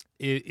amazing.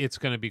 It's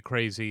going to be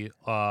crazy.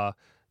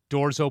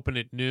 Doors open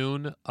at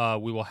noon.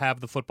 We will have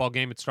the football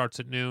game. It starts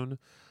at noon.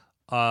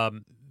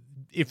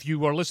 If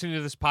you are listening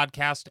to this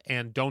podcast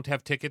and don't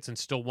have tickets and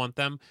still want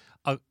them,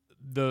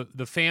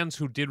 the fans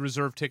who did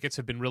reserve tickets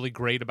have been really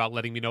great about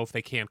letting me know if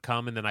they can't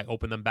come, and then I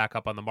open them back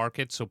up on the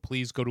market. So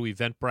please go to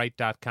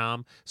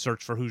eventbrite.com,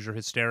 search for Hoosier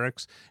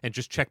Hysterics, and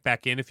just check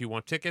back in if you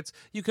want tickets.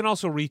 You can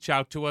also reach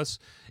out to us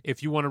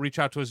if you want to reach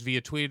out to us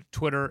via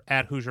Twitter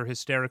at Hoosier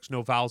Hysterics,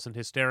 no vowels in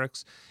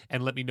hysterics,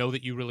 and let me know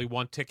that you really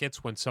want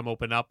tickets. When some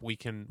open up, we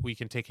can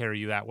take care of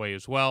you that way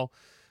as well.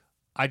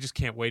 I just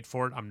can't wait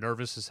for it. I'm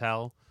nervous as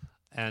hell.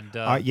 And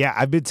yeah,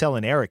 I've been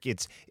telling Eric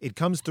it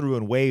comes through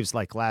in waves,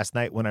 like last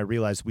night when I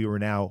realized we were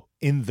now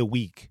in the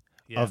week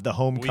of the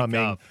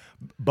homecoming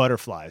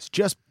butterflies,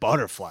 just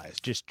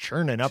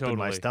churning up in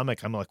my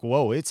stomach. I'm like,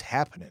 whoa, it's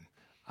happening.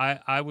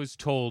 I was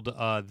told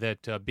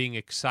that being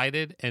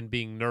excited and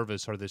being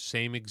nervous are the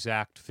same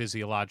exact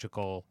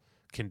physiological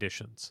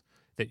conditions,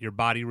 that your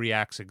body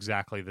reacts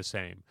exactly the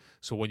same.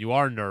 So when you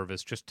are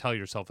nervous, just tell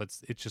yourself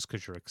it's just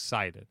because you're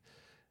excited.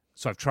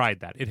 So I've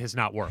tried that. It has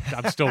not worked.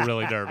 I'm still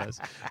really nervous.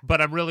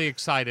 But I'm really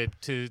excited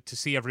to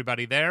see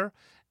everybody there.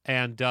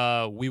 And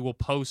we will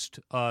post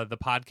the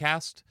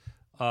podcast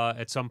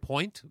at some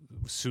point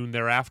soon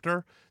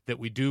thereafter that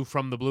we do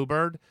from the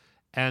Bluebird.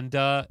 And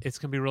it's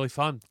going to be really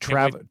fun.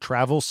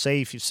 Travel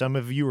safe. Some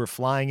of you are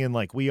flying in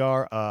like we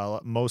are.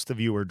 Most of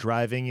you are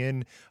driving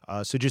in.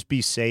 So just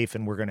be safe.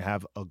 And we're going to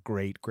have a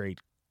great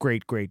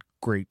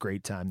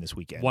time this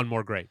weekend. One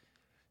more great.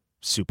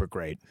 Super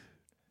great.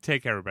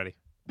 Take care, everybody.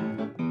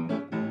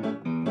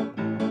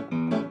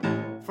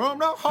 From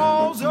the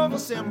halls of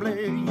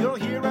assembly, you'll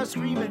hear us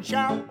scream and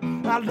shout.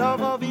 Our love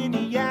of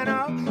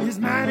Indiana is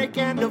manic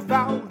and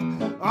devout.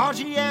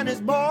 Archie and his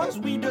boys,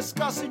 we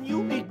discuss in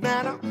unique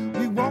manner.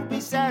 We won't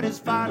be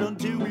satisfied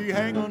until we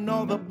hang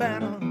another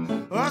banner.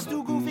 Us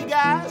two goofy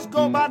guys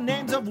go by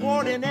names of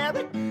Ward and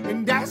Eric.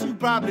 And as you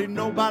probably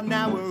know by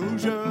now, we're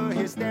Hoosier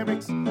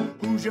Hysterics.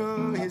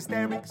 Hoosier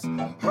Hysterics.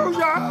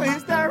 Hoosier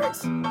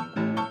Hysterics.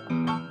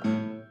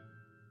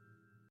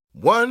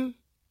 1,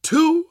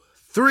 2,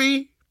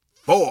 3,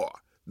 4.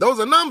 Those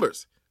are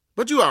numbers,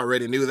 but you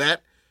already knew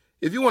that.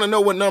 If you want to know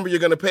what number you're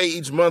going to pay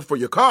each month for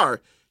your car,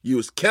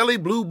 use Kelly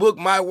Blue Book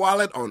My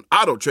Wallet on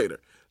Auto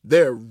Trader.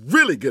 They're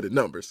really good at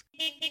numbers.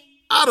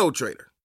 Auto Trader.